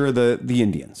manager of the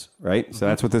Indians, right? So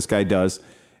that's what this guy does.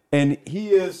 And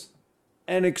he is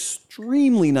an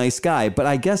extremely nice guy, but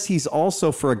I guess he's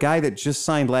also, for a guy that just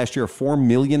signed last year a $4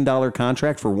 million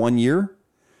contract for 1 year,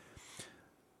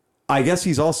 I guess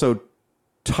he's also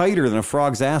tighter than a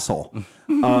frog's asshole.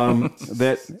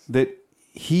 That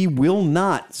he will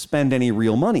not spend any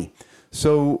real money.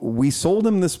 So we sold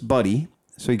him this Buddy.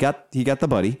 So he got the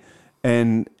Buddy,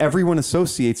 and everyone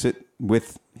associates it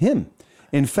with him.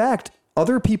 In fact,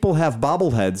 other people have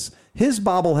bobbleheads. His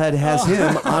bobblehead has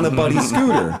him on a Buddy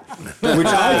scooter, which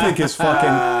I think is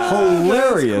fucking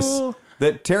hilarious. Cool.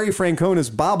 That Terry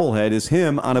Francona's bobblehead is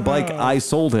him on a bike I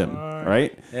sold him,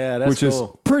 right? Yeah, that's which is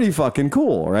pretty fucking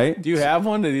cool, right? Do you have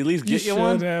one? Did he at least get you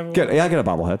one? I got a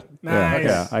bobblehead. Nice.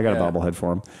 Yeah, I got a bobblehead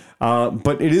for him.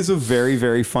 But it is a very,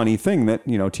 very funny thing that,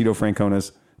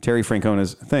 Terry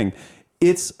Francona's thing.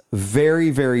 It's very,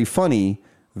 very funny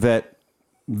that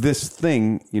this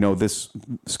thing, this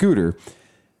scooter,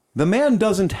 the man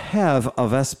doesn't have a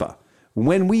Vespa.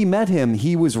 When we met him,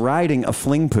 he was riding a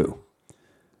Fling Poo.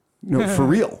 No, for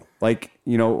real.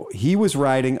 He was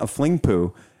riding a Fling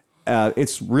Poo.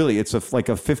 It's like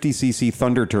a 50cc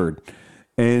Thunder Turd.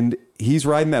 And he's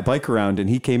riding that bike around, and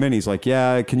he came in. He's like,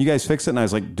 yeah, can you guys fix it? And I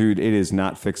was like, dude, it is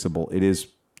not fixable. It is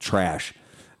trash.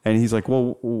 And he's like,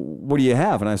 well, what do you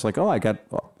have? And I was like,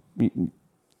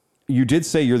 you did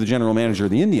say you're the general manager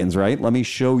of the Indians, right? Let me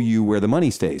show you where the money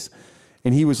stays.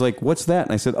 And he was like, what's that?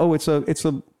 And I said, it's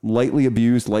a lightly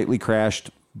abused, lightly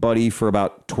crashed Buddy for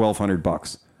about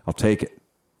 $1,200. I'll take it.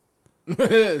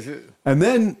 And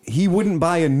then he wouldn't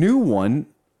buy a new one.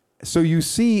 So you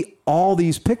see all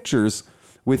these pictures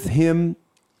with him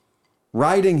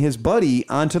riding his Buddy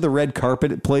onto the red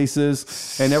carpet at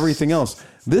places and everything else.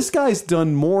 This guy's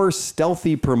done more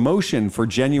stealthy promotion for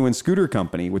Genuine Scooter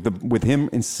Company with him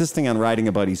insisting on riding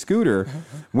a Buddy scooter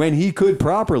when he could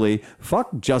properly. Fuck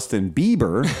Justin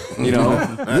Bieber.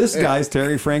 This guy's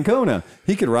Terry Francona.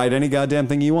 He could ride any goddamn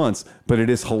thing he wants, but it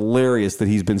is hilarious that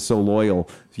he's been so loyal.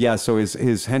 Yeah. So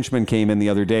his henchman came in the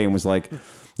other day and was like,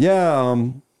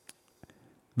 the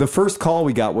first call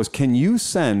we got was, can you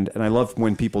send, and I love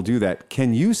when people do that,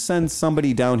 can you send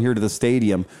somebody down here to the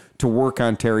stadium to work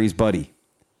on Terry's Buddy?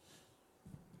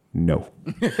 No.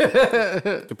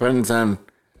 Depends on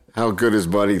how good his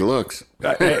Buddy looks.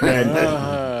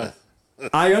 I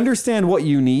understand what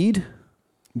you need,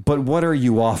 but what are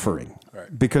you offering?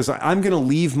 Right. Because I'm going to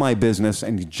leave my business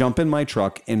and jump in my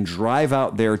truck and drive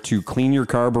out there to clean your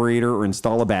carburetor or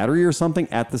install a battery or something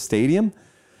at the stadium.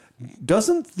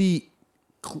 Doesn't the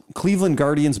Cleveland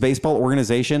Guardians baseball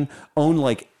organization own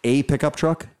like a pickup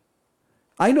truck?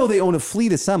 I know they own a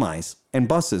fleet of semis and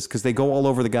buses because they go all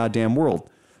over the goddamn world.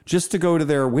 Just to go to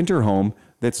their winter home,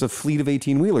 that's a fleet of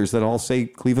 18-wheelers that all say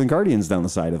Cleveland Guardians down the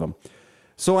side of them.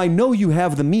 So I know you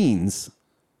have the means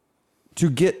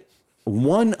to get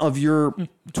one of your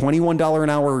 $21 an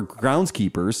hour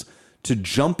groundskeepers to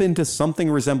jump into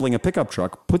something resembling a pickup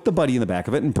truck, put the Buddy in the back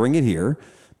of it, and bring it here,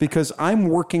 because I'm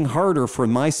working harder for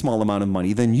my small amount of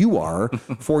money than you are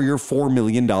for your $4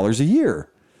 million a year.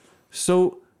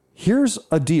 So here's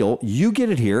a deal. You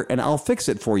get it here, and I'll fix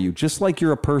it for you, just like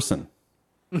you're a person.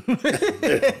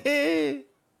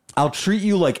 I'll treat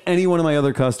you like any one of my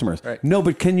other customers. Right. No,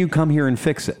 but can you come here and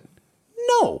fix it?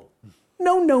 No.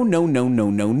 And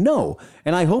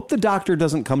I hope the doctor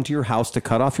doesn't come to your house to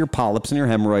cut off your polyps and your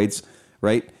hemorrhoids,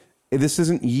 right? This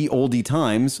isn't ye olde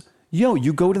times.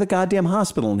 You go to the goddamn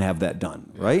hospital and have that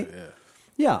done, right?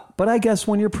 Yeah, but I guess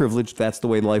when you're privileged, that's the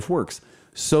way life works.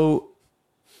 So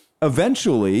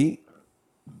eventually,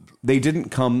 they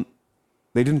didn't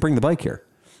bring the bike here.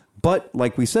 But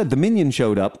like we said, the minion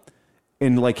showed up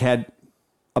and had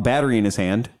a battery in his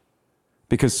hand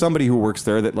because somebody who works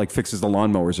there that fixes the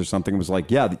lawnmowers or something was like,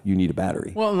 yeah, you need a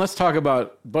battery. Well, and let's talk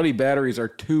about Buddy batteries are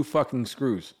 2 fucking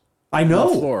screws. I know.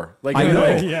 On the floor. Like, I know.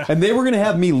 Yeah. And they were going to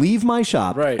have me leave my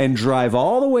shop Right. and drive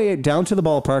all the way down to the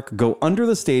ballpark, go under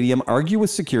the stadium, argue with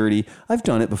security. I've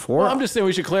done it before. Well, I'm just saying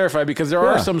we should clarify because there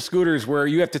are some scooters where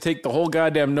you have to take the whole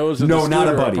goddamn nose of the scooter not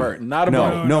a buddy. apart. Not a no,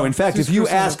 buddy. no. In fact, Just if you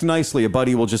personal. ask nicely, a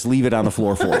buddy will just leave it on the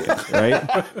floor for you,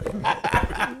 right?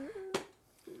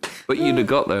 But you'd have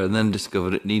got there and then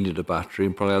discovered it needed a battery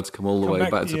and probably had to come all the way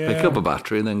back- back to pick yeah. up a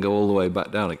battery and then go all the way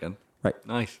back down again. Right.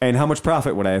 Nice. And how much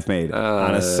profit would I have made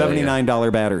on a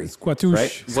 $79 battery?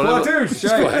 Squatouche.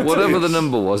 Right? Whatever the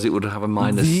number was, it would have a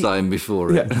minus sign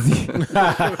before it.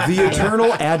 The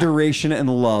eternal adoration and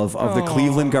love of the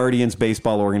Cleveland Guardians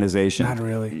baseball organization. Not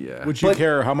really. Yeah. Would you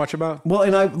care how much about? Well,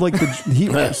 and I like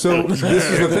so this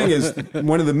is the thing is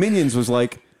one of the minions was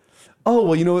like, oh,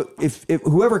 well, you know, if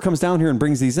whoever comes down here and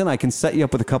brings these in, I can set you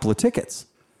up with a couple of tickets.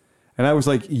 And I was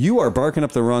like, you are barking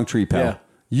up the wrong tree, pal. Yeah.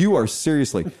 You are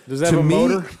seriously. Does that have a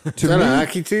motor? Is that a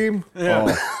hockey team?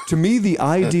 To me, the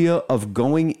idea of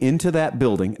going into that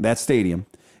building, that stadium,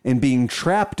 and being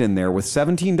trapped in there with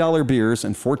 $17 beers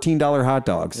and $14 hot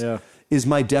dogs is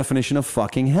my definition of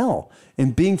fucking hell.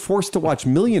 And being forced to watch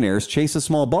millionaires chase a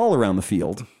small ball around the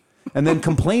field and then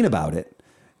complain about it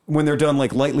when they're done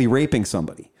like lightly raping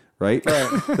somebody. Right?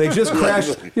 They just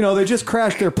crashed, they just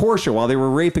crashed their Porsche while they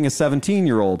were raping a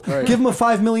 17-year-old. Right. Give them a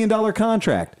 $5 million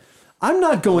contract. I'm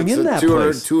not going in that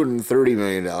place. $230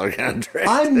 million contract.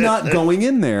 I'm not going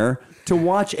in there to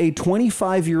watch a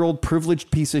 25-year-old privileged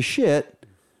piece of shit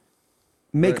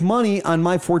make money on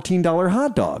my $14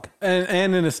 hot dog.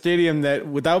 And in a stadium that,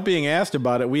 without being asked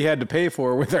about it, we had to pay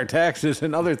for with our taxes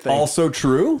and other things. Also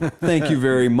true. Thank you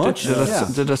very much.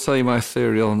 Did I tell you my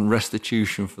theory on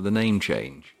restitution for the name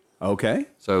change? Okay.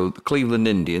 So the Cleveland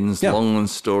Indians, long and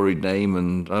storied name,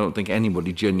 and I don't think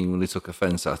anybody genuinely took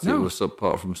offense at it. It was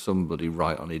apart from somebody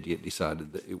right on idiot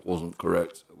decided that it wasn't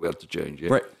correct. We had to change it.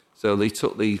 Right. So they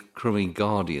took the crummy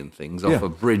Guardian things off a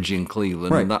bridge in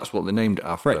Cleveland, and that's what they named it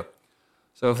after. Right.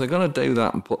 So if they're going to do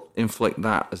that and inflict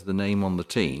that as the name on the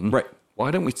team, why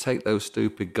don't we take those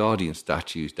stupid Guardian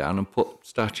statues down and put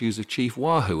statues of Chief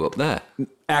Wahoo up there?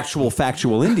 Actual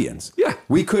factual Indians. Yeah.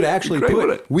 We could actually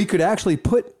Great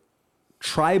put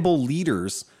tribal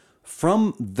leaders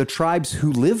from the tribes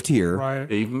who lived here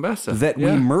Even better. that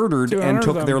we murdered To and honor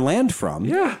took them. their land from.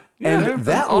 Yeah. And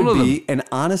that Honor would be an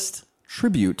honest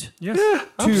tribute Yes. Yeah,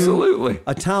 absolutely.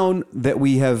 a town that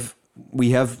we have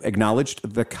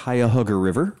acknowledged the Cuyahoga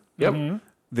River, Yep.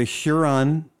 the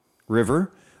Huron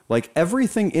River. Like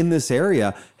everything in this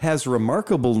area has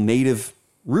remarkable native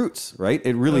roots, right?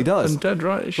 It really does. And dead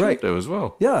right, it should do as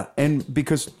well. Yeah, and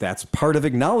because that's part of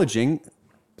acknowledging,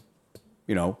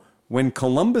 when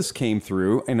Columbus came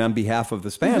through and on behalf of the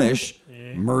Spanish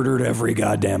murdered every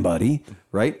goddamn buddy,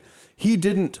 right? He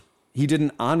didn't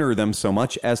honor them so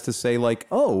much as to say like,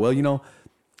 oh, well,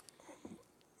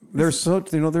 there's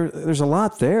there's a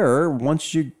lot there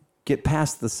once you get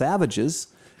past the savages,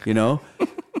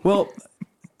 Well,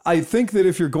 I think that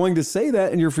if you're going to say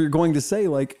that and if you're going to say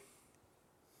like,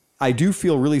 I do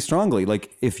feel really strongly,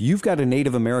 like if you've got a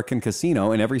Native American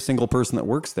casino and every single person that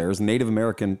works there is a Native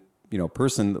American,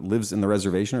 person that lives in the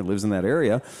reservation or lives in that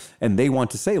area, and they want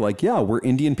to say like, yeah, we're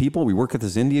Indian people, we work at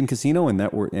this Indian casino, and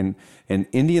that we're and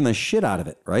Indian the shit out of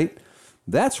it, right?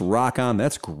 That's rock on.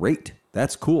 That's great.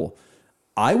 That's cool.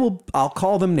 I'll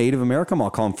call them Native American. I'll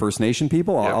call them First Nation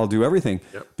people. I'll do everything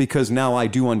because now I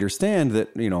do understand that,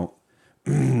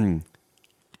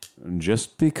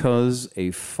 just because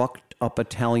a fucked up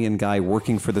Italian guy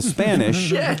working for the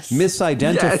Spanish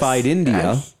misidentified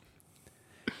India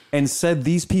and said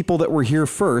these people that were here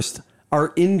first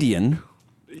are Indian.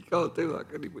 You can't do that,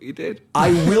 can you? But you did.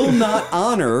 I will not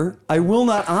honor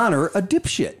a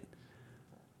dipshit.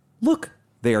 Look,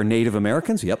 they are Native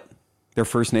Americans. Yep. They're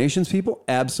First Nations people.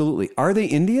 Absolutely. Are they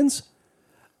Indians?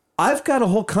 I've got a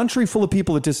whole country full of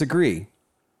people that disagree.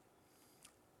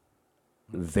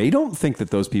 They don't think that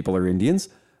those people are Indians.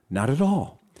 Not at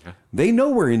all. They know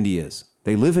where India is.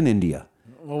 They live in India.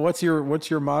 Well, what's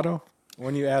your motto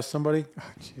when you ask somebody?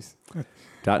 Oh, jeez.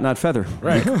 Dot, not feather.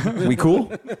 Right. We cool?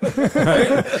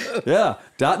 Right? Yeah.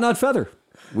 Dot, not feather.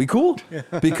 We cool?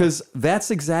 Because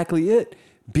that's exactly it.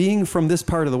 Being from this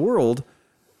part of the world,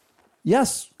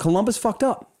 yes, Columbus fucked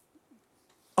up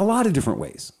a lot of different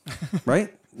ways,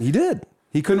 right? He did.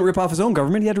 He couldn't rip off his own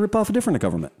government. He had to rip off a different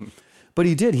government. But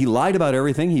he did. He lied about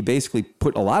everything. He basically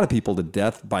put a lot of people to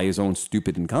death by his own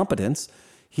stupid incompetence.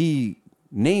 He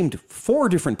named 4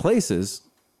 different places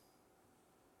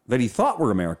that he thought were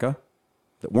America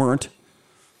that weren't.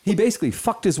 He basically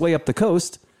fucked his way up the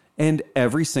coast, and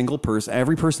every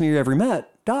person he ever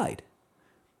met died.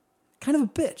 Kind of a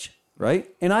bitch. right?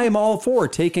 And I am all for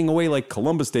taking away like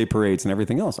Columbus Day parades and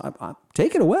everything else. I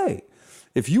take it away.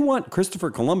 If you want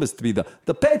Christopher Columbus to be the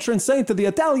patron saint of the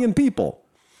Italian people,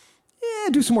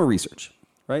 do some more research,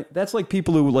 right? That's like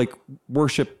people who like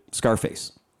worship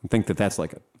Scarface and think that that's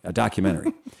like a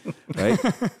documentary, right?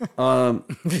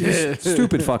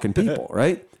 Stupid fucking people,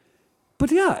 right?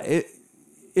 But yeah,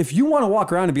 if you want to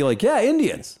walk around and be like, yeah,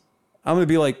 Indians, I'm going to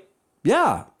be like,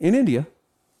 yeah, in India.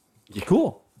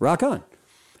 Cool. Rock on.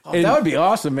 Oh, that would be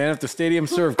awesome, man, if the stadium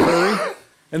served curry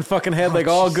and fucking had like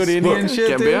all good Indian shit.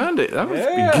 Get behind it. That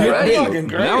would be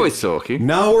great. Now we're talking.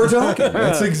 Now we're talking.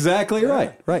 That's exactly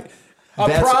right. Right.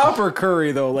 Proper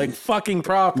curry, though, like fucking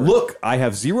proper. Look, I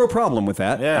have zero problem with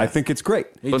that. Yeah. I think it's great.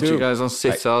 Bunch of guys on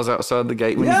sitars outside the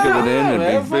gate when you're going in.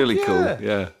 It'd be really cool.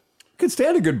 Yeah. Could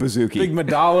stand a good bouzouki. Big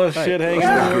Madala shit hanging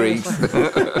out.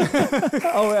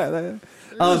 Oh, yeah.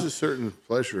 There's a certain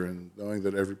pleasure in knowing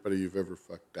that everybody you've ever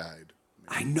fucked died.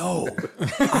 I know.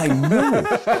 It's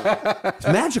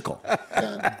magical.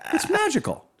 It's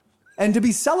magical. And to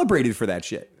be celebrated for that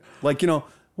shit. Like,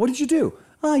 what did you do?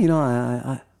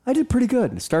 Oh, I did pretty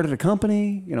good. I started a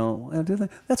company,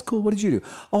 that's cool. What did you do?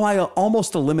 Oh, I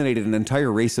almost eliminated an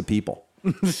entire race of people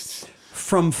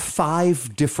from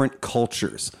 5 different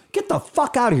cultures. Get the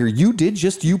fuck out of here. You did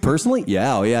just you personally?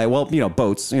 Yeah. Well,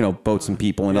 boats and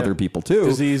people and other people too.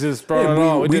 Diseases,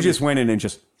 bro. We just went in and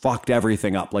just fucked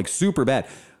everything up, like super bad.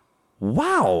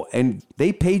 Wow. And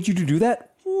they paid you to do that?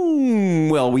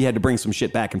 Well, we had to bring some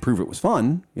shit back and prove it was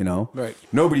fun, Right.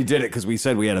 Nobody did it because we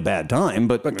said we had a bad time,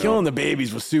 but killing the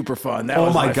babies was super fun. That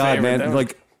was my God, favorite. Man!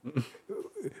 Like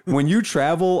when you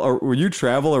travel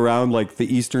around like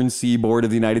the eastern seaboard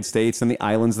of the United States and the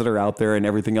islands that are out there and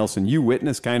everything else, and you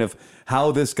witness kind of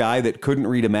how this guy that couldn't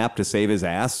read a map to save his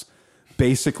ass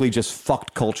basically just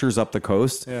fucked cultures up the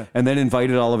coast, and then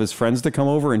invited all of his friends to come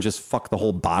over and just fuck the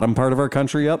whole bottom part of our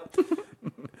country up.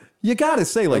 You got to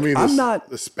say, like, I'm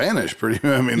not... The Spanish,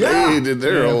 they did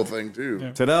their whole thing, too.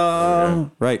 Yeah. Ta-da!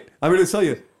 Right. I'm going to tell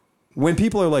you, when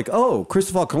people are like, oh,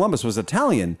 Christopher Columbus was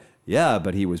Italian, yeah,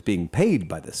 but he was being paid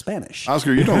by the Spanish.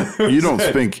 Oscar, you don't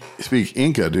speak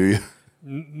Inca, do you?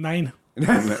 9. but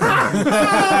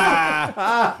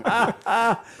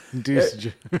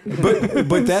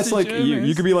that's like,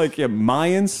 you could be like,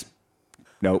 Mayans?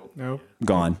 Nope.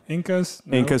 Gone. Incas?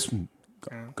 Nope. Incas...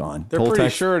 Gone. They're pretty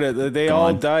sure that they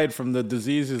all died from the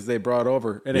diseases they brought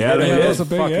over. And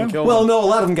Well, no, a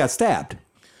lot of them got stabbed.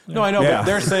 No, I know, but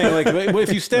they're saying like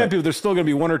if you stab people, there's still going to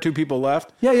be 1 or 2 people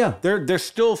left. Yeah. They're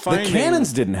still finding. The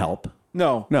cannons didn't help.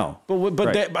 No.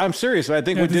 But I'm serious. I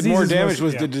think what did more damage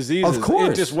was the diseases. Of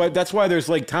course. That's why there's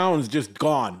like towns just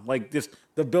gone. Like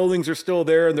the buildings are still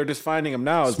there, and they're just finding them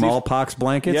now. Smallpox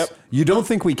blankets. Yep. You don't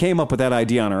think we came up with that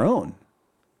idea on our own?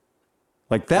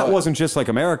 Like that wasn't just like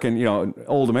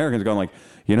old Americans going like,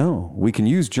 we can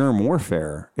use germ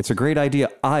warfare. It's a great idea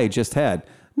I just had.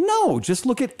 No, just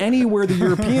look at anywhere the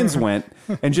Europeans went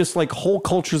and just like whole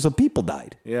cultures of people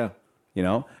died. Yeah.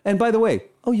 And by the way,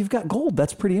 you've got gold.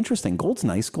 That's pretty interesting. Gold's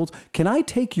nice. Can I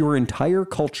take your entire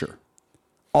culture,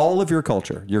 all of your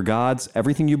culture, your gods,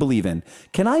 everything you believe in,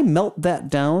 can I melt that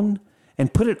down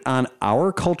and put it on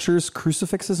our culture's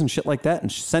crucifixes and shit like that and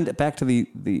send it back to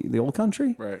the old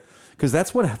country? Right. Because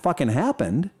that's what fucking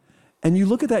happened. And you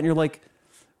look at that and you're like,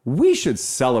 we should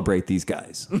celebrate these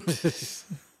guys.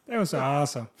 That was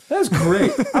awesome. That was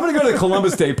great. I'm going to go to the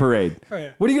Columbus Day Parade. Oh,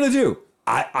 yeah. What are you going to do?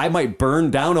 I might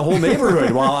burn down a whole neighborhood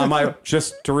while I might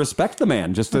just to respect the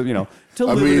man, just to, to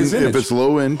live in his image. If it's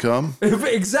low income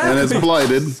exactly. and it's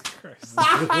blighted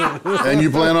and you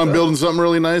plan on building something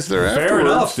really nice there afterwards. Fair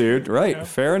enough, dude. Right. Yeah.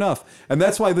 Fair enough. And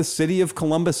that's why the city of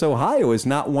Columbus, Ohio is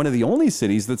not one of the only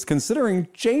cities that's considering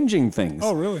changing things.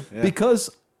 Oh, really? Yeah. Because,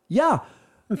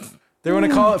 they want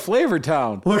to call it Flavor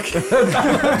Town. Look. They do.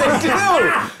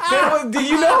 Do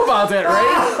you know about that,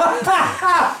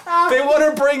 right? They want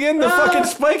to bring in the fucking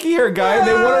spiky hair guy, and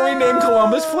they want to rename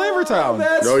Columbus Flavor Town.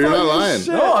 No, you're not lying.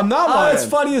 No, I'm not lying. It's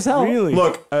funny as hell. Really?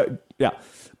 Look, yeah.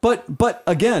 But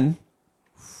again,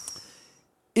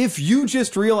 if you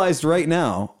just realized right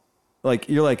now, like,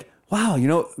 you're like, wow,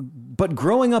 but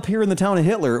growing up here in the town of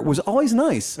Hitler was always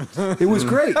nice. It was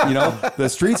great. The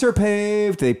streets are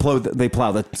paved. They plow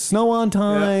the snow on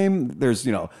time.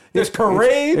 Yeah. There's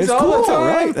parades it's all cool, the time.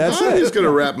 Right? I'm just going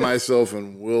to wrap myself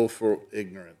in willful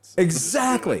ignorance.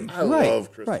 Exactly. I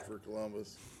love Christopher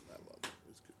Columbus. I love him.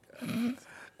 He's a good guy.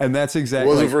 And that's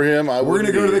exactly. Wasn't for him, we're going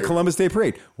to go to the Columbus Day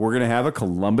Parade. We're going to have a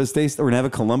Columbus Day. We're going to have a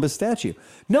Columbus statue.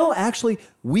 No, actually,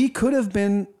 we could have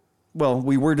been. Well,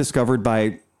 we were discovered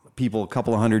by people a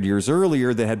couple of 100 years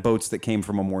earlier that had boats that came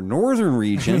from a more northern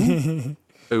region.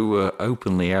 Who were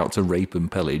openly out to rape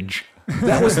and pillage.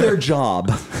 That was their job.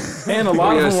 And a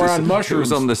lot of them were on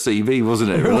mushrooms. It was on the CV,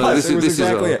 wasn't it? This is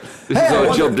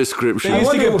our job description. They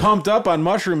used to get pumped up on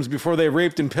mushrooms before they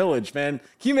raped and pillaged, man.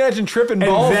 Can you imagine tripping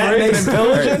balls, raping and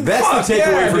pillaging? That's the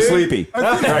takeaway for Sleepy.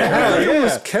 It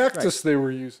was cactus they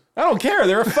were using. I don't care.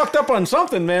 They were fucked up on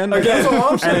something, man. That's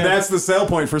all I'm saying. And that's the sell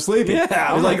point for Sleepy.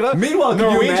 Yeah. I'm like, meanwhile,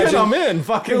 Norwegian, I'm in.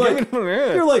 Fucking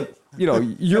you're like,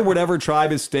 you're whatever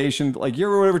tribe is stationed, like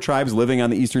you're whatever tribe is living on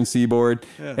the eastern seaboard,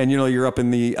 and you're up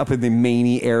in the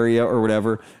Maine area or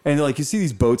whatever, and like you see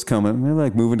these boats coming, and they're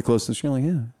like moving close to the shore, like,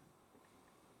 yeah,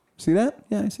 see that?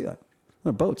 Yeah, I see that.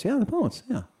 They're boats, yeah, they're boats,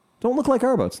 yeah. Don't look like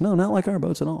our boats, no, not like our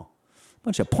boats at all.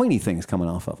 Bunch of pointy things coming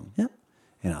off of them, yeah,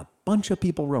 and a bunch of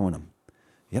people rowing them.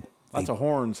 Yep, lots of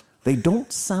horns. They don't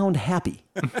sound happy.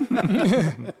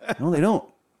 No, they don't.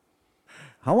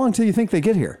 How long till you think they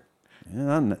get here?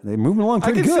 Yeah, they're moving along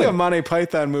pretty good. I can see a Monty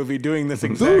Python movie doing this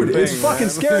exact thing. It's fucking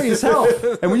scary as hell.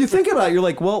 And when you think about it, you're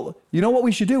like, well, you know what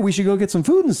we should do? We should go get some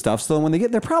food and stuff. So when they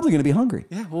get, they're probably going to be hungry.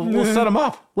 Yeah, we'll set them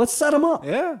up. Let's set them up.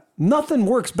 Yeah. Nothing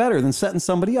works better than setting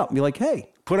somebody up and be like, hey.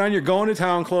 Put on your going to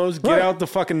town clothes. Get out the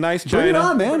fucking nice china. Bring it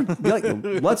on, man. Be like,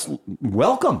 let's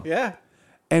welcome. Yeah.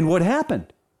 And what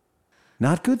happened?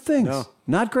 Not good things. No.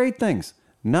 Not great things.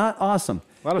 Not awesome.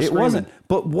 It wasn't.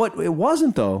 But what it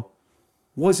wasn't, though,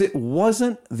 it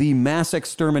wasn't the mass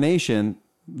extermination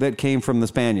that came from the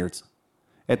Spaniards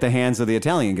at the hands of the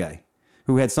Italian guy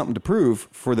who had something to prove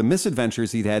for the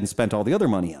misadventures he'd had and spent all the other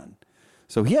money on.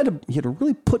 So he had to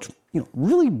really put,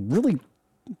 really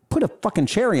put a fucking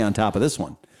cherry on top of this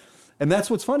one. And that's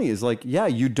what's funny is like, yeah,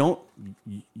 you don't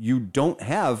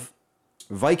have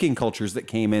Viking cultures that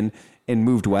came in and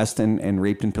moved west and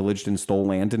raped and pillaged and stole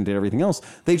land and did everything else.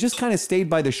 They just kind of stayed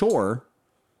by the shore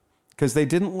because they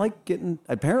didn't like getting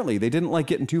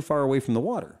too far away from the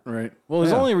water. Right. Well,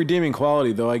 his only redeeming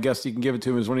quality, though, I guess you can give it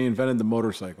to him, is when he invented the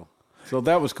motorcycle. So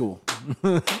that was cool.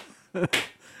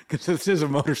 Because this is a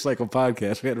motorcycle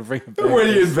podcast. We had to bring it back. When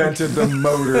he invented the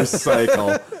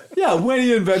motorcycle. Yeah, when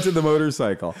he invented the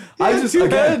motorcycle. Right.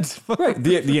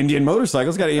 The Indian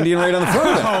motorcycle's got an Indian right on the front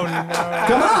of it. Oh, no.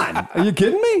 Come on. Are you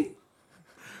kidding me?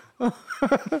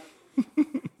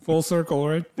 Full circle,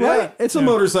 right? Right. It's a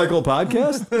motorcycle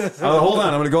podcast. Hold on.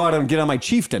 I'm going to go out and get on my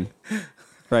Chieftain.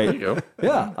 Right. There you go.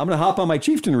 Yeah. I'm going to hop on my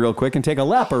Chieftain real quick and take a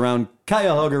lap around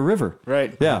Cuyahoga River.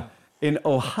 Right. Yeah. In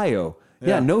Ohio.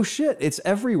 Yeah, no shit. It's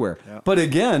everywhere. Yeah. But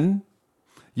again,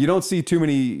 you don't see too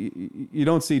many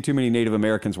Native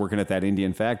Americans working at that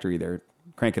Indian factory. They're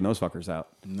cranking those fuckers out.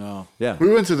 No. Yeah.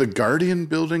 We went to the Guardian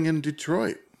building in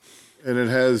Detroit, and it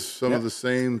has some of the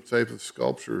same type of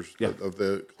sculptures of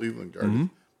the Cleveland Guardians.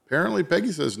 Mm-hmm. Apparently,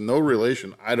 Peggy says no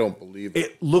relation. I don't believe it.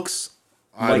 It looks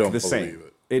like the same.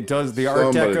 It does. The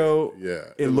Art Deco,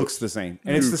 it looks the same.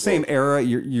 And it's the same era.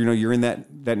 You're in that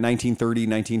 1930,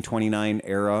 1929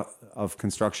 era of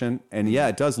construction. And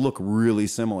it does look really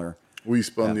similar. We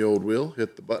spun the old wheel,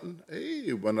 hit the button. Hey,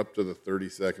 it went up to the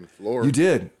 32nd floor. You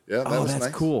did? Yeah, that was that's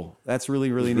nice. Cool. That's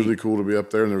really, really neat. Really cool to be up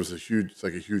there. And there was it's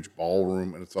like a huge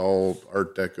ballroom, and it's all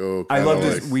Art Deco. I love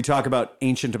this. We talk about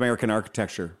ancient American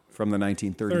architecture from the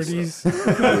 1930s.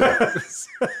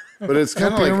 But it's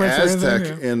kind of like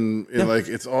Aztec in like,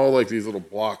 it's all like these little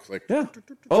blocks. Like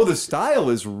the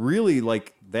style is really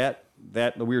like that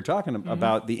we were talking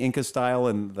about, the Inca style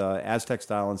and the Aztec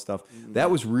style and stuff.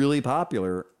 That was really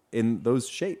popular in those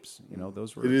shapes.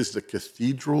 Those were. It is the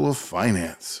Cathedral of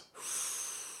Finance.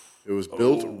 It was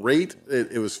built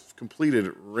it was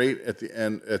completed right at the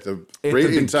end, right at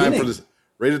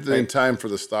the time for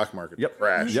the stock market to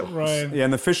crash. Yep. Right. Yeah,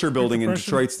 and the Fisher Building in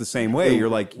Detroit's the same way. You're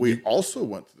like, we also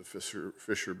went to the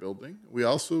Fisher Building. We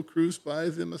also cruised by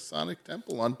the Masonic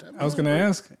Temple on Temple. I was going to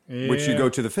ask. Would you go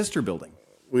to the Fisher Building?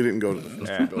 We didn't go to the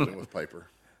Fisher Building with Piper.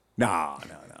 No.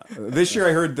 This year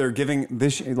I heard they're giving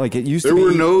like it used to be.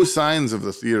 There were no signs of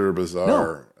the Theater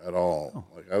Bazaar at all.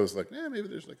 Like I was like, maybe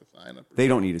there's like a sign up. They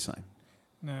don't need a sign.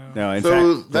 No. In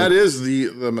fact, that is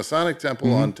the Masonic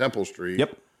Temple on Temple Street.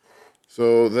 Yep.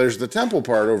 So there's the temple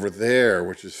part over there,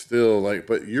 which is still like,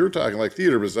 but you're talking like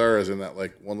Theater Bazaar is in that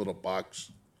like one little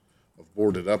box of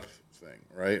boarded up thing,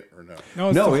 right? Or no? No,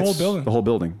 it's the whole building. The whole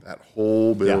building. That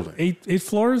whole building. Yeah. Eight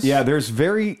floors? Yeah, there's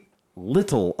very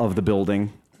little of the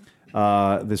building.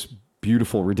 This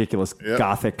beautiful, ridiculous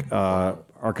Gothic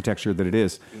architecture that it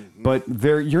is. Mm-hmm. But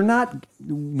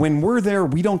when we're there,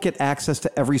 we don't get access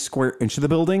to every square inch of the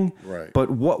building. Right.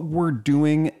 But what we're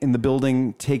doing in the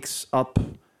building takes up,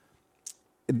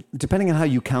 depending on how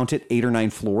you count it, 8 or 9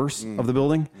 floors of the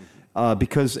building.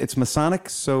 Because it's Masonic,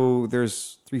 so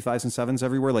there's 3, 5s, and 7s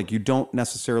everywhere. Like you don't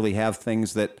necessarily have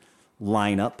things that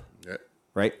line up,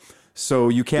 right? So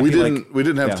you can't. We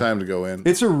didn't have time to go in.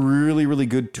 It's a really, really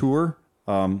good tour.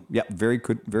 Yeah, very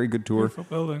good tour. Beautiful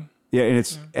building. Yeah, and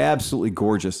it's absolutely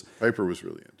gorgeous. Piper was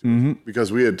really into it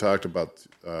because we had talked about,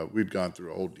 we'd gone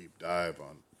through a whole deep dive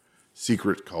on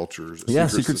secret cultures,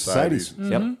 secret societies.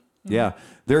 Yep. Yeah,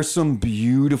 there's some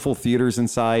beautiful theaters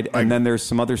inside, and then there's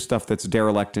some other stuff that's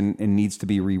derelict and needs to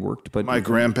be reworked. But my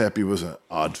grandpappy was an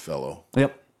odd fellow.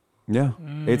 Yep. Yeah.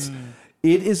 It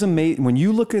is amazing when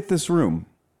you look at this room,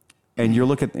 and you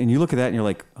look at that, and you're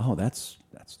like, oh, that's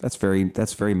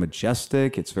very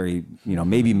majestic. It's very,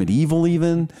 maybe medieval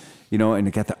even, and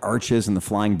it got the arches and the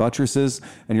flying buttresses,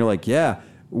 and you're like, yeah.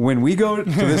 When we go to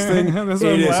this thing, it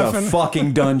is a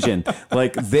fucking dungeon.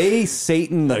 Like, they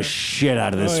Satan the shit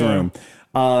out of this room.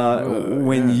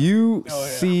 When you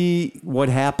see what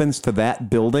happens to that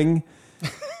building,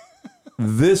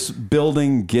 this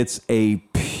building gets a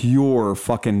pure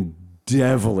fucking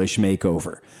devilish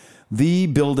makeover. The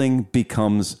building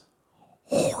becomes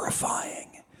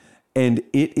horrifying. And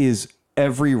it is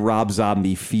every Rob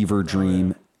Zombie fever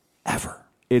dream ever.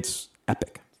 It's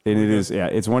epic. And it is,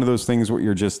 it's one of those things where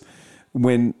you're just,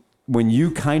 when you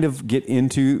kind of get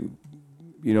into,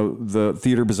 the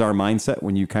Theater Bazaar mindset,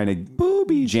 when you kind of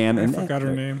jam in. I forgot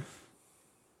her name.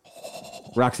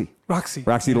 Roxy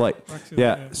Delight.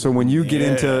 Yeah. So when you get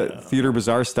into Theater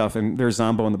Bazaar stuff, and there's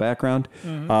Zombo in the background,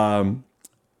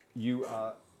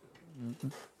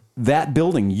 that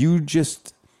building, you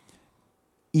just,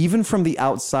 even from the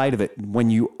outside of it, when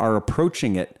you are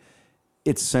approaching it,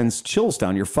 it sends chills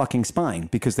down your fucking spine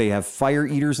because they have fire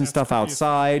eaters and stuff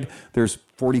outside. There's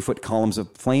 40-foot columns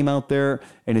of flame out there.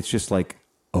 And it's just like,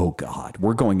 oh God,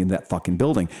 we're going in that fucking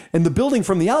building. And the building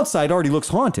from the outside already looks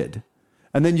haunted.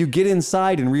 And then you get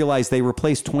inside and realize they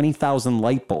replaced 20,000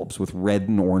 light bulbs with red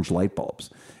and orange light bulbs.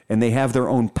 And they have their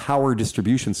own power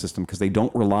distribution system because they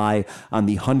don't rely on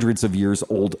the hundreds of years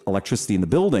old electricity in the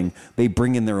building. They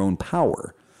bring in their own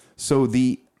power. So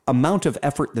the amount of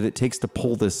effort that it takes to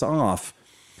pull this off.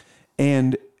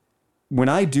 And when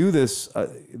I do this,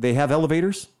 they have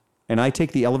elevators, and I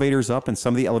take the elevators up, and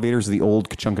some of the elevators are the old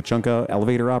Ka-chunka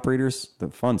elevator operators, the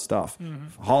fun stuff,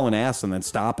 hauling ass and then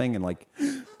stopping and like,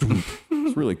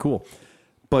 it's really cool.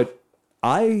 But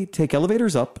I take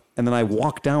elevators up and then I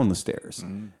walk down the stairs.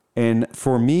 And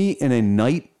for me in a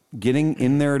night, getting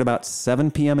in there at about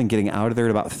 7 p.m. and getting out of there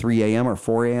at about 3 a.m. or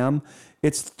 4 a.m.,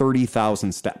 it's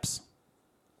 30,000 steps.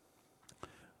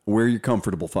 Wear your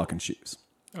comfortable fucking shoes.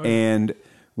 And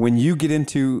when you get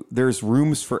into, there's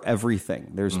rooms for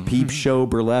everything. There's peep show,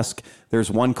 burlesque. There's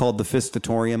one called the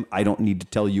Fistatorium. I don't need to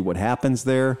tell you what happens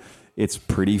there. It's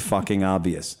pretty fucking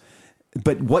obvious.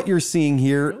 But what you're seeing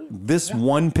here, this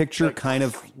one picture kind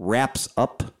of wraps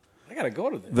up I gotta go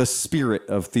to this. The spirit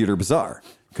of Theater Bazaar,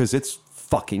 because it's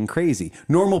fucking crazy.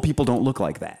 Normal people don't look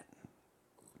like that.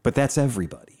 But that's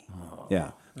everybody.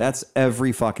 Yeah. That's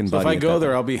every fucking So buddy. if I go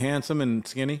there, I'll be handsome and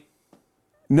skinny?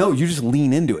 No, you just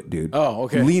lean into it, dude. Oh,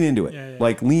 okay. Lean into it. Yeah.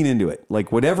 Like, lean into it.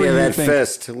 Like, whatever you that think.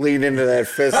 fist. Lean into that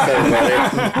fist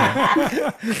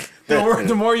there, buddy.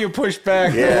 The more you push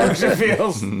back, the worse it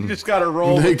feels. You just got to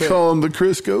roll They with it. call him the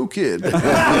Crisco Kid.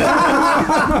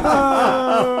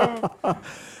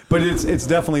 But it's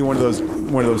definitely one of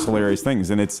those hilarious things,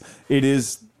 and it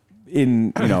is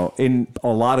in a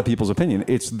lot of people's opinion,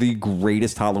 it's the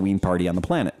greatest Halloween party on the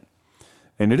planet,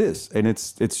 and it is, and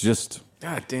it's just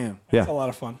God damn. yeah, It's a lot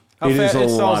of fun. It is a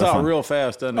sells lot of out fun. real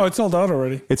fast, doesn't it? Oh, it's sold out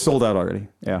already. It's sold out already.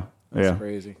 Yeah, That's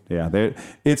crazy. Yeah,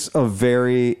 it's a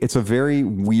very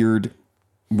weird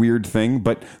thing,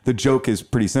 but the joke is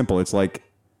pretty simple. It's like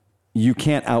you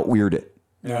can't out weird it.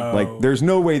 No. Like, there's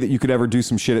no way that you could ever do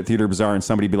some shit at Theater Bazaar and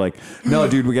somebody be like, no,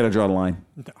 dude, we got to draw the line.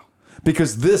 No.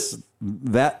 Because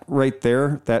that right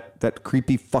there, that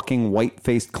creepy fucking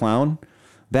white-faced clown,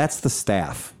 that's the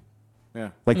staff. Yeah.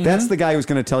 Like, that's the guy who's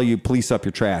going to tell you, police up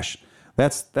your trash.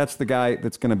 That's the guy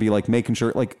that's going to be like making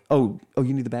sure, like, oh,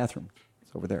 you need the bathroom.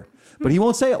 It's over there. But he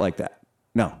won't say it like that.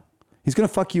 No. He's going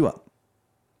to fuck you up.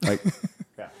 Like,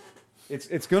 yeah.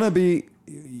 It's going to be...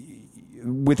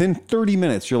 Within 30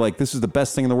 minutes, you're like, this is the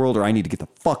best thing in the world, or I need to get the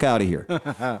fuck out of here.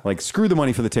 Like, screw the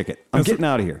money for the ticket. I'm getting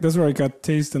out of here. That's where I got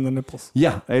tased in the nipples.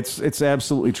 Yeah, it's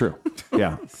absolutely true.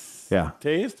 Yeah. Yeah.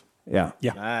 Taste? Yeah.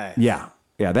 Yeah. Nice. Yeah.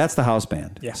 Yeah, that's the house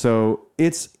band. Yeah. So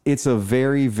it's a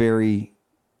very, very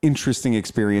interesting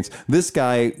experience. This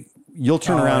guy, you'll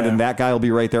turn around and that guy will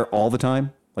be right there all the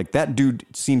time. Like, that dude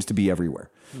seems to be everywhere.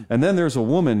 And then there's a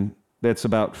woman that's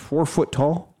about 4 foot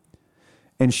tall.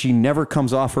 And she never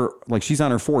comes off her, like, she's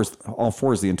on her all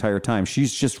fours the entire time.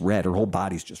 She's just red. Her whole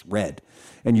body's just red.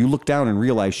 And you look down and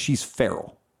realize she's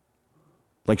feral.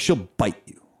 Like, she'll bite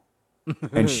you.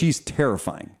 And she's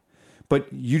terrifying. But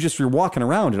you're walking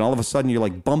around and all of a sudden you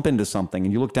like bump into something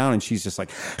and you look down and she's just like,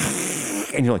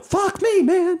 and you're like, fuck me,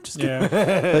 man. Just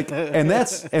like, and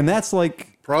that's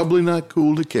like probably not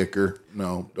cool to kick her.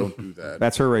 No, don't do that.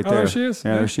 That's her right there. There she is.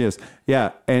 Yeah, there she is.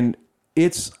 Yeah, and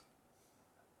it's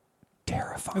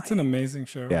terrifying. It's an amazing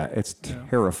show. Yeah, it's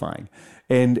terrifying,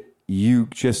 and you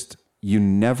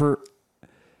never.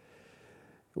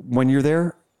 When you're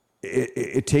there,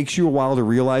 it takes you a while to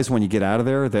realize when you get out of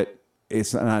there that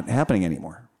it's not happening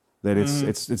anymore. That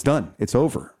it's done. It's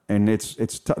over. And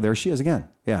there she is again.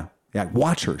 Yeah. Yeah.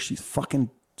 Watch her. She's fucking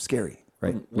scary.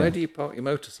 Right. Where do you park your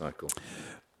motorcycle?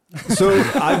 So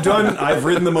I've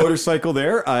ridden the motorcycle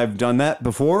there. I've done that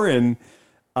before. And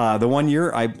the one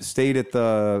year I stayed at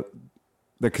the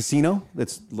casino.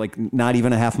 That's like not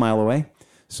even a half mile away.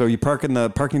 So you park in the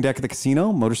parking deck of the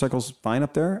casino, motorcycle's fine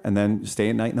up there, and then stay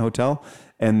at night in the hotel,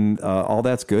 and all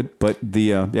that's good. But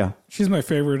she's my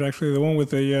favorite actually. The one with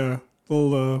the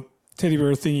little teddy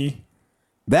bear thingy.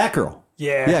 That girl.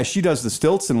 Yeah, she does the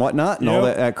stilts and whatnot and all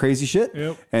that crazy shit,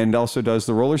 and also does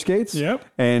the roller skates. Yep.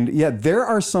 And there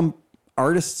are some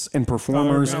artists and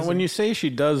performers. Now, when you say she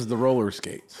does the roller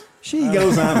skates. She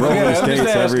goes on roller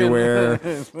skates everywhere.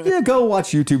 Yeah, go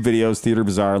watch YouTube videos, Theater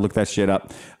Bazaar, look that shit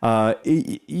up.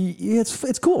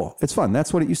 It's cool. It's fun.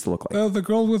 That's what it used to look like. The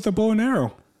girl with the bow and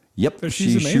arrow. Yep.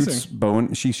 She's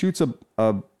amazing. She shoots a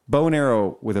bow and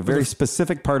arrow with a very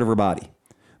specific part of her body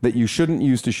that you shouldn't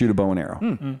use to shoot a bow and arrow.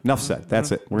 Enough said.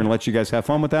 That's it. We're going to let you guys have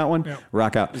fun with that one. Yep.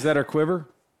 Rock out. Is that her quiver?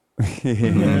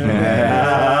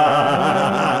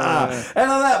 And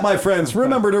on that, my friends,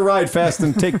 remember to ride fast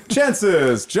and take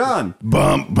chances. John.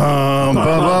 Bum bum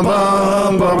bum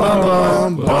bum bum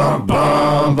bum bum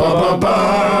bum bum bum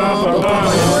bum.